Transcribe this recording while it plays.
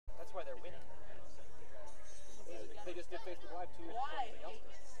Facebook Live 2 years before everybody else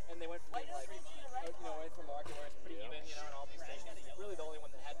did. And they went from being like, went from a market where it's pretty even, and all these stations. Really, the only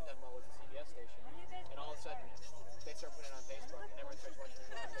one that hadn't done well was the CBS station. And all of a sudden, they start putting it on Facebook, and everyone starts watching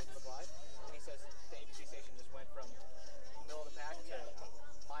it on Facebook Live. And he says the ABC station just went from the middle of the pack to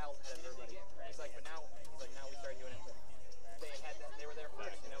miles ahead of everybody. And he's like, now we started doing it. But they were there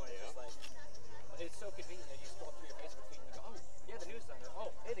first, and it's just like, it's so convenient that you scroll through your Facebook feed and you go, oh, yeah, the news is on there.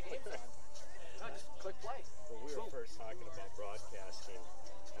 Oh, hey, the game's on. No, just click play. When we were first talking about broadcasting,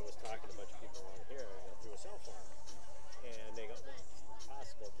 I was talking to a bunch of people around here through a cell phone. And they go, it's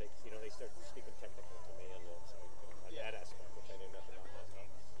possible. They start speaking technical to me and that aspect, which I knew nothing about.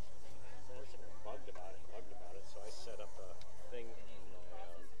 So I was bugged about it. So I set up a thing in my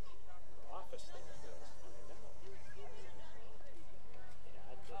office there for us to find out.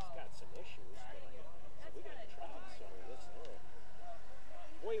 It's got some issues, but we got to try it. So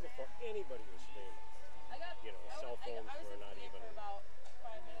way before anybody was streaming. Cell phones were not even. A lot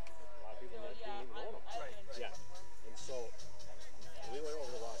of people didn't even know them. Right. Yeah. And so we went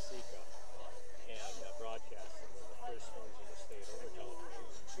over to Waseca and broadcasted. One of the first ones in the state over television.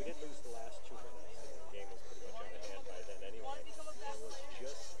 We didn't lose the last 2 minutes. The game was pretty much out of hand by then anyway. It was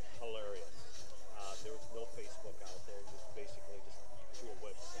just hilarious. There was no Facebook out there. Just basically just through a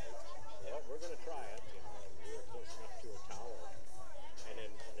website. So we're going to try it. And we were close enough to a tower. And then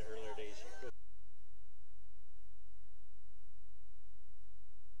in the earlier days, you could.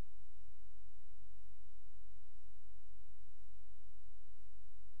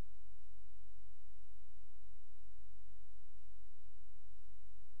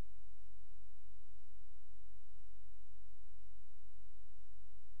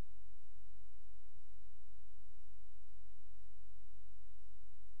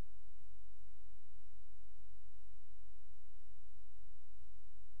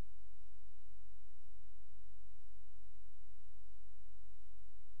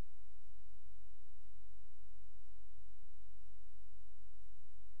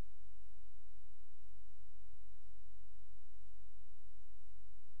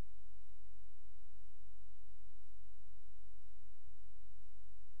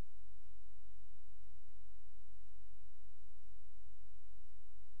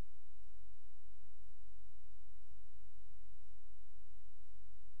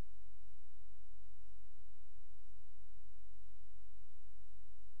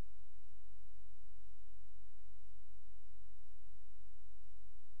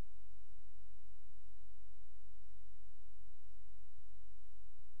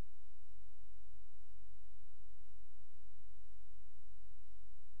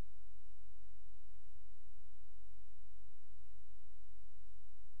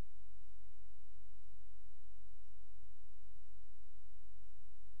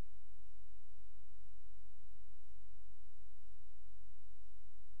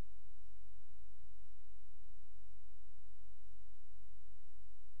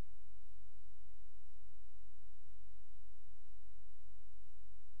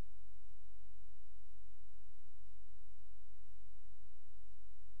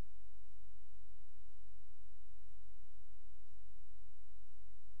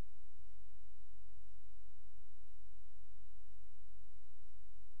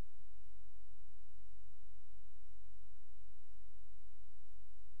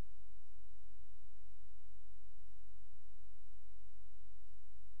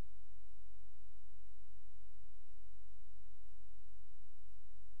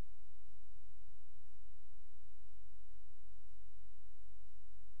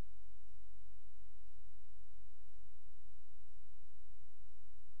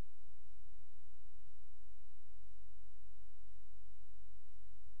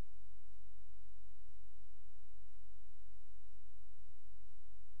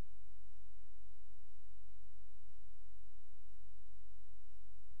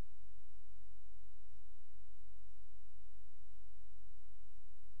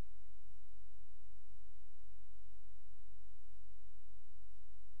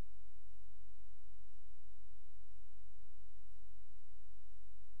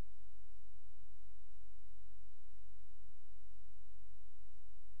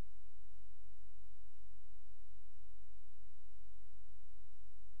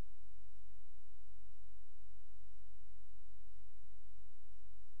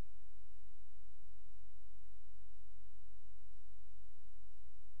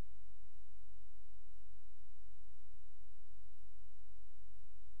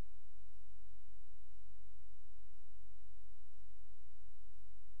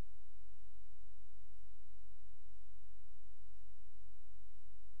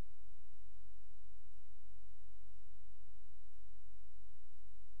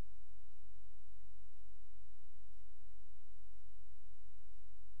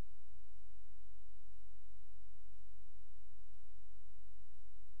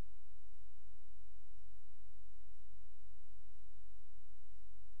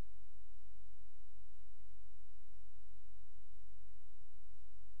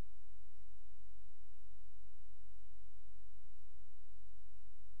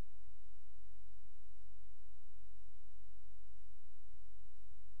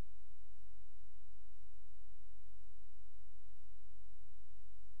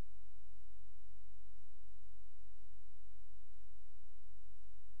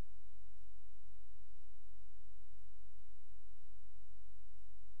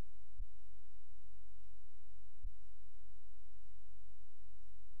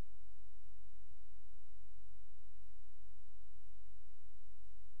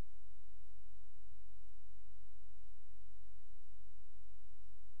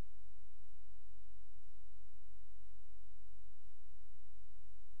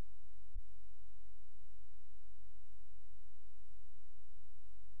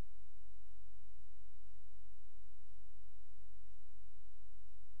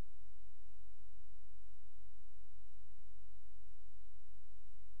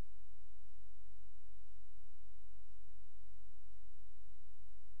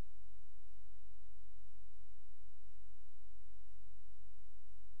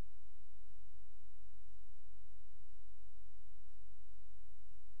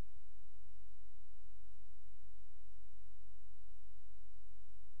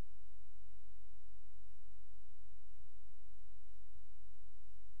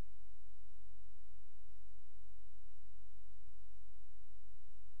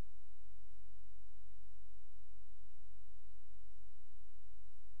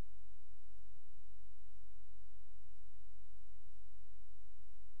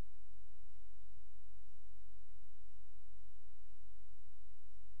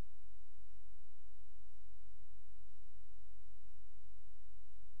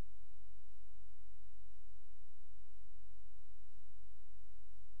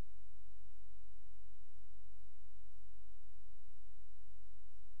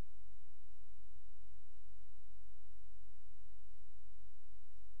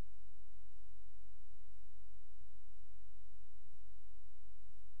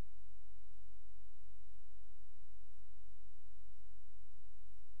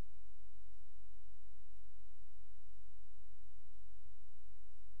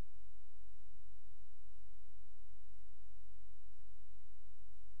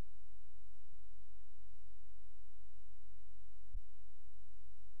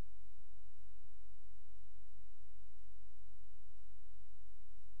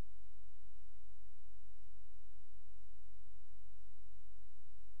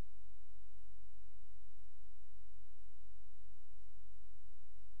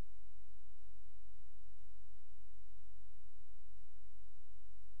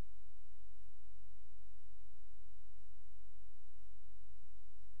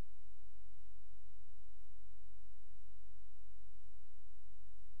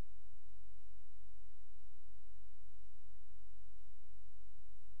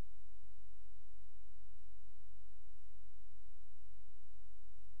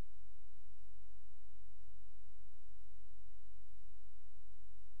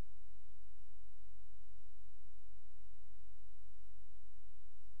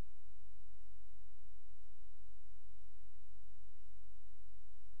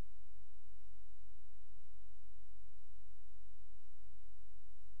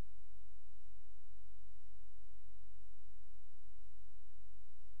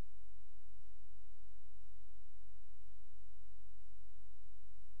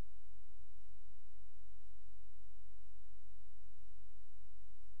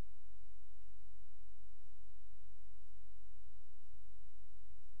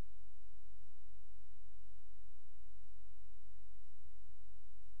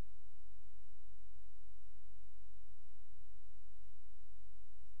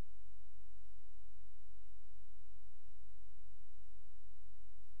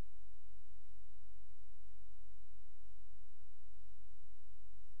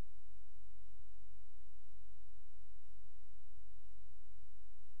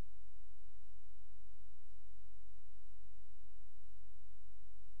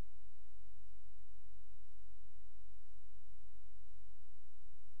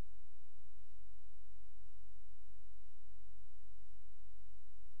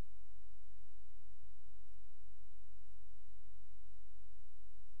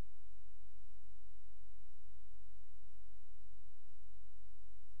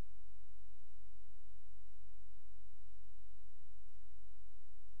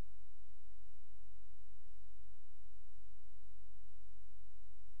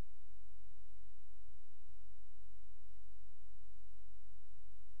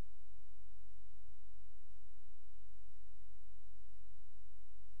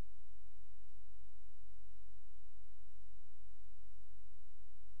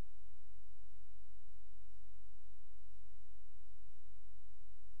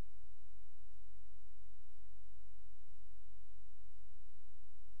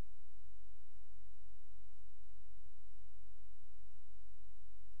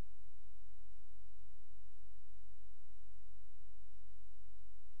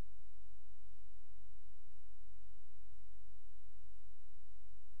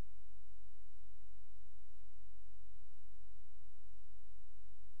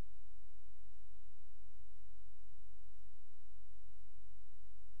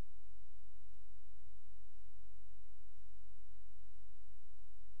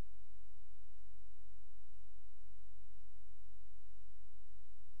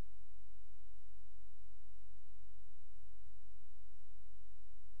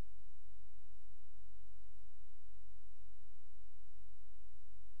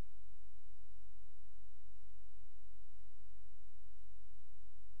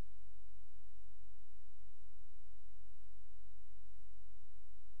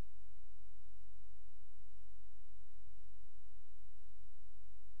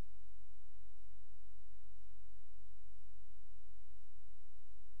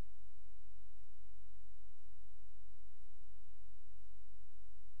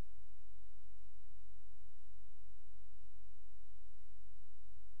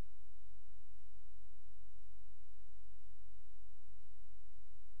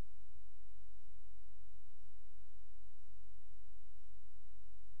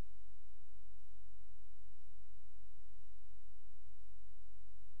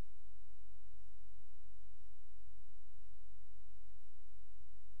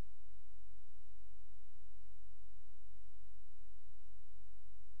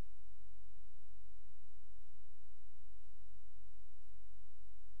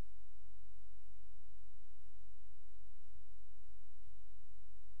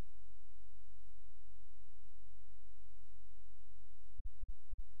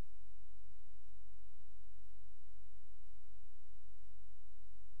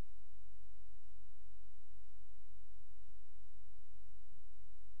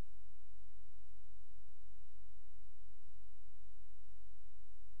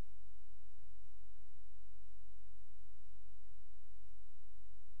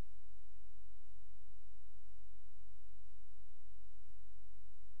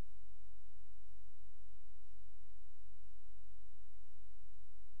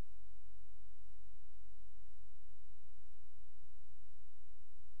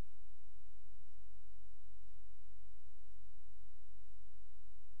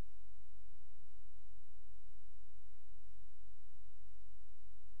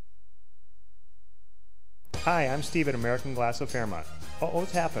 Hi, I'm Steve at American Glass of Fairmont.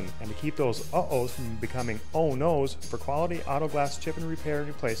 Uh-ohs happen, and to keep those uh-ohs from becoming oh-nos, for quality auto glass chip and repair and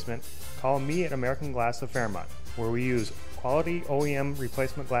replacement, call me at American Glass of Fairmont, where we use quality OEM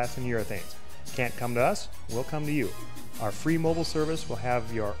replacement glass and urethanes. Can't come to us? We'll come to you. Our free mobile service will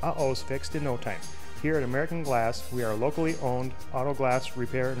have your uh-ohs fixed in no time. Here at American Glass, we are a locally owned auto glass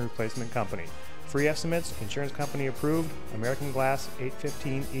repair and replacement company. Free estimates, insurance company approved, American Glass,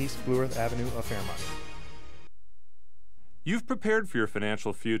 815 East Blue Earth Avenue of Fairmont. You've prepared for your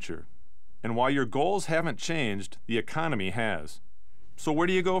financial future, and while your goals haven't changed, the economy has. So where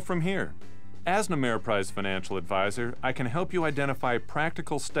do you go from here? As an Ameriprise financial advisor, I can help you identify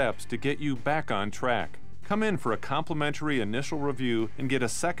practical steps to get you back on track. Come in for a complimentary initial review and get a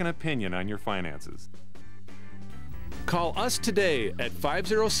second opinion on your finances. Call us today at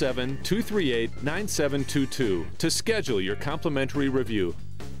 507-238-9722 to schedule your complimentary review.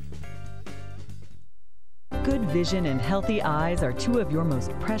 Good vision and healthy eyes are two of your most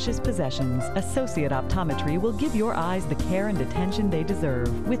precious possessions. Associate Optometry will give your eyes the care and attention they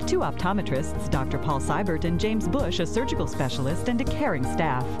deserve. With two optometrists, Dr. Paul Seibert and James Bush, a surgical specialist, and a caring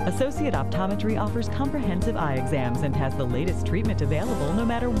staff, Associate Optometry offers comprehensive eye exams and has the latest treatment available no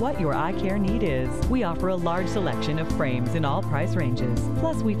matter what your eye care need is. We offer a large selection of frames in all price ranges.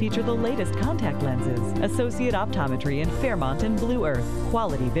 Plus, we feature the latest contact lenses. Associate Optometry in Fairmont and Blue Earth.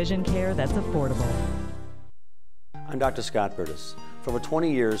 Quality vision care that's affordable. I'm Dr. Scott Burtis. For over 20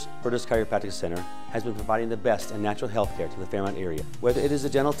 years, Burtis Chiropractic Center has been providing the best in natural health care to the Fairmont area. Whether it is a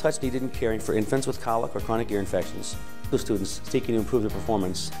gentle touch needed in caring for infants with colic or chronic ear infections, students seeking to improve their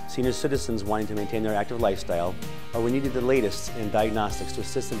performance, senior citizens wanting to maintain their active lifestyle, or we needed the latest in diagnostics to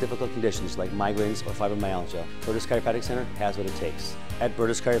assist in difficult conditions like migraines or fibromyalgia, Burtis Chiropractic Center has what it takes. At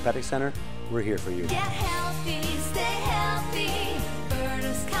Burtis Chiropractic Center, we're here for you. Get healthy, stay healthy.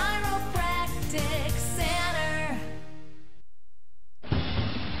 Burtis Chiropractic Center.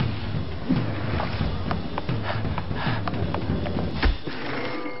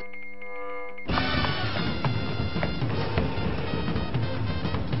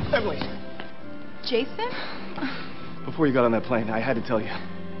 Emily. Jason? Before you got on that plane, I had to tell you.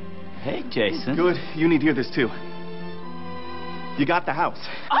 Hey, Jason. Good. You need to hear this, too. You got the house.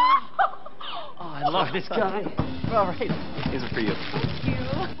 Oh, I love this guy. All right. Here's it for you. Thank you.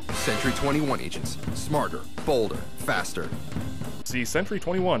 Century 21 agents. Smarter, bolder, faster. See Century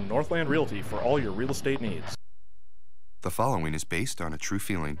 21 Northland Realty for all your real estate needs. The following is based on a true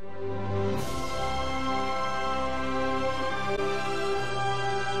feeling.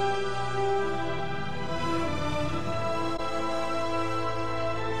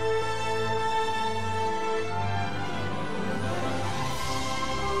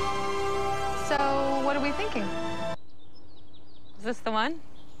 So, what are we thinking? Is this the one?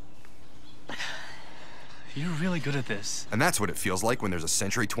 You're really good at this. And that's what it feels like when there's a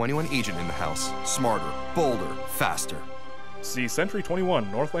Century 21 agent in the house. Smarter, bolder, faster. See Century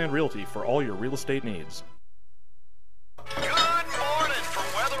 21 Northland Realty for all your real estate needs. Good morning from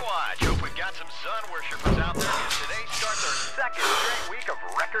Weather Watch. Hope we've got some sun worshippers out there as today starts our second straight week of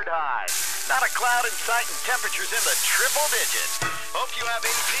record highs. Not a cloud in sight and temperatures in the triple digits. Hope you have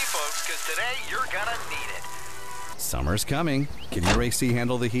AC, folks, because today you're gonna need it. Summer's coming. Can your AC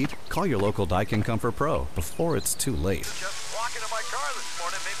handle the heat? Call your local Daikin Comfort Pro before it's too late. Just walking to my car this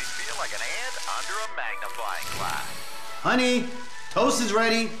morning made me feel like an ant under a magnifying glass. Honey, toast is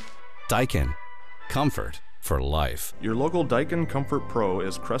ready. Daikin. Comfort for life. Your local Daikin Comfort Pro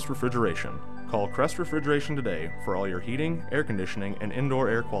is Crest Refrigeration. Call Crest Refrigeration today for all your heating, air conditioning, and indoor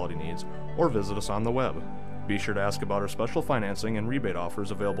air quality needs, or visit us on the web. Be sure to ask about our special financing and rebate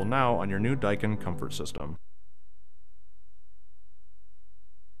offers available now on your new Daikin Comfort system.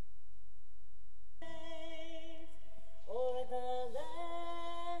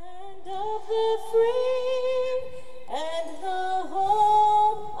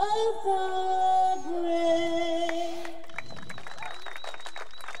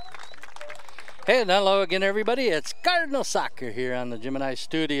 Hey, and hello again, everybody. It's Cardinal Soccer here on the Gemini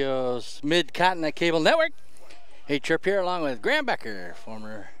Studios Mid-Continent Cable Network. Hey, Trip here along with Grant Becker,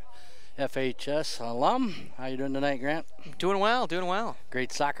 former FHS alum. How you doing tonight, Grant? Doing well, doing well.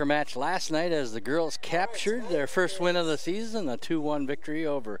 Great soccer match last night as the girls captured their first win of the season, a 2-1 victory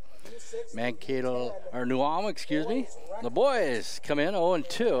over Mankato, or New Ulm, excuse me. The boys come in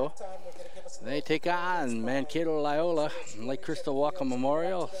 0-2. They take on Mankato, Loyola, Lake Crystal Welcome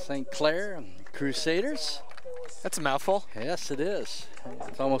Memorial, St. Clair, Crusaders. That's a mouthful. Yes, it is.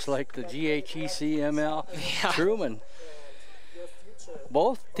 It's almost like the GHECML Truman.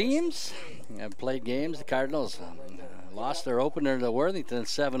 Both teams have played games. The Cardinals lost their opener to Worthington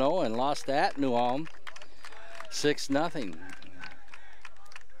 7-0 and lost at New Ulm 6-0.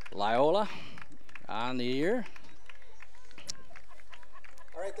 Loyola on the year.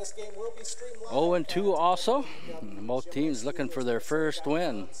 All right, this game will be streamed live. 0-2 also. Both teams looking for their first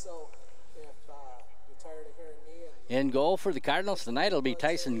win. In goal for the Cardinals tonight will be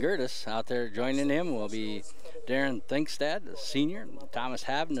Tyson Gertis. Out there joining him will be Darren Thinkstad, a senior, Thomas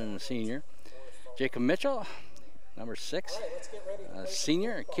Havnen, a senior, Jacob Mitchell, number 6, a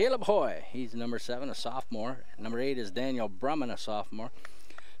senior, Caleb Hoy, he's number 7, a sophomore. Number 8 is Daniel Brumman, a sophomore.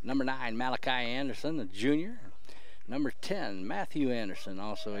 Number 9, Malachi Anderson, a junior. Number 10, Matthew Anderson,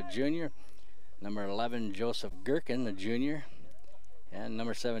 also a junior. Number 11, Joseph Gherkin, a junior. And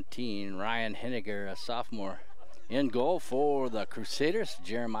number 17, Ryan Henniger, a sophomore. In goal for the Crusaders,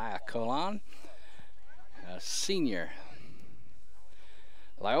 Jeremiah Colon, a senior.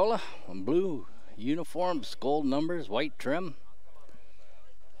 Loyola, blue uniforms, gold numbers, white trim.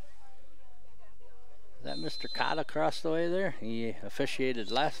 Is that Mr. Codd across the way there? He officiated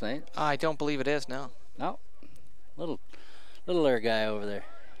last night. I don't believe it is, no. No, littler guy over there.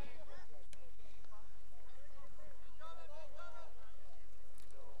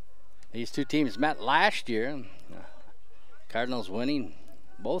 These two teams met last year. Cardinals winning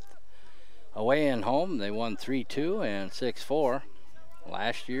both away and home. They won 3-2 and 6-4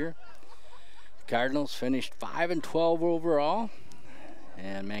 last year. Cardinals finished 5-12 overall.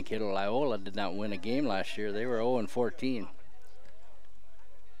 And Mankato Loyola did not win a game last year. They were 0-14.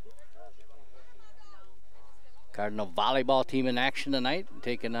 Cardinal volleyball team in action tonight,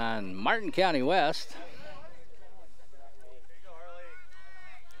 taking on Martin County West.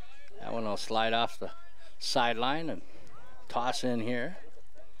 That one will slide off the sideline and toss in here.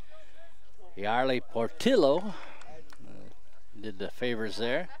 Yarley Portillo did the favors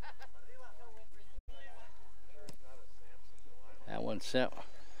there. That one sent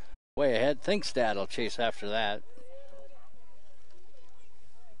way ahead. Thinkstad will chase after that.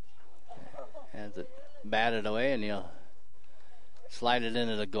 Has it batted away and he'll slide it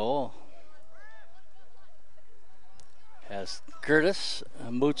into the goal. As Curtis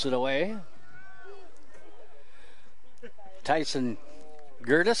boots it away. Tyson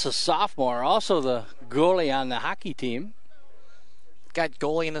Gertis, a sophomore, also the goalie on the hockey team. Got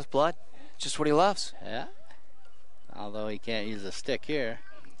goalie in his blood. Just what he loves. Yeah. Although he can't use a stick here.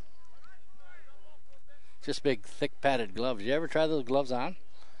 Just big, thick padded gloves. Did you ever try those gloves on?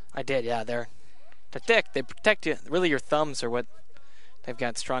 I did, yeah. They're thick. They protect you. Really, your thumbs are what they've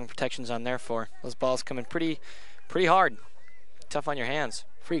got strong protections on there for. Those balls come in pretty hard. Tough on your hands.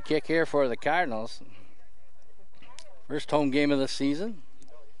 Free kick here for the Cardinals. First home game of the season.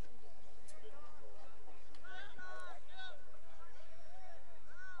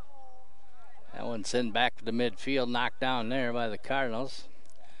 That one sent back to the midfield, knocked down there by the Cardinals.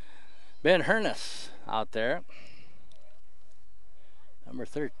 Ben Hernus out there. Number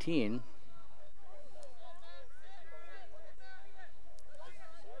 13.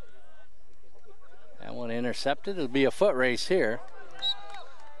 That one intercepted. It'll be a foot race here.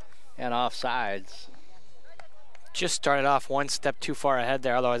 And offsides. Just started off one step too far ahead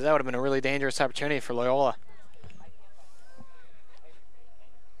there. Otherwise, that would have been a really dangerous opportunity for Loyola.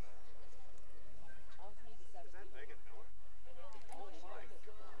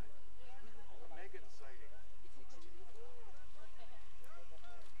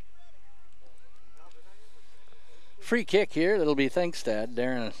 Free kick here. That'll be Thinkstad.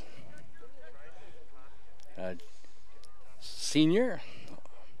 Darren, senior.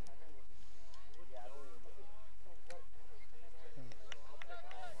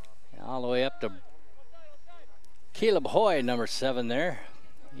 All the way up to Caleb Hoy, number 7 there.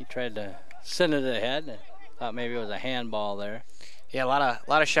 He tried to send it ahead. Thought maybe it was a handball there. Yeah, a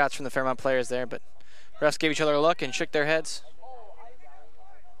lot of shots from the Fairmont players there, but refs gave each other a look and shook their heads.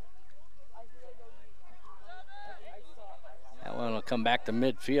 That one will come back to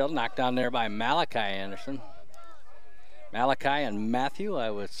midfield, knocked down there by Malachi Anderson. Malachi and Matthew, I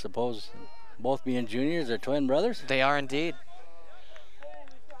would suppose, both being juniors, they're twin brothers. They are indeed.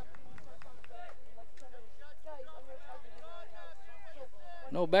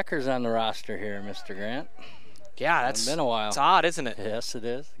 No Beckers on the roster here, Mr. Grant. Yeah, that's been a while. It's odd, isn't it? Yes, it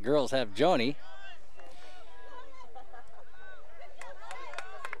is. Girls have Joni.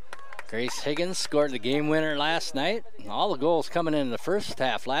 Grace Higgins scored the game winner last night. All the goals coming in the first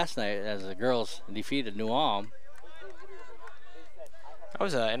half last night as the girls defeated New Ulm. That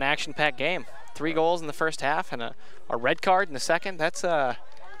was an action-packed game. 3 goals in the first half and a red card in the second. That's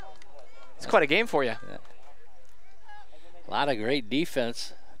quite a game for you. Yeah. A lot of great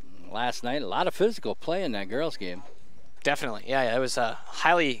defense last night. A lot of physical play in that girls' game. Definitely. Yeah, it was a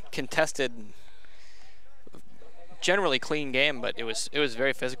highly contested, generally clean game, but it was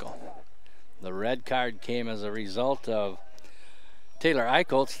very physical. The red card came as a result of Taylor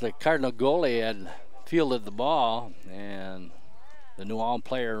Eichholz, the Cardinal goalie, had fielded the ball, and the New Ulm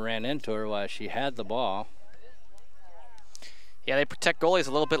player ran into her while she had the ball. Yeah, they protect goalies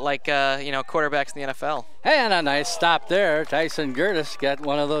a little bit like quarterbacks in the NFL. And a nice stop there. Tyson Gertis got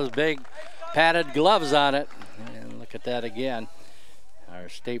one of those big padded gloves on it. And look at that again. Our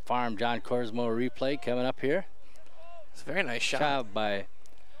State Farm John Corsmo replay coming up here. It's a very nice shot. Job by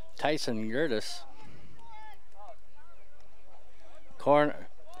Tyson Gertis. Corner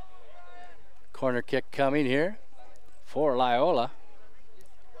kick coming here for Loyola.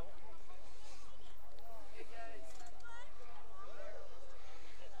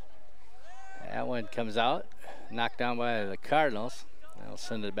 That one comes out, knocked down by the Cardinals. They'll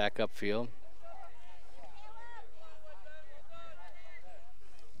send it back upfield.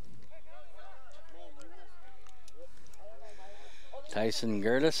 Tyson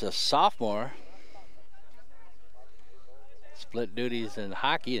Gertis, a sophomore. Split duties in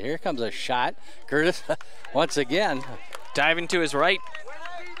hockey. Here comes a shot. Gertis, once again. Diving to his right.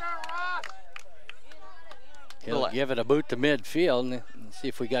 He'll give it a boot to midfield and see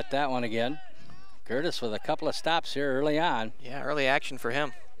if we got that one again. Gertis with a couple of stops here early on. Yeah, early action for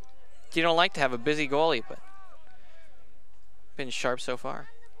him. You don't like to have a busy goalie, but been sharp so far.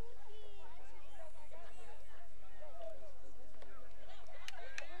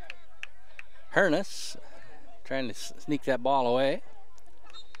 Hernus trying to sneak that ball away.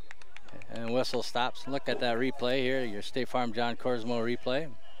 And whistle stops. Look at that replay here, your State Farm John Corsmo replay.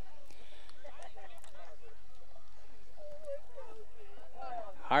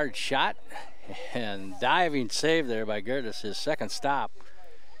 Hard shot and diving save there by Gertis, his second stop.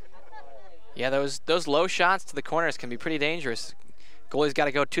 Yeah, those low shots to the corners can be pretty dangerous. Goalie's got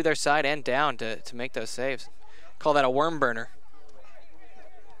to go to their side and down to make those saves. Call that a worm burner.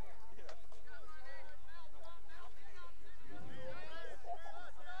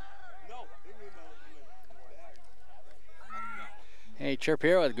 Hey, Chirp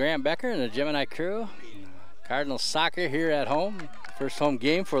here with Graham Becker and the Gemini crew. Cardinals soccer here at home. First home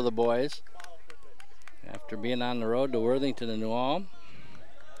game for the boys after being on the road to Worthington and New Ulm.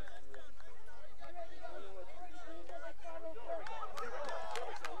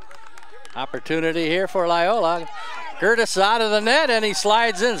 Opportunity here for Loyola. Gertis out of the net and he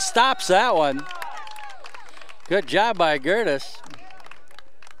slides in, stops that one. Good job by Gertis.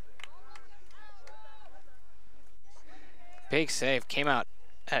 Big save, came out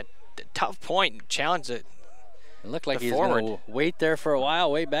at a tough point and challenged it. It looked like he was going to wait there for a while,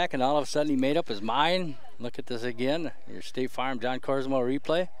 way back, and all of a sudden he made up his mind. Look at this again. Your State Farm John Corsmo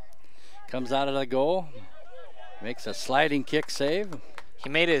replay. Comes out of the goal, makes a sliding kick save. He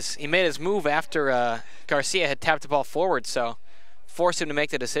made his move after Garcia had tapped the ball forward, so forced him to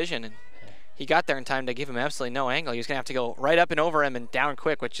make the decision. And he got there in time to give him absolutely no angle. He was going to have to go right up and over him and down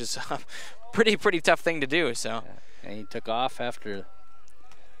quick, which is a pretty tough thing to do. So. And he took off after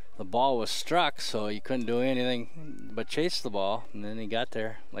the ball was struck, so he couldn't do anything but chase the ball. And then he got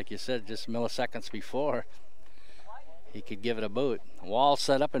there, like you said, just milliseconds before he could give it a boot. Wall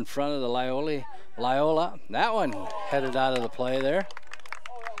set up in front of the Loyola. That one headed out of the play there.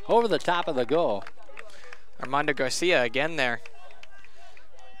 Over the top of the goal. Armando Garcia again there.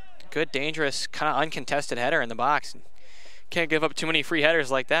 Good, dangerous, kind of uncontested header in the box. Can't give up too many free headers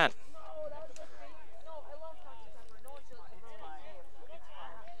like that.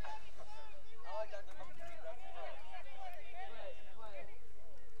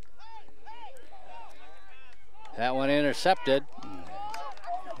 That one intercepted,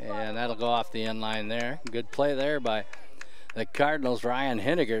 and that'll go off the end line there. Good play there by the Cardinals' Ryan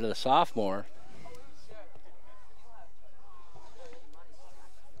Henniger, the sophomore.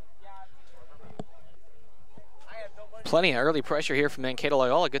 Plenty of early pressure here from Mankato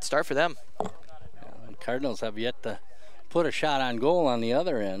Loyola. Good start for them. The Cardinals have yet to put a shot on goal on the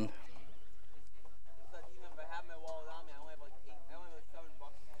other end.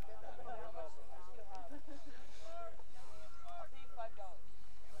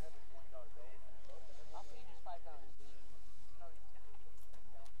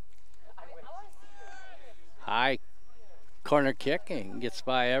 High corner kick and gets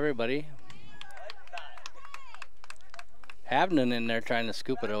by everybody. Havnen in there trying to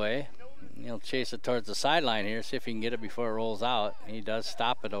scoop it away. He'll chase it towards the sideline here, see if he can get it before it rolls out. He does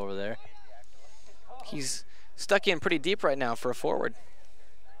stop it over there. He's stuck in pretty deep right now for a forward.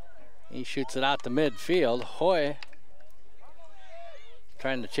 He shoots it out to midfield. Hoy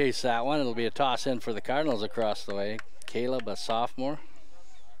trying to chase that one. It'll be a toss in for the Cardinals across the way. Caleb, a sophomore.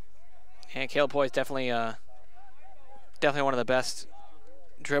 And Caleb Hoy is definitely Definitely one of the best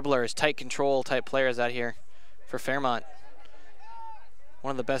dribblers, tight control type players out here for Fairmont. One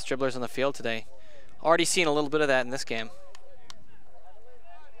of the best dribblers on the field today. Already seen a little bit of that in this game.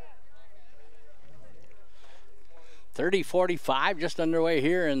 30-45 just underway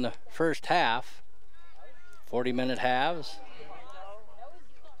here in the first half. 40-minute halves.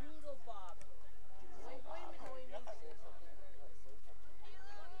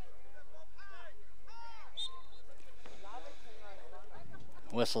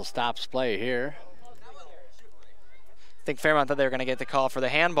 Whistle stops play here. I think Fairmont thought they were going to get the call for the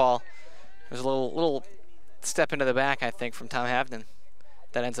handball. It was a little step into the back, I think, from Tom Havnen.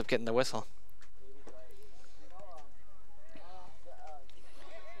 That ends up getting the whistle.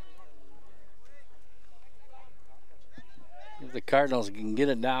 If the Cardinals can get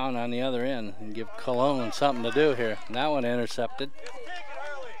it down on the other end and give Cologne something to do here. That one intercepted.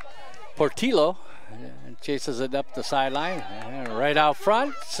 Portillo chases it up the sideline. Right out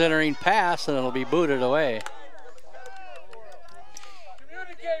front, centering pass, and it'll be booted away.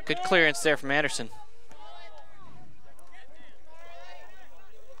 Good clearance there from Anderson.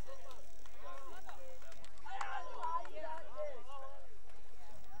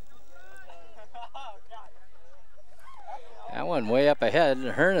 That one way up ahead,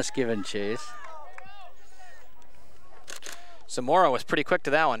 Hernus giving chase. Zamora was pretty quick to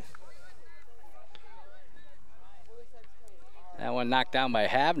that one. That one knocked down by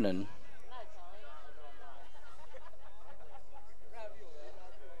Havnen.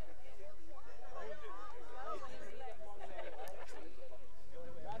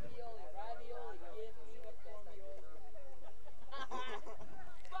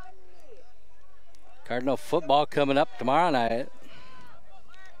 Cardinal football coming up tomorrow night,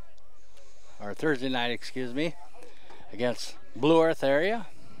 or Thursday night, excuse me, against Blue Earth area.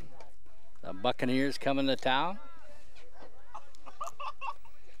 The Buccaneers coming to town.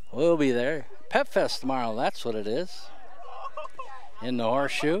 We'll be there. Pep Fest tomorrow, that's what it is. In the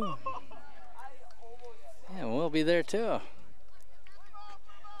Horseshoe. Yeah, we'll be there too.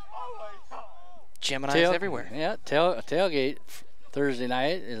 Gemini's everywhere. Yeah, tailgate Thursday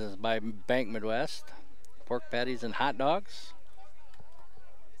night is by Bank Midwest. Pork patties and hot dogs.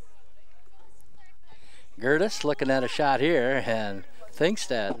 Gertis looking at a shot here, and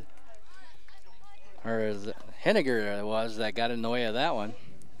Thingstad, or is it Henniger it was that got in the way of that one.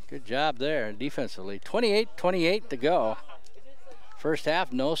 Good job there defensively. 28-28 to go. First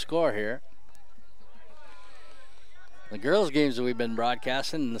half, no score here. The girls' games that we've been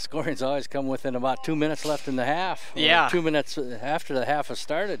broadcasting, the scoring's always come within about 2 minutes left in the half. Yeah. 2 minutes after the half has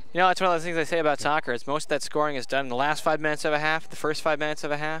started. You know, that's one of the things I say about soccer. It's most of that scoring is done in the last 5 minutes of a half, the first 5 minutes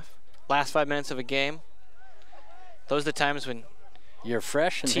of a half, last 5 minutes of a game. Those are the times when you're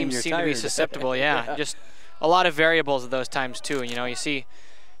fresh and teams you're seem tired. to be susceptible. Yeah, just a lot of variables at those times too. You know, you see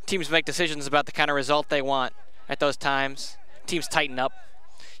teams make decisions about the kind of result they want at those times. Teams tighten up.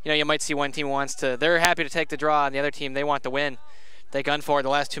 You know, you might see one team they're happy to take the draw, and the other team, they want the win. They gun for it the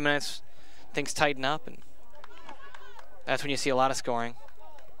last 2 minutes, things tighten up, and that's when you see a lot of scoring.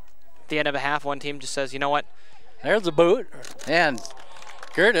 At the end of a half, one team just says, you know what? There's a boot, and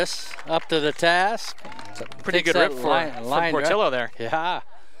Curtis up to the task. Pretty good rip for Portillo there. Yeah.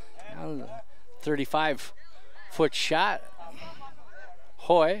 35-foot shot.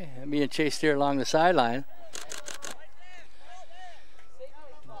 Hoy being chased here along the sideline.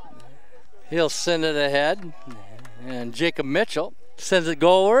 He'll send it ahead, and Jacob Mitchell sends it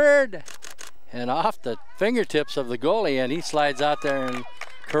goalward and off the fingertips of the goalie, and he slides out there and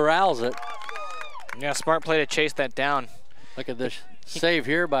corrals it. Yeah, smart play to chase that down. Look at this save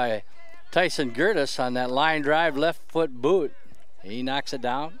here by Tyson Gertis on that line drive left foot boot. He knocks it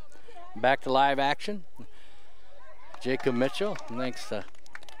down. Back to live action. Jacob Mitchell, thanks to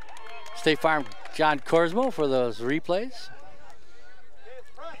State Farm John Korsmo for those replays.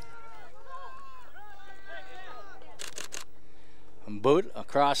 Boot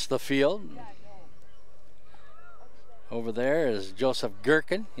across the field. Over there is Joseph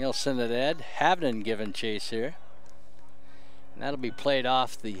Gherkin. He'll send it Ed. Havnen giving chase here. And that'll be played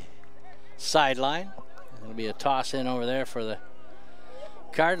off the sideline. It'll be a toss in over there for the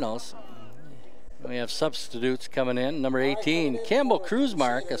Cardinals. We have substitutes coming in. Number 18, Campbell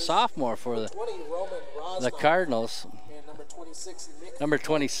Kruzmark, a sophomore for the Cardinals. Number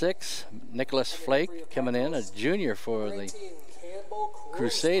 26, Nicholas Flake coming in, a junior for the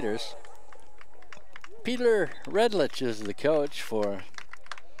Crusaders. Peter Redlich is the coach for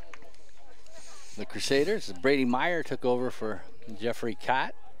the Crusaders. Brady Meyer took over for Jeffrey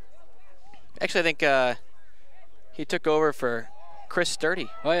Cott. Actually, I think he took over for Chris Sturdy.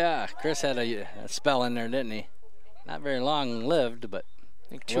 Oh, yeah. Chris had a spell in there, didn't he? Not very long lived, but I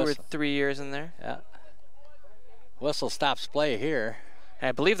think 2 or 3 years in there. Yeah. Whistle stops play here. And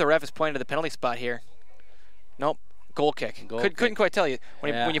I believe the ref is pointing to the penalty spot here. Nope, goal kick. Couldn't quite tell you.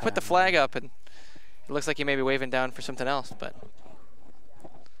 When you put the flag up, and it looks like you may be waving down for something else, but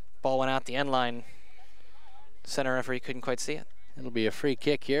ball went out the end line. Center referee couldn't quite see it. It'll be a free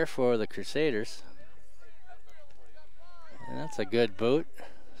kick here for the Crusaders. And that's a good boot.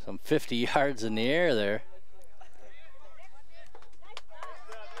 Some 50 yards in the air there.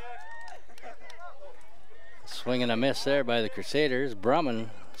 Swing and a miss there by the Crusaders. Brumman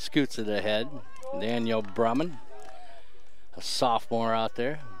scoots it ahead. Daniel Brumman, a sophomore out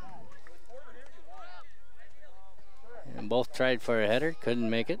there. And both tried for a header, couldn't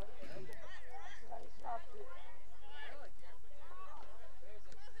make it.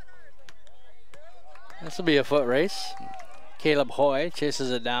 This will be a foot race. Caleb Hoy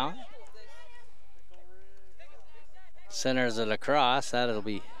chases it down. Centers it across. That'll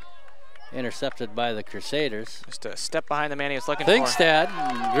be intercepted by the Crusaders. Just a step behind the man he was looking for.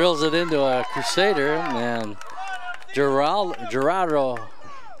 Thingstad drills it into a Crusader, and Gerardo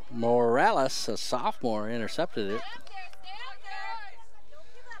Morales, a sophomore, intercepted it.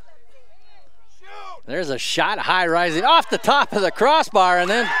 There's a shot, high rising off the top of the crossbar, and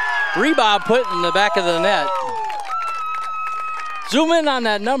then rebound put in the back of the net. Zoom in on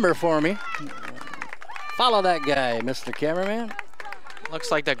that number for me. Follow that guy, Mr. Cameraman.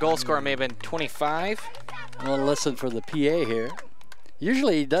 Looks like that goal score may have been 25. I'm gonna listen for the PA here.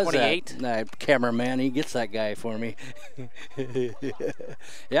 Usually he does 28. that. Cameraman, he gets that guy for me.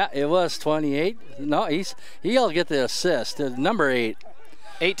 Yeah, it was 28. No, he'll get the assist. Number 8.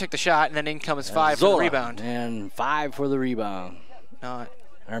 8 took the shot, and then in comes 5 for the rebound. And 5 for the rebound. No.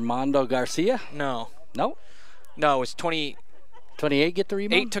 Armando Garcia? No. No? No, it was 20. 28 get the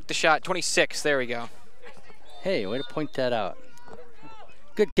rebound? 8 took the shot. 26. There we go. Hey, way to point that out.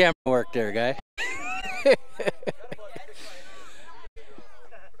 Good camera work there, guy.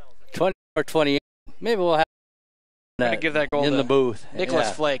 20 or 28. Maybe we'll have that give that goal in to the booth.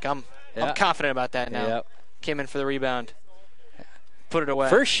 Nicholas Flake. I'm confident about that now. Yep. Came in for the rebound. Put it away.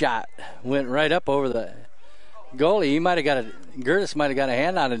 First shot went right up over the goalie. He might have got Gertis might have got a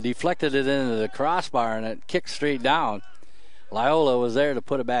hand on it, deflected it into the crossbar, and it kicked straight down. Loyola was there to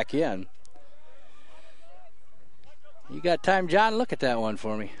put it back in. You got time, John? Look at that one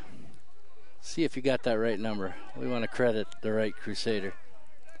for me. See if you got that right number. We want to credit the right Crusader.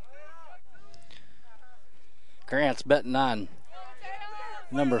 Grant's betting on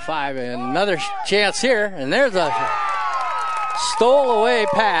number 5. And another chance here. And there's a stole away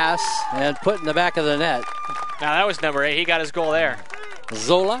pass and put in the back of the net. Now that was number 8. He got his goal there.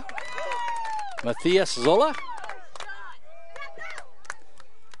 Zola. Matthias Zola.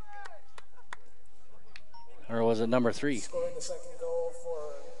 Or was it number 3? Scoring the second goal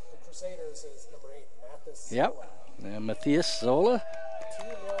for the Crusaders is number 8, Mathis. Yep. And Matthias Zola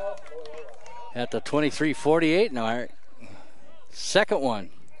at the 23:48 now. Second one.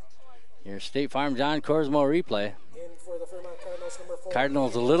 Your State Farm John Corsmo replay. In for the Fairmont Cardinals, number 4.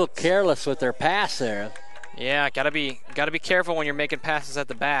 Cardinals a little careless with their pass there. Yeah, gotta be careful when you're making passes at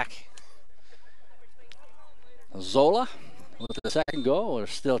the back. Zola with the second goal. We're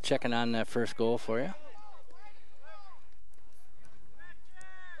still checking on that first goal for you.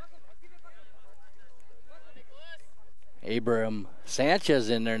 Abram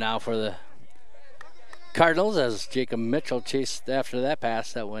Sanchez in there now for the Cardinals as Jacob Mitchell chased after that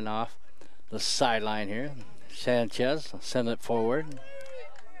pass that went off the sideline here. Sanchez send it forward.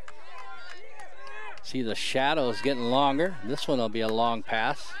 See the shadows getting longer. This one will be a long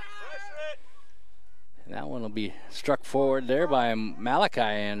pass. And that one will be struck forward there by Malachi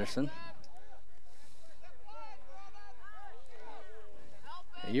Anderson.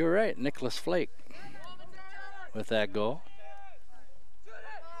 You were right, Nicholas Flake with that goal.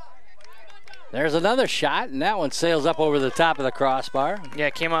 There's another shot, and that one sails up over the top of the crossbar. Yeah,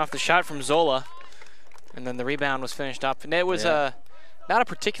 it came off the shot from Zola, and then the rebound was finished up. And it was not a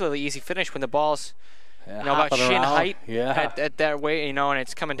particularly easy finish when the ball's about shin height at that way, and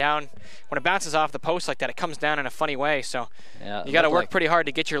it's coming down. When it bounces off the post like that, it comes down in a funny way. So you got to work pretty hard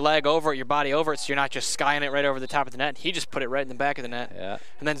to get your leg over it, your body over it, so you're not just skying it right over the top of the net. He just put it right in the back of the net. Yeah.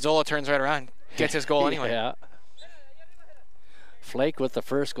 And then Zola turns right around, gets his goal anyway. Yeah. Flake with the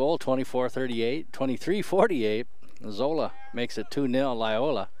first goal, 24-38, 23-48. Zola makes it 2-0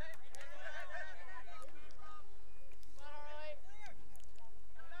 Loyola.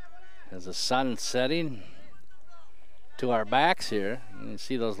 As the sun setting to our backs here, you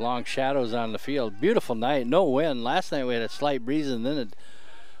see those long shadows on the field. Beautiful night, no wind. Last night we had a slight breeze, and then it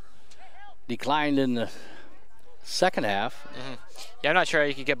declined in the second half. Yeah, I'm not sure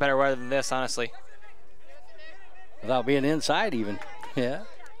you could get better weather than this, honestly. Without being inside even. Yeah.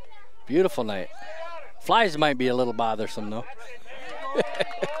 Beautiful night. Flies might be a little bothersome though.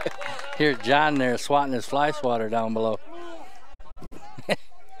 Here's John there swatting his fly swatter down below.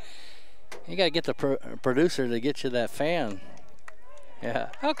 You got to get the producer to get you that fan. Yeah.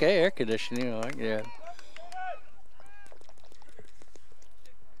 Okay, air conditioning. Yeah.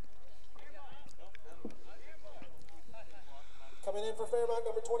 Coming in for Fairmont,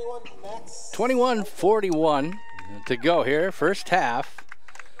 number 21, Max. 21:41 to go here. First half.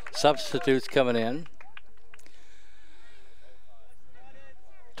 Substitutes coming in.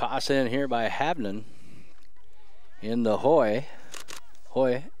 Toss in here by Habnan. In the Hoy.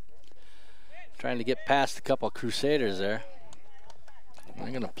 Trying to get past a couple Crusaders there.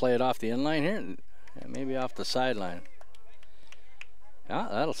 I'm going to play it off the inline here and maybe off the sideline. Ah,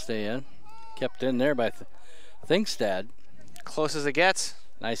 that'll stay in. Kept in there by Thingstad. Close as it gets.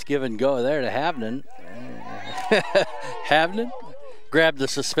 Nice give and go there to Habnan. Habnan grabbed the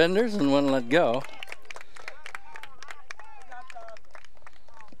suspenders and wouldn't let go.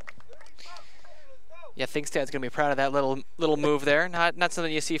 Yeah, Thingstad's going to be proud of that little move there. Not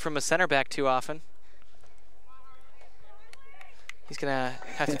something you see from a center back too often. He's going to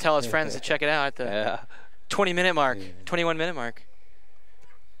have to tell his friends to check it out at the 20-minute mark, 21-minute mark.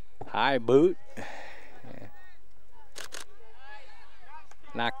 High boot.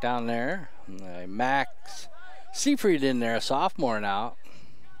 Knocked down there. Max Seafried in there, a sophomore now.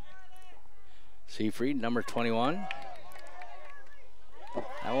 Seafried, number 21.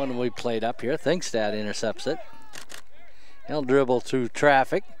 That one will be played up here. Thingstad intercepts it. He'll dribble through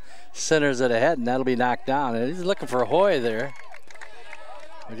traffic. Centers it ahead, and that'll be knocked down. And he's looking for Hoy there.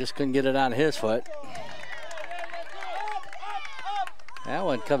 We just couldn't get it on his foot. That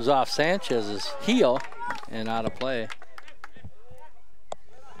one comes off Sanchez's heel and out of play.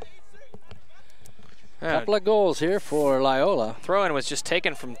 Couple of goals here for Loyola. Throw-in was just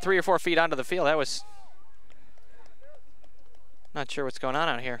taken from 3 or 4 feet onto the field. That was not sure what's going on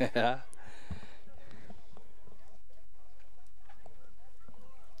out here. Yeah.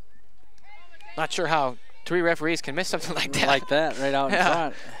 Not sure how 3 referees can miss something like that. Like that, right out in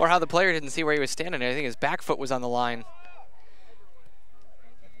front. Or how the player didn't see where he was standing. I think his back foot was on the line.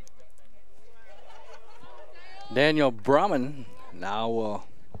 Daniel Brumman now will,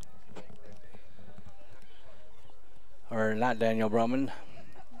 or not Daniel Brumman,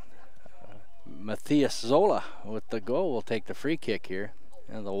 Matthias Zola with the goal will take the free kick here.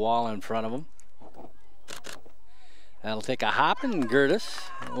 And the wall in front of him. That'll take a hop, and Gertis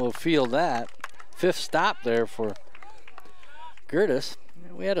will field that. 5th stop there for Gertis.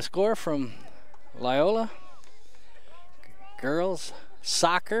 We had a score from Loyola. Girls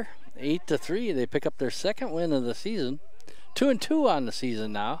soccer, 8-3. They pick up their 2nd win of the season. 2-2 on the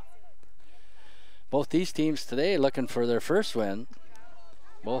season now. Both these teams today looking for their 1st win.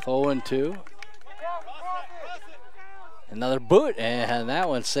 Both 0-2. Another boot, and that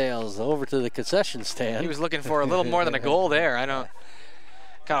one sails over to the concession stand. He was looking for a little more than a goal there. I don't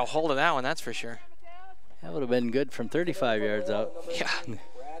got a hold of that one, that's for sure. That would have been good from 35 yards out. Yeah.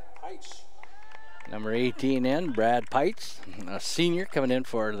 Number 18 in, Brad Pites, a senior coming in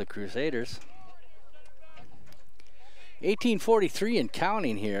for the Crusaders. 18:43 and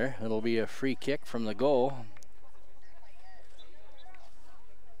counting here. It'll be a free kick from the goal.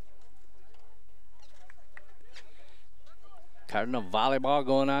 Cardinal volleyball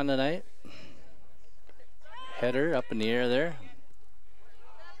going on tonight. Header up in the air there.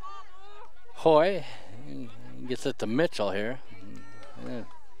 Hoy gets it to Mitchell here. Yeah.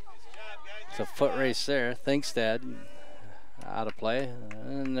 It's a foot race there. Thingstad out of play.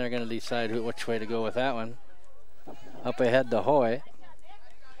 And they're going to decide which way to go with that one. Up ahead to Hoy.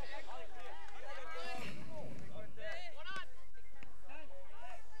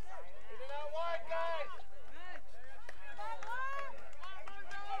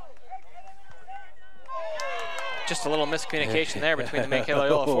 Just a little miscommunication there between the Mankato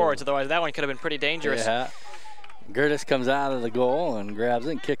Loyola forwards. Otherwise, that one could have been pretty dangerous. Yeah. Gertis comes out of the goal and grabs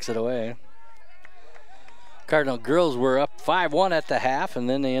it and kicks it away. Cardinal girls were up 5-1 at the half, and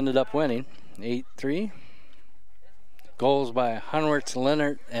then they ended up winning 8-3. Goals by Hunwertz,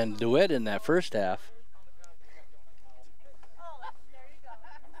 Leonard, and DeWitt in that first half.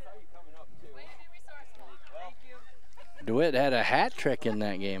 DeWitt had a hat trick in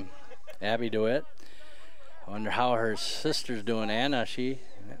that game. Abby DeWitt. I wonder how her sister's doing, Anna. She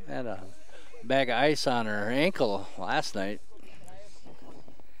had a bag of ice on her ankle last night.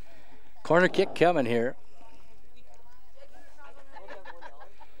 Corner kick coming here.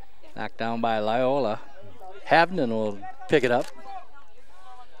 Knocked down by Loyola. Havnen will pick it up.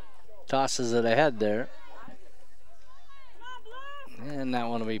 Tosses it ahead there. And that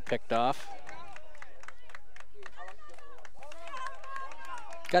one will be picked off.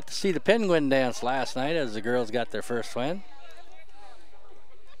 Got to see the penguin dance last night as the girls got their first win.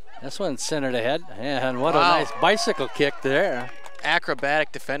 This one's centered ahead. And what a nice bicycle kick there.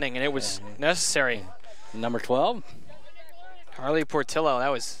 Acrobatic defending, and it was necessary. Number 12. Harley Portillo, that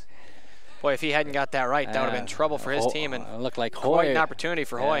was, boy, if he hadn't got that right, that would have been trouble for his team. And looked like quite Hoy. an opportunity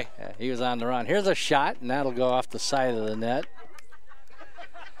for Hoy. Yeah, he was on the run. Here's a shot, and that'll go off the side of the net.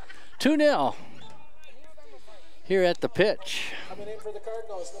 2-0 here at the pitch. Coming in for the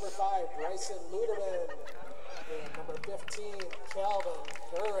Cardinals, number 5, Bryson Luderman. And number 15, Calvin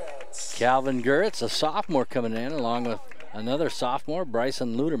Guritz. Calvin Guritz, a sophomore coming in, along with another sophomore,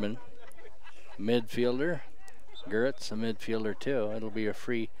 Bryson Luderman. Midfielder. Guritz, a midfielder too. It'll be a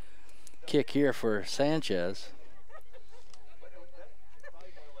free kick here for Sanchez.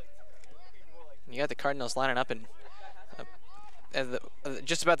 You got the Cardinals lining up in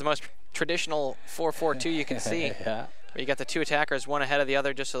just about the most traditional 4-4-2 you can see. Yeah. Where you got the two attackers, one ahead of the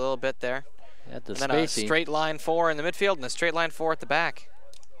other just a little bit there. At the and then a straight line 4 in the midfield and a straight line 4 at the back.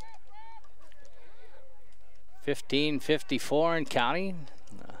 15:54 and counting.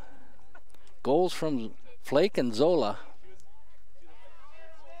 Goals from Flake and Zola.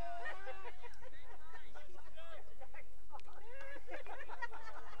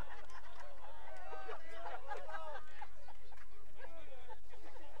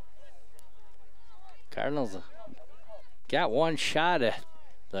 Cardinals got one shot at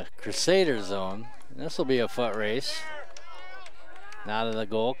the Crusader zone. This will be a foot race. Now to the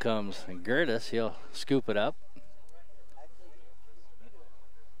goal comes Gertis. He'll scoop it up.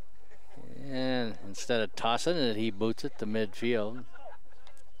 And instead of tossing it, he boots it to midfield.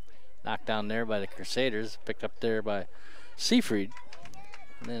 Knocked down there by the Crusaders. Picked up there by Seafried.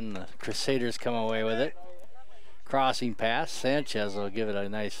 And then the Crusaders come away with it. Crossing pass. Sanchez will give it a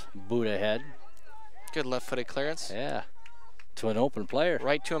nice boot ahead. Good left-footed clearance. Yeah. To an open player.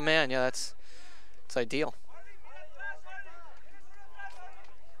 Right to a man. Yeah, that's ideal.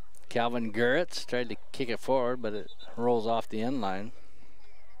 Calvin Guritz tried to kick it forward, but it rolls off the end line.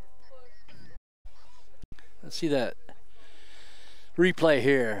 Let's see that replay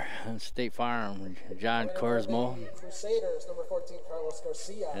here on State Farm. John Corsmo. Crusaders, number 14, Carlos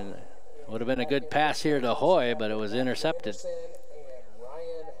Garcia. And it would have been a good pass here to Hoy, but it was intercepted.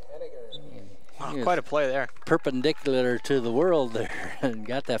 Wow, quite a play there. Perpendicular to the world there and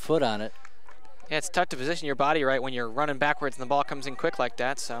got that foot on it. Yeah, it's tough to position your body right when you're running backwards and the ball comes in quick like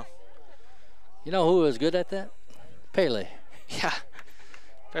that, so. You know who was good at that? Pele. Yeah.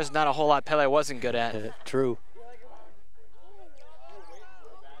 There's not a whole lot Pele wasn't good at. True.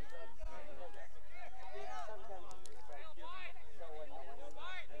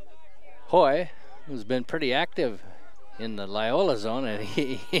 Hoy, who's been pretty active in the Loyola zone, and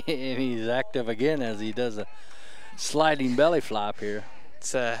he's active again as he does a sliding belly flop here.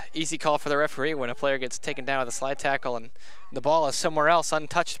 It's an easy call for the referee when a player gets taken down with a slide tackle and the ball is somewhere else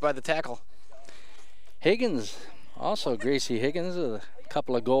untouched by the tackle. Higgins, also Gracie Higgins, with a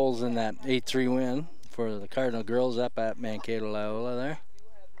couple of goals in that 8-3 win for the Cardinal girls up at Mankato Loyola there.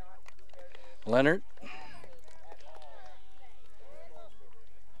 Leonard.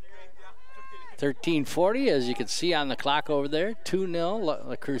 13:40, as you can see on the clock over there. 2-0,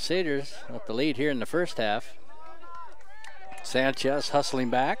 the Crusaders with the lead here in the first half. Sanchez hustling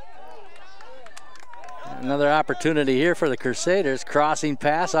back. Another opportunity here for the Crusaders. Crossing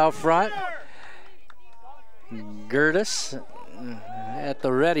pass out front. Gertis at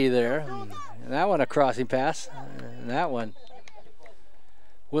the ready there. And that one a crossing pass. And that one,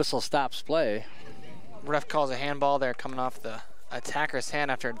 whistle stops play. Ref calls a handball there coming off the attacker's hand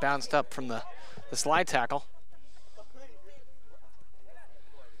after it bounced up from the slide tackle.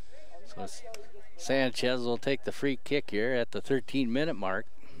 So Sanchez will take the free kick here at the 13-minute mark.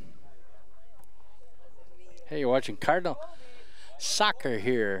 Hey, you're watching Cardinal soccer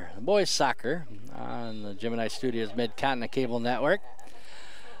here, boys soccer on the Gemini Studios Mid-Continent Cable Network.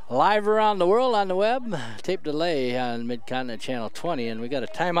 Live around the world on the web, tape delay on Mid-Continent Channel 20, and we got a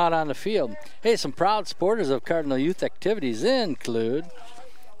timeout on the field. Hey, some proud supporters of Cardinal youth activities include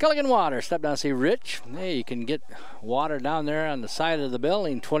Culligan Water. Step down and see Rich. Hey, you can get water down there on the side of the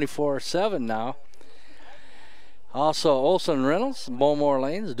building 24/7 now. Also, Olson Reynolds, Bowmore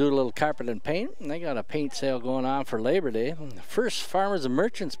Lanes, Doolittle Carpet and Paint. And they got a paint sale going on for Labor Day. First Farmers and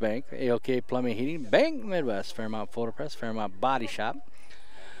Merchants Bank, AOK Plumbing Heating, Bank Midwest, Fairmount Photo Press, Fairmount Body Shop.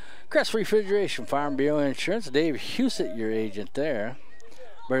 Crest Refrigeration, Farm Bureau Insurance, Dave Husett, your agent there.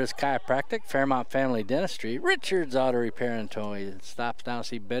 Burtis Chiropractic, Fairmont Family Dentistry, Richard's Auto Repair and Towing. Stop down,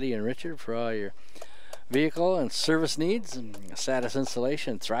 see Betty and Richard for all your vehicle and service needs. And Satis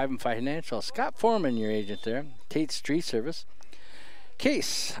Installation, Thriving Financial, Scott Foreman, your agent there. Tate's Tree Service.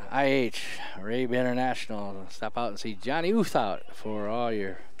 Case, IH, Rabe International. Stop out and see Johnny Uthout for all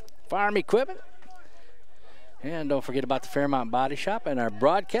your farm equipment. And don't forget about the Fairmont Body Shop and our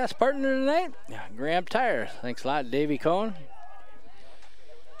broadcast partner tonight, Graham Tire. Thanks a lot, Davey Cohn.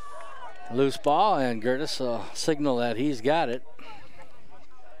 Loose ball, and Gertis will signal that he's got it.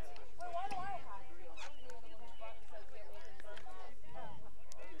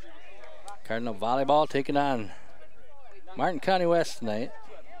 Cardinal volleyball taking on Martin County West tonight.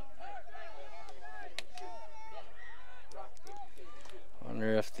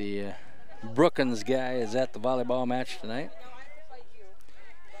 Wonder if the Brookins guy is at the volleyball match tonight.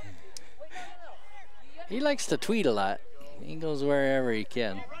 He likes to tweet a lot. He goes wherever he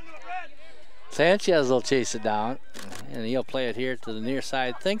can. Sanchez will chase it down, and he'll play it here to the near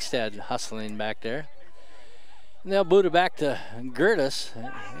side. Thinkstead hustling back there. And they'll boot it back to Gertis,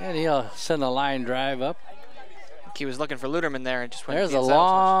 and he'll send a line drive up. I think he was looking for Luderman there and just went. There's a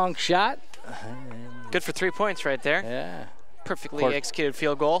long shot. Good for 3 points right there. Yeah. Perfectly executed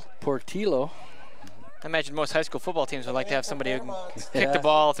field goal. Portillo. I imagine most high school football teams would like to have somebody who can kick the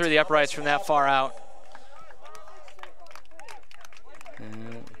ball through the uprights from that far out.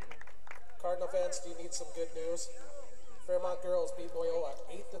 Cardinal fans, do you need some good news? Fairmont girls beat Loyola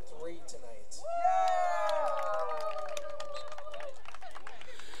 8-3 tonight.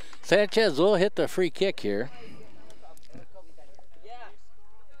 Sanchez will hit the free kick here.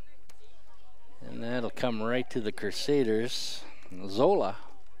 And that'll come right to the Crusaders. Zola,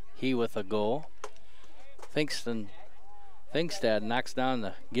 he with a goal. Thinkstead knocks down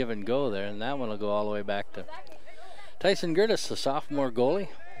the give and go there, and that one will go all the way back to Tyson Gertis, the sophomore goalie.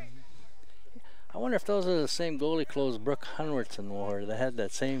 I wonder if those are the same goalie clothes Brooke Hunwertson wore. They had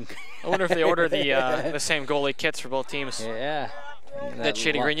that same. I wonder if they order the same goalie kits for both teams. Yeah. That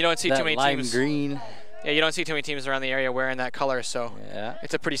shady green. You don't see too many teams. Green. Yeah, you don't see too many teams around the area wearing that color, so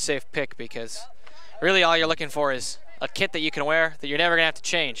it's a pretty safe pick because really all you're looking for is a kit that you can wear that you're never going to have to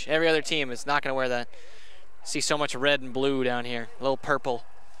change. Every other team is not going to wear that. See so much red and blue down here, a little purple.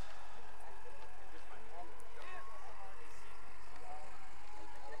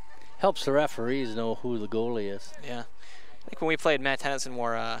 Helps the referees know who the goalie is. Yeah. I think when we played, Matt Tennyson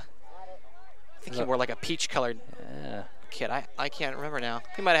wore, I think he wore like a peach-colored kit. I can't remember now.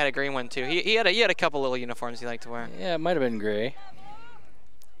 He might have had a green one too. He had a couple little uniforms he liked to wear. Yeah, it might have been gray.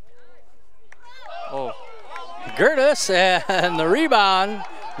 Oh. Gertis, and the rebound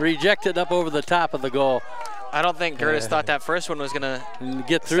rejected up over the top of the goal. I don't think Gertis thought that first one was going to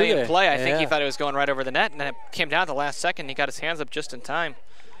get through in play. I think he Yeah. thought it was going right over the net, and then it came down at the last second. He got his hands up just in time.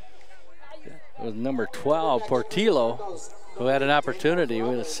 It was number 12, Portillo, who had an opportunity.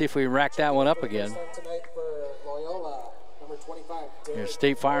 We'll see if we can rack that one up again. Tonight for Loyola, number 25. Here's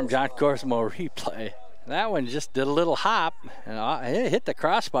State Farm John Corsmo replay. That one just did a little hop, and it hit the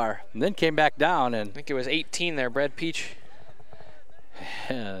crossbar, and then came back down. And I think it was 18 there, Brad Peach.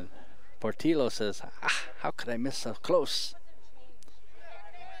 And Portillo says, how could I miss so close?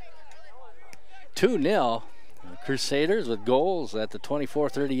 2-0. Crusaders with goals at the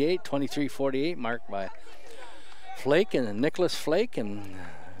 24-38, 23-48 mark by Flake and Nicholas Flake and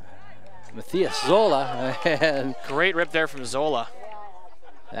Matthias Zola. And great rip there from Zola.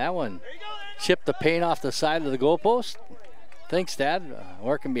 That one chipped the paint off the side of the goalpost. Thinkstead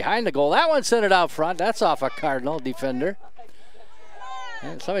working behind the goal. That one sent it out front. That's off a Cardinal defender.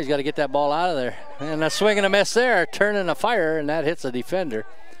 And somebody's got to get that ball out of there. And a swing and a miss there, turning a fire, and that hits a defender.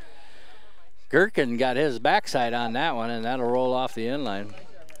 Gherkin got his backside on that one, and that'll roll off the end line.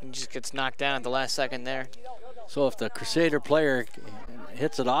 He just gets knocked down at the last second there. So if the Crusader player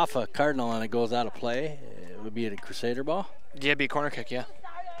hits it off a Cardinal and it goes out of play, it would be a Crusader ball? Yeah, it'd be a corner kick, yeah.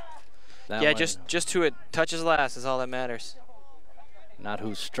 That yeah, one, just who it touches last is all that matters. Not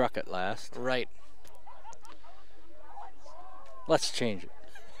who struck it last. Right. Let's change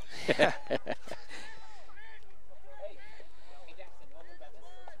it.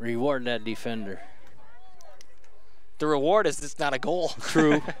 Reward that defender. The reward is it's not a goal.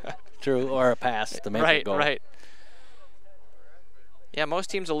 True, true, or a pass to make it go. Right. Yeah, most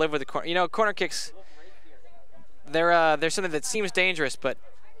teams will live with the corner. You know, corner kicks. They're something that seems dangerous, but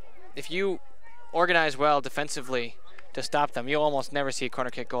if you organize well defensively to stop them, you'll almost never see a corner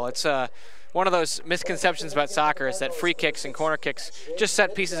kick goal. It's one of those misconceptions about soccer is that free kicks and corner kicks, just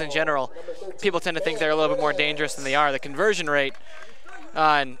set pieces in general, people tend to think they're a little bit more dangerous than they are. The conversion rate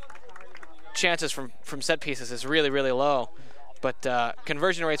on chances from set pieces is really, really low. But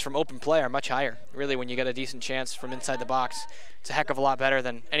conversion rates from open play are much higher. Really, when you get a decent chance from inside the box, it's a heck of a lot better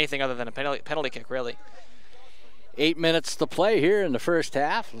than anything other than a penalty kick, really. 8 minutes to play here in the first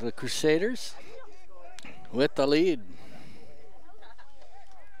half. The Crusaders with the lead.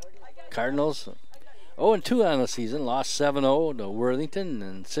 Cardinals 0-2 on the season, lost 7-0 to Worthington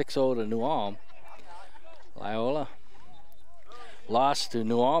and 6-0 to New Ulm. Loyola lost to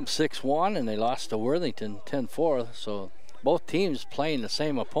New Ulm 6-1, and they lost to Worthington 10-4. So both teams playing the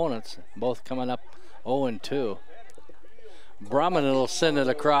same opponents, both coming up 0-2. Brumman will send it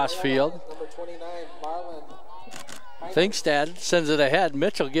across field. Thingstad sends it ahead.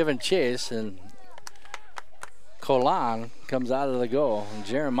 Mitchell giving chase, and Colan comes out of the goal. And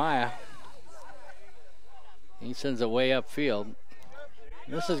Jeremiah, he sends it way upfield.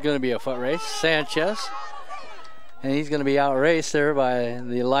 This is going to be a foot race. Sanchez, and he's going to be outraced there by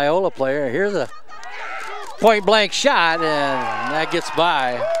the Loyola player. Here's a point-blank shot, and that gets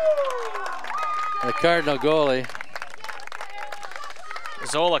by the Cardinal goalie.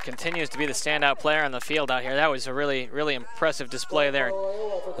 Zola continues to be the standout player on the field out here. That was a really, really impressive display there.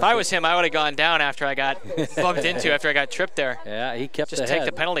 If I was him, I would have gone down after I got bumped into, after I got tripped there. Yeah, he kept just take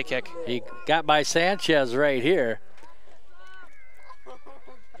the penalty kick. He got by Sanchez right here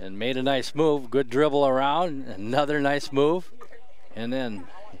and made a nice move. Good dribble around, another nice move, and then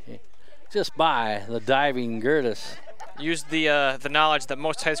just by the diving Gertis. Use the knowledge that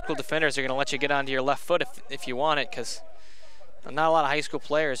most high school defenders are going to let you get onto your left foot if you want it, because not a lot of high school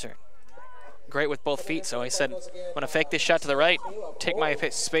players are great with both feet. So he said, I'm going to fake this shot to the right, take my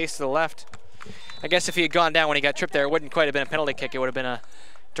space to the left. I guess if he had gone down when he got tripped there, it wouldn't quite have been a penalty kick. It would have been a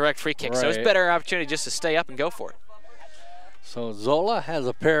direct free kick. Right. So it's a better opportunity just to stay up and go for it. So Zola has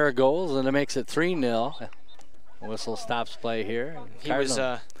a pair of goals, and it makes it 3-0. Whistle stops play here.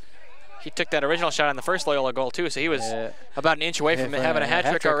 He took that original shot on the first Loyola goal too, so he was about an inch away from having a hat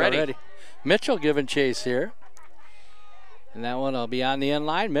trick already. Mitchell giving chase here. And that one will be on the end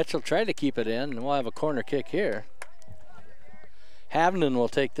line. Mitchell tried to keep it in, and we'll have a corner kick here. Havnen will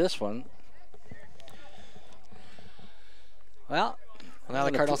take this one. Well, now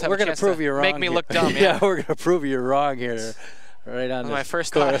the Cardinals have we're a going to chance prove to you wrong. Make me here. look dumb. Yeah, we're going to prove you wrong here. Right on my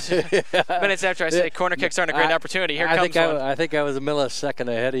first thought. Minutes after I say corner kicks aren't a great opportunity, here comes one. I think I was a millisecond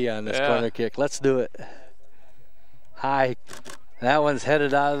ahead of you on this corner kick. Let's do it. High. That one's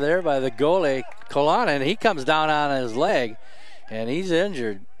headed out of there by the goalie, Colana, and he comes down on his leg, and he's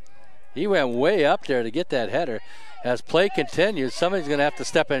injured. He went way up there to get that header. As play continues, somebody's going to have to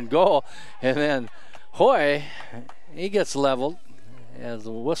step in goal, and then Hoy, he gets leveled, as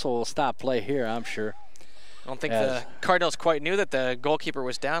the whistle will stop play here, I'm sure. I don't think the Cardinals quite knew that the goalkeeper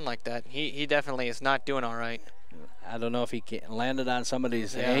was down like that. He definitely is not doing all right. I don't know if he landed on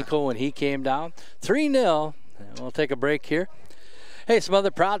somebody's ankle when he came down. 3-0. We'll take a break here. Hey, some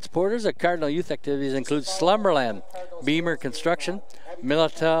other proud supporters of Cardinal youth activities include Slumberland, Beamer Construction,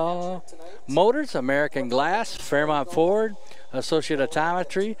 Militel Motors, American Glass, Fairmont Ford, Associate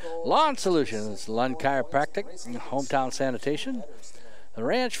Optometry, Lawn Solutions, Lund Chiropractic, Hometown Sanitation, the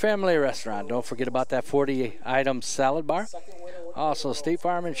Ranch Family Restaurant. Don't forget about that 40-item salad bar. Also, State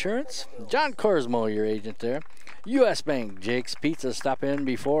Farm Insurance, John Corsmo, your agent there. U.S. Bank, Jake's Pizza, stop in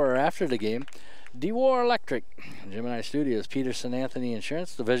before or after the game. DeWar Electric, Gemini Studios, Peterson Anthony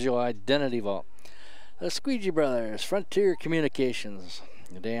Insurance, the Visual Identity Vault, the Squeegee Brothers, Frontier Communications,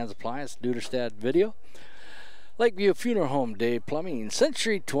 Dan's Appliance, Duderstad Video, Lakeview Funeral Home, Dave Plumbing,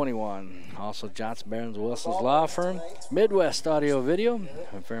 Century 21, also Johnson Barons Wilson's Law Firm, Midwest Audio Video,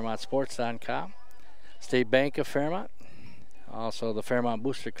 and FairmontSports.com, State Bank of Fairmont, also the Fairmont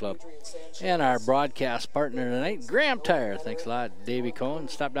Booster Club, and our broadcast partner tonight, Graham Tire. Thanks a lot, Davey Cohn.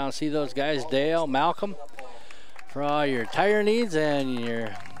 Stop down and see those guys, Dale, Malcolm, for all your tire needs and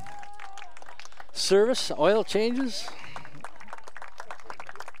your service, oil changes.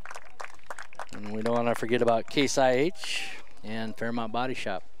 And we don't want to forget about Case IH and Fairmont Body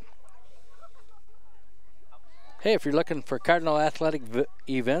Shop. Hey, if you're looking for Cardinal Athletic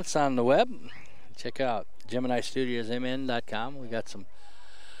events on the web, check out GeminiStudiosMN.com. We got some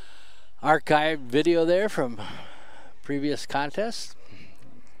archived video there from previous contests.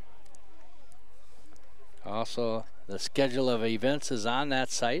 Also, the schedule of events is on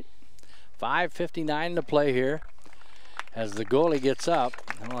that site. 5:59 to play here. As the goalie gets up,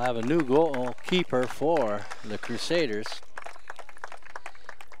 we'll have a new goalkeeper for the Crusaders.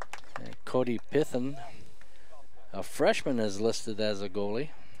 And Cody Pithen, a freshman, is listed as a goalie.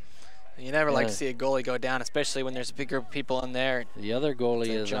 You never like to see a goalie go down, especially when there's a big group of people in there. The other goalie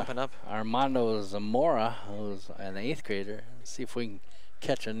is jumping up. Armando Zamora, who's an 8th grader. Let's see if we can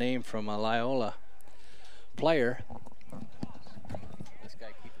catch a name from a Loyola player.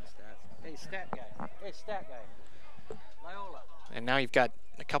 Hey, stat guy. Hey, stat guy. Loyola. And now you've got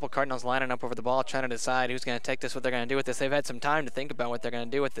a couple Cardinals lining up over the ball, trying to decide who's going to take this, what they're going to do with this. They've had some time to think about what they're going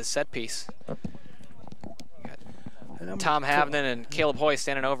to do with this set piece. Tom Havnen and Caleb Hoy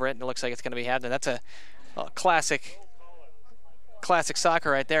standing over it, and it looks like it's going to be Havnen. That's a classic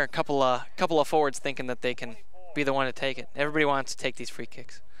soccer right there. A couple of forwards thinking that they can be the one to take it. Everybody wants to take these free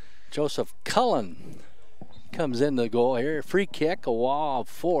kicks. Joseph Cullen comes in the goal here. Free kick, a wall of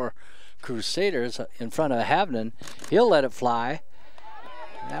 4 Crusaders in front of Havnen. He'll let it fly.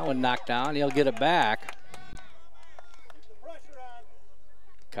 That one knocked down. He'll get it back.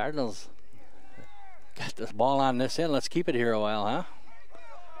 Cardinals got this ball on this end. Let's keep it here a while, huh?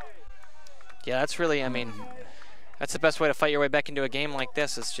 Yeah, that's really, I mean, that's the best way to fight your way back into a game like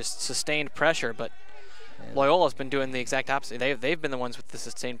this is just sustained pressure. But Loyola's been doing the exact opposite. They've been the ones with the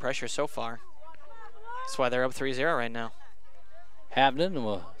sustained pressure so far. That's why they're up 3-0 right now. Havnen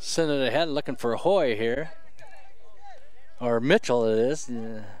will send it ahead, looking for Hoy here. Or Mitchell it is.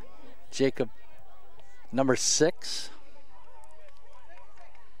 Jacob, number 6.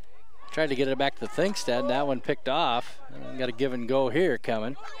 Tried to get it back to Thingstead. That one picked off. Got a give and go here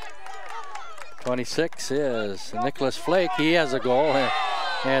coming. 26 is Nicholas Flake. He has a goal.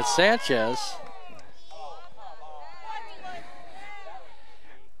 And Sanchez.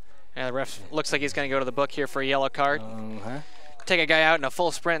 Yeah, the ref looks like he's going to go to the book here for a yellow card. Take a guy out in a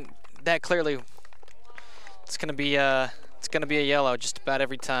full sprint. That clearly, it's going to be a yellow just about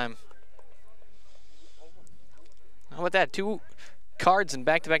every time. How about that? 2 cards in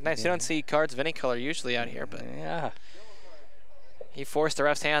back-to-back nights. You don't see cards of any color usually out here, but yeah, he forced the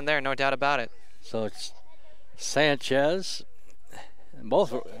ref's hand there, no doubt about it. So it's Sanchez.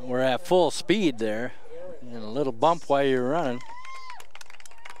 Both were at full speed there. And a little bump while you're running.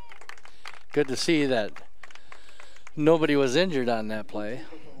 Good to see that nobody was injured on that play.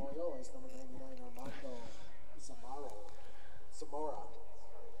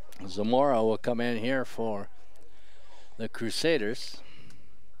 Zamora will come in here for the Crusaders.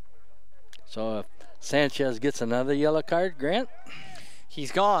 So if Sanchez gets another yellow card, Grant?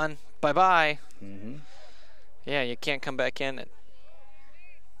 He's gone. Bye-bye. Yeah, you can't come back in. I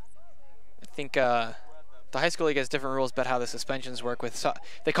think the high school league has different rules about how the suspensions work.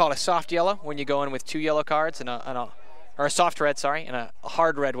 They call it a soft yellow when you go in with 2 yellow cards, or a soft red, sorry, and a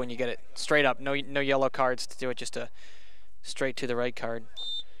hard red when you get it straight up. No yellow cards to do it, just a straight to the red card.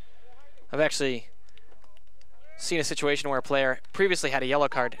 I've actually seen a situation where a player previously had a yellow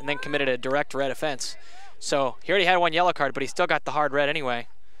card and then committed a direct red offense. So he already had 1 yellow card, but he still got the hard red anyway.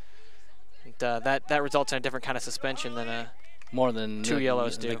 And, that results in a different kind of suspension than more than 2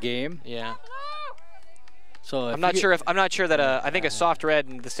 yellows do. The game. Yeah. So I'm not sure that I think a soft red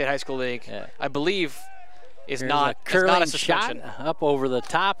in the state high school league, I believe, is not a curling a suspension. Shot up over the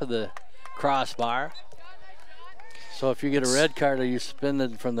top of the crossbar. So if you get a red card, are you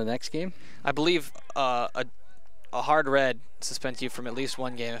suspended from the next game? I believe a hard red suspends you from at least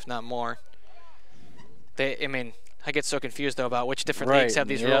 1 game, if not more. I get so confused though about which different leagues have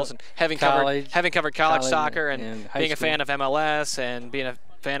these rules, and having covered college soccer and being a fan of MLS and being a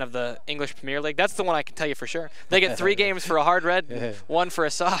fan of the English Premier League, that's the one I can tell you for sure. They get 3 games for a hard red, 1 for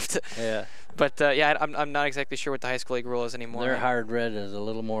a soft. Yeah. But yeah, I'm not exactly sure what the high school league rule is anymore. Their hard red is a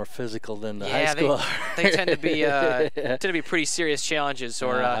little more physical than the high school. They tend to be pretty serious challenges,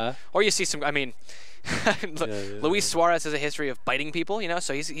 or you see some. I mean, Luis Suarez has a history of biting people,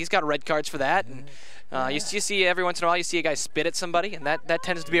 so he's got red cards for that. And you see every once in a while you see a guy spit at somebody, and that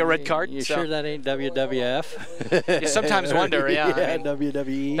tends to be a red card. You sure that ain't WWF? You sometimes wonder, yeah.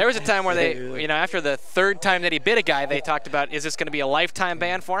 WWE. There was a time where they, after the 3rd time that he bit a guy, they talked about, is this going to be a lifetime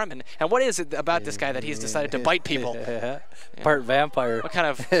ban for him? And what is it about this guy that he's decided to bite people? Part vampire. What kind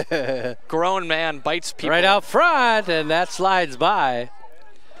of grown man bites people? Right out front, and that slides by.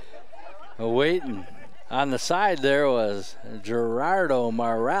 Waiting on the side there was Gerardo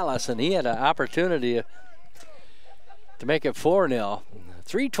Morales, and he had an opportunity to make it 4-0.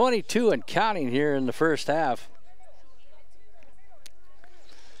 3:22 and counting here in the first half.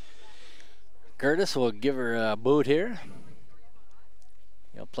 Curtis will give her a boot here.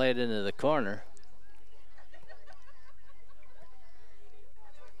 He'll play it into the corner.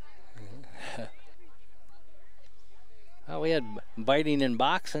 Oh, we had biting in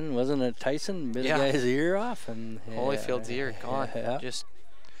boxing, wasn't it? Tyson bit a guy's ear off, and Holyfield's ear gone. It's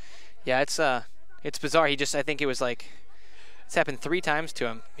bizarre. I think it was like, it's happened 3 times to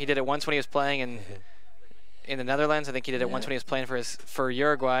him. He did it once when he was playing in the Netherlands. I think he did it once when he was playing for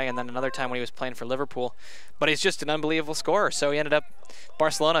Uruguay, and then another time when he was playing for Liverpool. But he's just an unbelievable scorer. So he ended up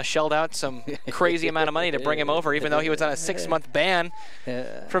Barcelona shelled out some crazy amount of money to bring him over, even though he was on a 6-month ban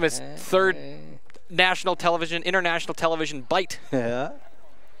from his third international television bite. Yeah.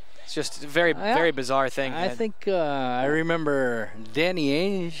 It's just a very, very bizarre thing. I think I remember Danny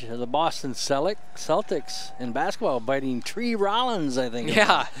Ainge of the Boston Celtics in basketball biting Tree Rollins, I think.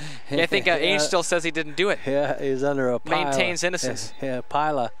 Yeah. I think Ainge still says he didn't do it. Yeah, he's under a pile. Maintains innocence. Yeah,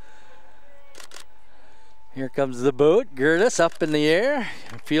 pile. Here comes the boot. Gertis up in the air.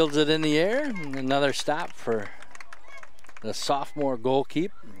 Fields it in the air. Another stop for the sophomore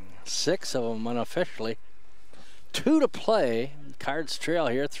goalkeeper. 6 of them unofficially. 2 to play. Cards trail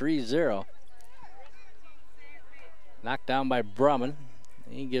here, 3-0. Knocked down by Brumman.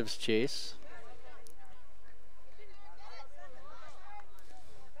 He gives chase.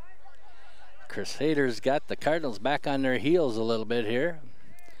 Crusaders got the Cardinals back on their heels a little bit here.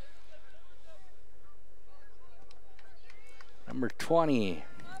 Number 20,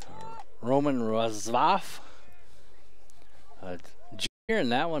 Roman Razvaf. Junior,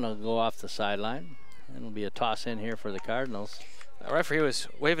 and that one will go off the sideline. It'll be a toss in here for the Cardinals. The referee was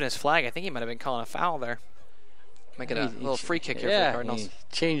waving his flag. I think he might have been calling a foul there. Making a little free kick here for the Cardinals. He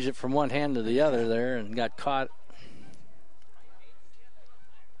changed it from one hand to the other there and got caught.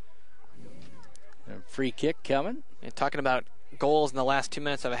 A free kick coming. And talking about goals in the last 2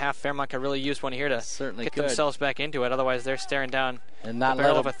 minutes of a half, Fairmont could really use one here to get themselves back into it. Otherwise, they're staring down the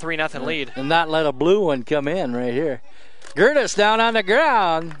barrel of a 3-0 lead. And not let a blue one come in right here. Gertis down on the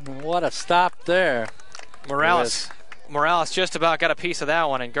ground. What a stop there. Morales just about got a piece of that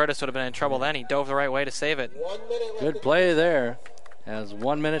one, and Gertis would have been in trouble then. He dove the right way to save it. Good play there. Has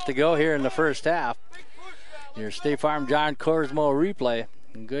 1 minute to go here in the first half. Your State Farm John Corsmo replay.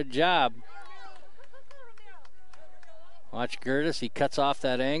 Good job. Watch Gertis. He cuts off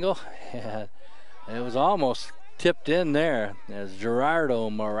that angle. Yeah, it was almost tipped in there as Gerardo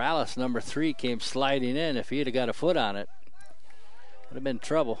Morales, number 3, came sliding in. If he'd have got a foot on it, would have been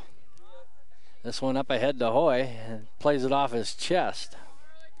trouble. This one up ahead to Hoy and plays it off his chest.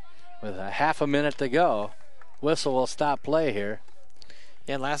 With a half a minute to go, whistle will stop play here.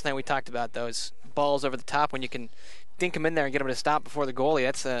 Yeah, last night we talked about those balls over the top when you can dink them in there and get them to stop before the goalie.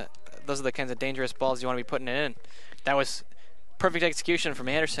 Those are the kinds of dangerous balls you want to be putting in. That was perfect execution from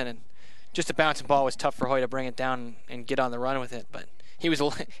Anderson, and just a bouncing ball was tough for Hoy to bring it down and get on the run with it. But he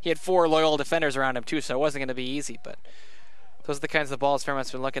had 4 Loyola defenders around him too, so it wasn't going to be easy. But those are the kinds of balls Fairmont's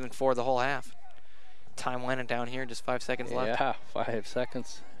been looking for the whole half. Time winding down here, just 5 seconds left. Yeah, 5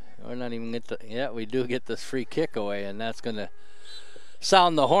 seconds. We're not even we do get this free kick away, and that's going to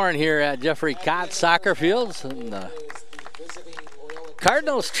sound the horn here at Jeffrey Cott Soccer Fields. And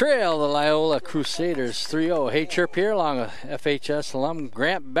Cardinals trail the Loyola Crusaders 3-0. Hey, Chirp here along with FHS alum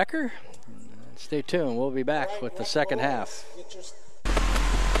Grant Becker. Stay tuned. We'll be back with the second half.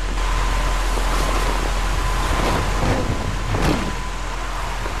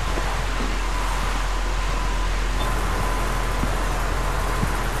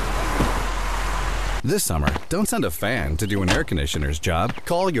 This summer, don't send a fan to do an air conditioner's job.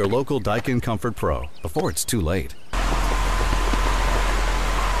 Call your local Daikin Comfort Pro before it's too late.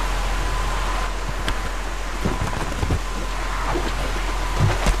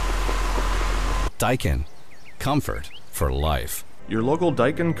 Daikin, comfort for life. Your local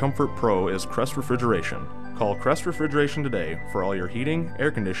Daikin Comfort Pro is Crest Refrigeration. Call Crest Refrigeration today for all your heating,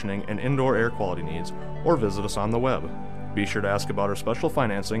 air conditioning, and indoor air quality needs, or visit us on the web. Be sure to ask about our special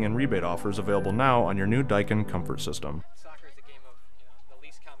financing and rebate offers available now on your new Daikin Comfort System. Soccer is a game of the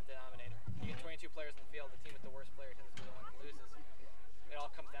least common denominator. You get 22 players in the field, the team with the worst player tends to be the one that loses. It all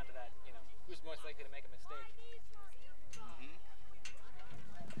comes down to that, who's most likely to make a mistake.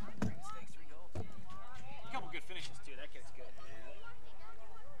 A couple good finishes too. That kid's good.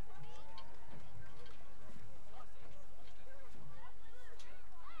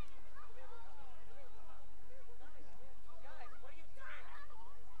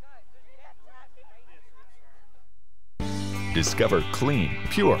 Discover clean,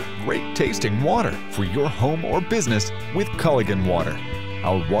 pure, great-tasting water for your home or business with Culligan Water.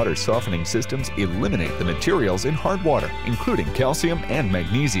 Our water softening systems eliminate the materials in hard water, including calcium and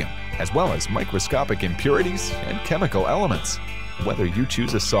magnesium, as well as microscopic impurities and chemical elements. Whether you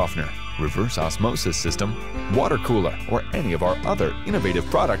choose a softener, reverse osmosis system, water cooler, or any of our other innovative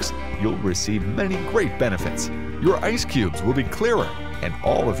products, you'll receive many great benefits. Your ice cubes will be clearer, and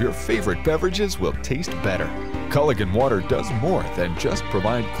all of your favorite beverages will taste better. Culligan Water does more than just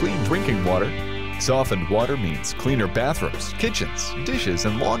provide clean drinking water. Softened water means cleaner bathrooms, kitchens, dishes,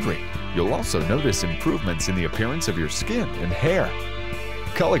 and laundry. You'll also notice improvements in the appearance of your skin and hair.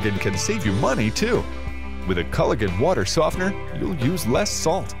 Culligan can save you money too. With a Culligan water softener, you'll use less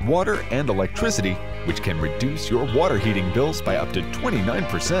salt, water, and electricity, which can reduce your water heating bills by up to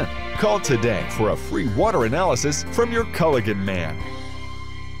 29%. Call today for a free water analysis from your Culligan man.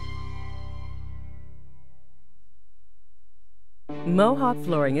 Mohawk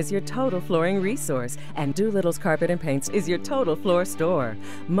Flooring is your total flooring resource, and Doolittle's Carpet and Paints is your total floor store.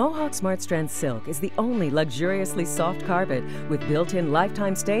 Mohawk Smart Strand Silk is the only luxuriously soft carpet with built-in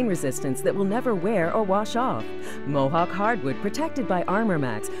lifetime stain resistance that will never wear or wash off. Mohawk Hardwood protected by Armor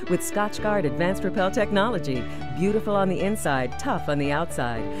Max with Scotchgard Advanced Repel technology. Beautiful on the inside, tough on the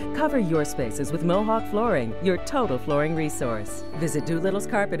outside. Cover your spaces with Mohawk Flooring, your total flooring resource. Visit Doolittle's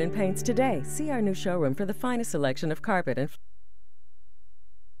Carpet and Paints today. See our new showroom for the finest selection of carpet and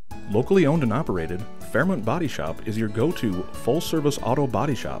Locally owned and operated, Fairmont Body Shop is your go-to full-service auto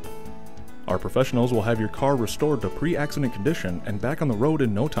body shop. Our professionals will have your car restored to pre-accident condition and back on the road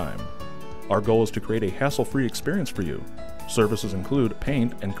in no time. Our goal is to create a hassle-free experience for you. Services include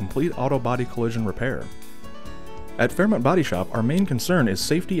paint and complete auto body collision repair. At Fairmont Body Shop, our main concern is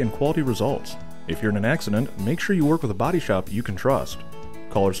safety and quality results. If you're in an accident, make sure you work with a body shop you can trust.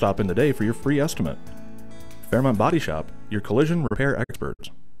 Call or stop in today for your free estimate. Fairmont Body Shop, your collision repair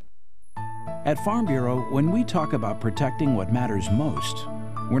experts. At Farm Bureau, when we talk about protecting what matters most,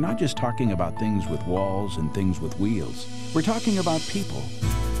 we're not just talking about things with walls and things with wheels. We're talking about people,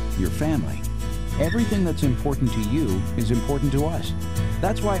 your family. Everything that's important to you is important to us.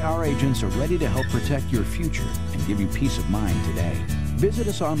 That's why our agents are ready to help protect your future and give you peace of mind today. Visit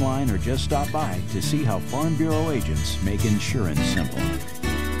us online or just stop by to see how Farm Bureau agents make insurance simple.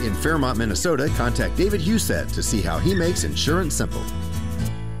 In Fairmont, Minnesota, contact David Husett to see how he makes insurance simple.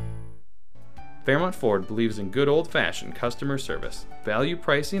 Fairmont Ford believes in good old-fashioned customer service, value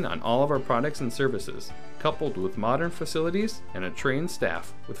pricing on all of our products and services, coupled with modern facilities and a trained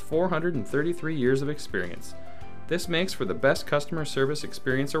staff with 433 years of experience. This makes for the best customer service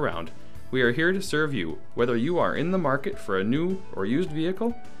experience around. We are here to serve you, whether you are in the market for a new or used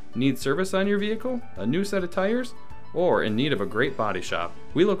vehicle, need service on your vehicle, a new set of tires, or in need of a great body shop.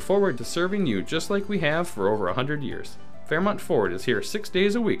 We look forward to serving you just like we have for over 100 years. Fairmont Ford is here 6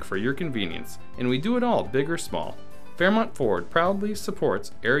 days a week for your convenience, and we do it all big or small. Fairmont Ford proudly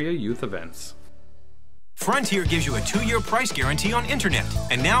supports area youth events. Frontier gives you a 2-year price guarantee on internet.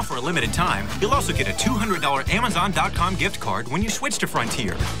 And now for a limited time, you'll also get a $200 Amazon.com gift card when you switch to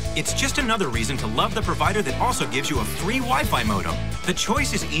Frontier. It's just another reason to love the provider that also gives you a free Wi-Fi modem. The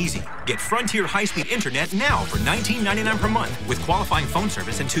choice is easy. Get Frontier high-speed internet now for $19.99 per month with qualifying phone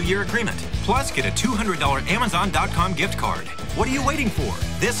service and 2-year agreement. Plus, get a $200 Amazon.com gift card. What are you waiting for?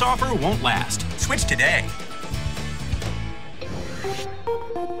 This offer won't last. Switch today.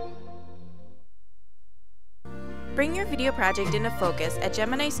 Bring your video project into focus at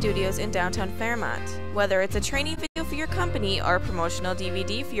Gemini Studios in downtown Fairmont. Whether it's a training video for your company or a promotional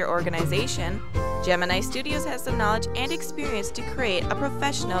DVD for your organization, Gemini Studios has the knowledge and experience to create a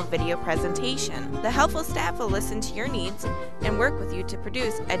professional video presentation. The helpful staff will listen to your needs and work with you to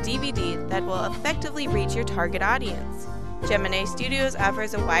produce a DVD that will effectively reach your target audience. Gemini Studios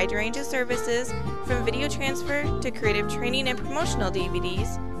offers a wide range of services, from video transfer to creative training and promotional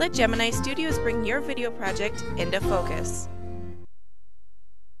DVDs. Let Gemini Studios bring your video project into focus.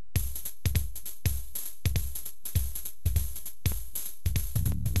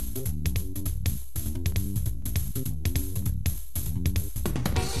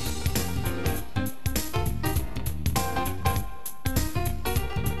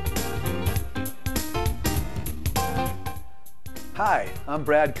 Hi, I'm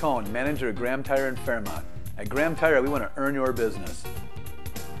Brad Cohn, manager of Graham Tire in Fairmont. At Graham Tire, we want to earn your business.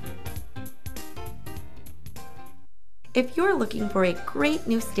 If you're looking for a great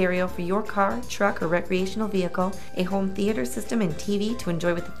new stereo for your car, truck, or recreational vehicle, a home theater system and TV to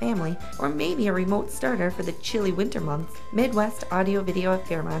enjoy with the family, or maybe a remote starter for the chilly winter months, Midwest Audio Video of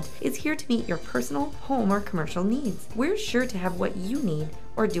Fairmont is here to meet your personal, home, or commercial needs. We're sure to have what you need,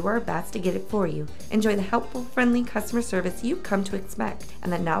 or do our best to get it for you. Enjoy the helpful, friendly customer service you've come to expect,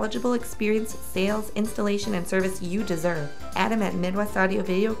 and the knowledgeable experience, sales, installation, and service you deserve. Adam at Midwest Audio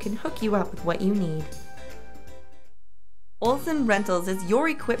Video can hook you up with what you need. Olson Rentals is your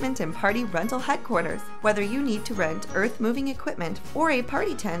equipment and party rental headquarters. Whether you need to rent earth-moving equipment or a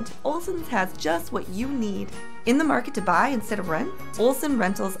party tent, Olson's has just what you need. In the market to buy instead of rent? Olson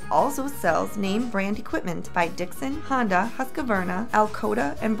Rentals also sells name brand equipment by Dixon, Honda, Husqvarna,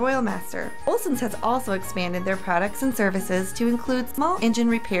 Alcoa, and Broilmaster. Olson's has also expanded their products and services to include small engine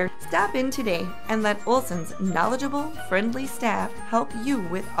repair. Stop in today and let Olson's knowledgeable, friendly staff help you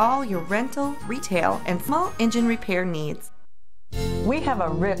with all your rental, retail, and small engine repair needs. We have a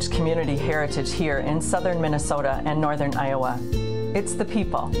rich community heritage here in southern Minnesota and northern Iowa. It's the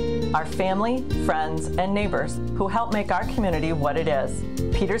people, our family, friends, and neighbors who help make our community what it is.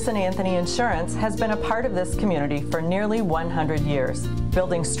 Peterson Anthony Insurance has been a part of this community for nearly 100 years,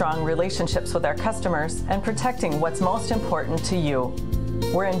 building strong relationships with our customers and protecting what's most important to you.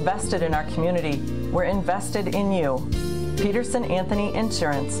 We're invested in our community. We're invested in you. Peterson Anthony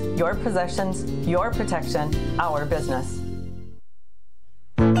Insurance, your possessions, your protection, our business.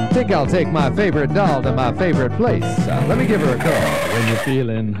 Think I'll take my favorite doll to my favorite place. Let me give her a call. When you're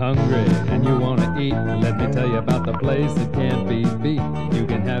feeling hungry and you want to eat, let me tell you about the place that can't be beat. You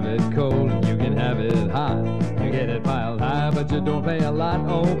can have it cold, you can have it hot. You get it piled high, but you don't pay a lot.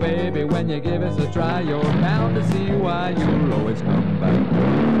 Oh, baby, when you give it a try, you're bound to see why you'll always come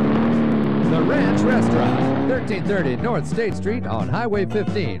back. The Ranch Restaurant, 1330 North State Street on Highway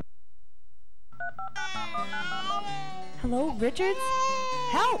 15. Hello, Richards?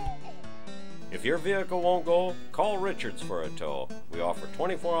 Help! If your vehicle won't go, call Richards for a tow. We offer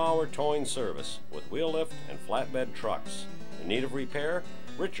 24-hour towing service with wheel lift and flatbed trucks. In need of repair?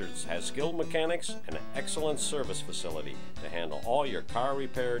 Richards has skilled mechanics and an excellent service facility to handle all your car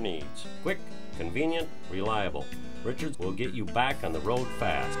repair needs. Quick, convenient, reliable. Richards will get you back on the road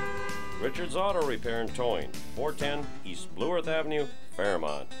fast. Richards Auto Repair and Towing, 410 East Blue Earth Avenue,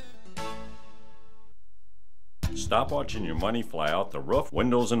 Fairmont. Stop watching your money fly out the roof,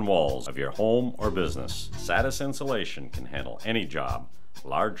 windows, and walls of your home or business. Satis Insulation can handle any job,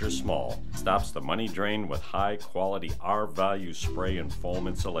 large or small. Stops the money drain with high-quality R-value spray and foam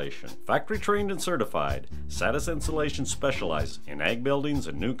insulation. Factory-trained and certified, Satis Insulation specializes in ag buildings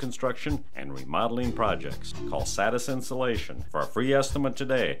and new construction and remodeling projects. Call Satis Insulation for a free estimate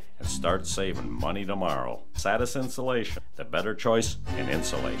today and start saving money tomorrow. Satis Insulation, the better choice in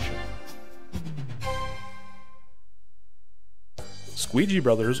insulation. Squeegee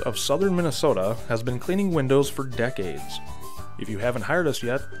Brothers of southern Minnesota has been cleaning windows for decades. If you haven't hired us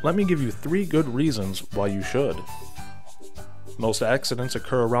yet, let me give you 3 good reasons why you should. Most accidents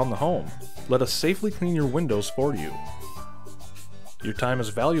occur around the home. Let us safely clean your windows for you. Your time is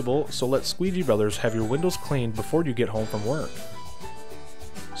valuable, so let Squeegee Brothers have your windows cleaned before you get home from work.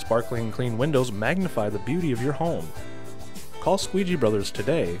 Sparkling clean windows magnify the beauty of your home. Call Squeegee Brothers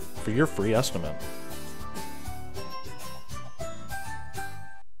today for your free estimate.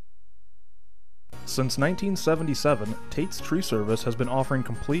 Since 1977, Tate's Tree Service has been offering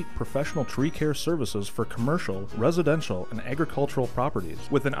complete professional tree care services for commercial, residential, and agricultural properties.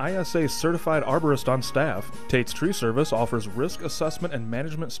 With an ISA certified arborist on staff, Tate's Tree Service offers risk assessment and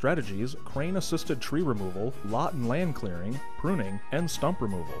management strategies, crane-assisted tree removal, lot and land clearing, pruning, and stump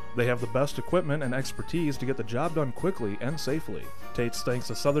removal. They have the best equipment and expertise to get the job done quickly and safely. Tate's thanks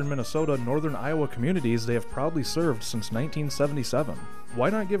the southern Minnesota and northern Iowa communities they have proudly served since 1977. Why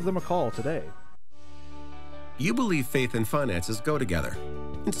not give them a call today? You believe faith and finances go together,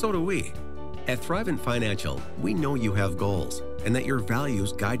 and so do we. At Thrivent Financial, we know you have goals and that your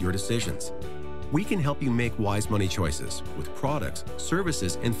values guide your decisions. We can help you make wise money choices with products,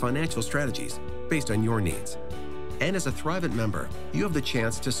 services, and financial strategies based on your needs. And as a Thrivent member, you have the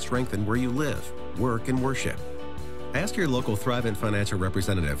chance to strengthen where you live, work, and worship. Ask your local Thrivent Financial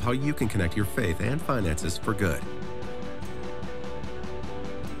representative how you can connect your faith and finances for good.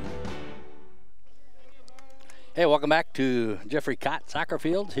 Hey, welcome back to Jeffrey Cott Soccer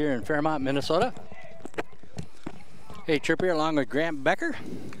Fields here in Fairmont, Minnesota. Hey, Trip here along with Grant Becker,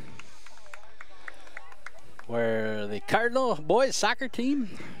 where the Cardinal boys soccer team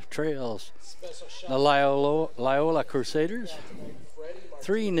trails the Loyola Crusaders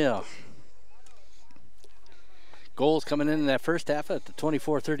 3-0. Goals coming in that first half at the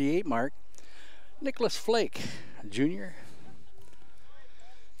 24:38 mark. Nicholas Flake, junior,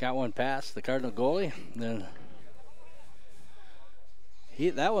 got one past the Cardinal goalie. Then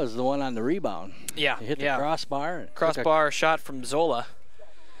that was the one on the rebound. Yeah, he hit the crossbar. Crossbar shot from Zola.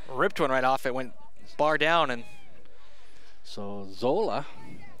 Ripped one right off. It went bar down. And so Zola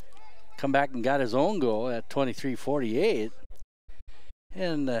come back and got his own goal at 23:48.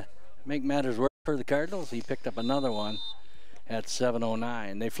 And make matters worse for the Cardinals, he picked up another one at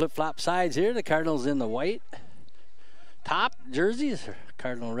 7:09. They flip-flop sides here. The Cardinals in the white top jerseys,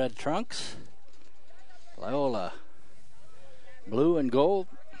 Cardinal red trunks. Loyola blue and gold.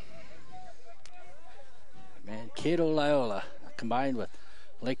 Mankato Loyola combined with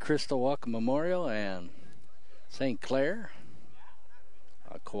Lake Crystal Welcome Memorial and St. Clair,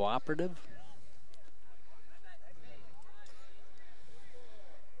 a cooperative.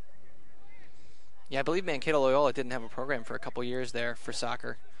 Yeah, I believe Mankato Loyola didn't have a program for a couple years there for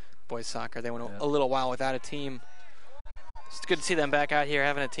soccer, boys soccer. They went a little while without a team. It's good to see them back out here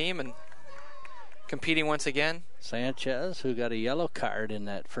having a team and competing once again. Sanchez, who got a yellow card in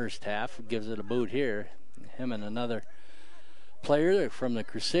that first half, gives it a boot here. Him and another player from the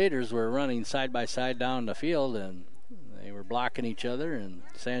Crusaders were running side by side down the field, and they were blocking each other, and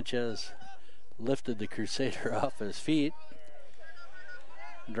Sanchez lifted the Crusader off his feet,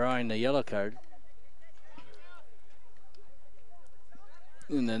 drawing the yellow card.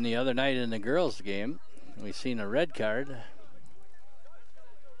 And then the other night in the girls' game, we seen a red card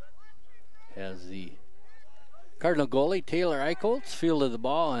as the Cardinal goalie, Taylor Eichholz, fielded the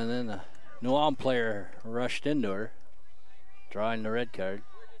ball, and then a New Ulm player rushed into her, drawing the red card.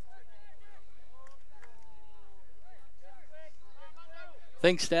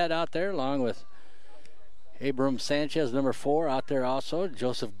 Thinkstad out there, along with Abram Sanchez, number 4, out there also.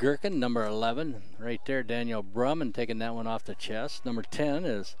 Joseph Gherkin, number 11, right there. Daniel Brumman taking that one off the chest. Number 10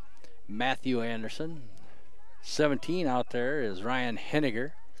 is Matthew Anderson. 17 out there is Ryan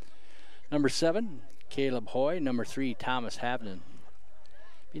Henniger. Number 7, Caleb Hoy. Number 3, Thomas Havnen.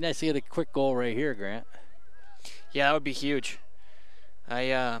 Be nice to get a quick goal right here, Grant. Yeah, that would be huge.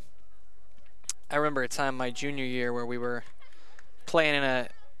 I remember a time my junior year where we were playing in a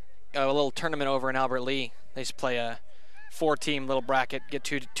little tournament over in Albert Lea. They used to play a 4-team little bracket, get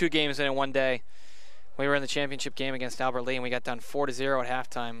two games in one day. We were in the championship game against Albert Lea, and we got down 4-0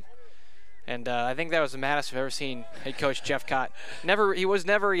 at halftime. And I think that was the maddest I've ever seen head coach Jeff Cott. He was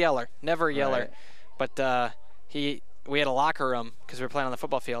never a yeller, Right. But we had a locker room because we were playing on the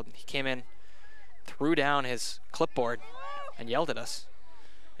football field. He came in, threw down his clipboard, and yelled at us.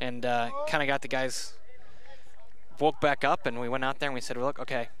 And kind of got the guys woke back up, and we went out there and we said, well, look,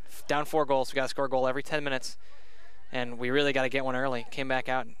 okay, down 4 goals. We got to score a goal every 10 minutes. And we really got to get one early. Came back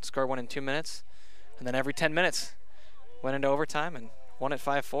out and scored one in 2 minutes. And then every 10 minutes went into overtime and won it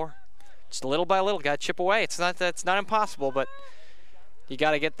 5-4. Just little by little, got to chip away. It's not impossible, but you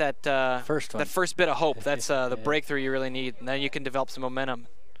got to get that first bit of hope. That's the breakthrough you really need, and then you can develop some momentum.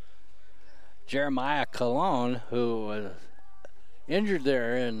 Jeremiah Colon, who was injured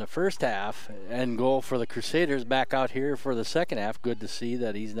there in the first half, and goal for the Crusaders, back out here for the second half. Good to see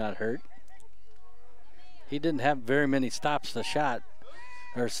that he's not hurt. He didn't have very many stops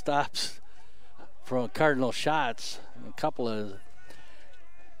from Cardinal shots. A couple of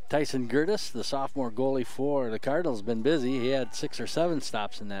Tyson Gertis, the sophomore goalie for the Cardinals, been busy. He had 6 or 7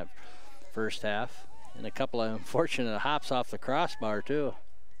 stops in that first half, and a couple of unfortunate hops off the crossbar too.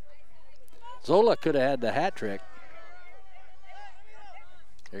 Zola could have had the hat trick.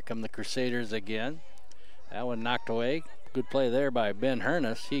 Here come the Crusaders again. That one knocked away. Good play there by Ben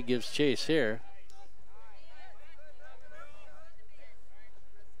Hernus. He gives chase here.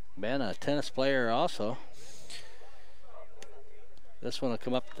 Ben, a tennis player also. This one will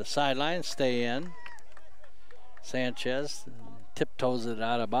come up the sideline, stay in. Sanchez tiptoes it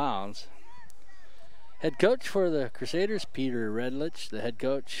out of bounds. Head coach for the Crusaders, Peter Redlich. The head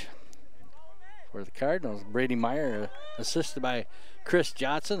coach for the Cardinals, Brady Meyer, assisted by Chris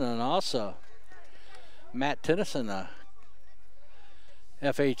Johnson, and also Matt Tennyson, a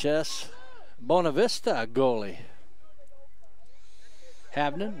FHS Bonavista goalie.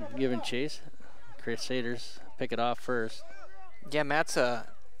 Havnen giving chase. Crusaders pick it off first. Yeah, Matt's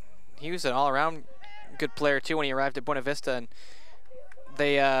he was an all-around good player too when he arrived at Buena Vista, and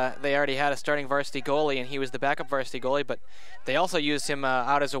they already had a starting varsity goalie, and he was the backup varsity goalie, but they also used him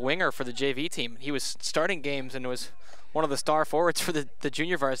out as a winger for the JV team. He was starting games and was one of the star forwards for the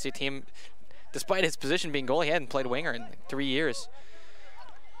junior varsity team. Despite his position being goalie, he hadn't played winger in 3 years.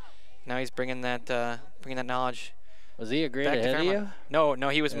 Now he's bringing that knowledge. Was he a grade ahead of you? No,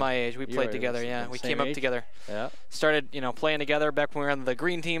 he was my age. We played together, yeah. We came up together. Yeah. Started, playing together back when we were on the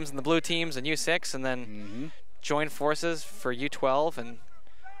green teams and the blue teams and U6, and then joined forces for U12, and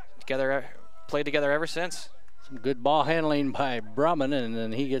played together ever since. Some good ball handling by Brumman, and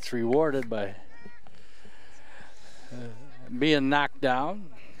then he gets rewarded by being knocked down.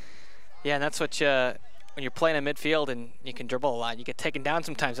 Yeah, and that's what when you're playing in midfield and you can dribble a lot, you get taken down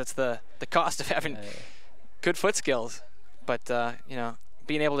sometimes. That's the cost of having good foot skills. But,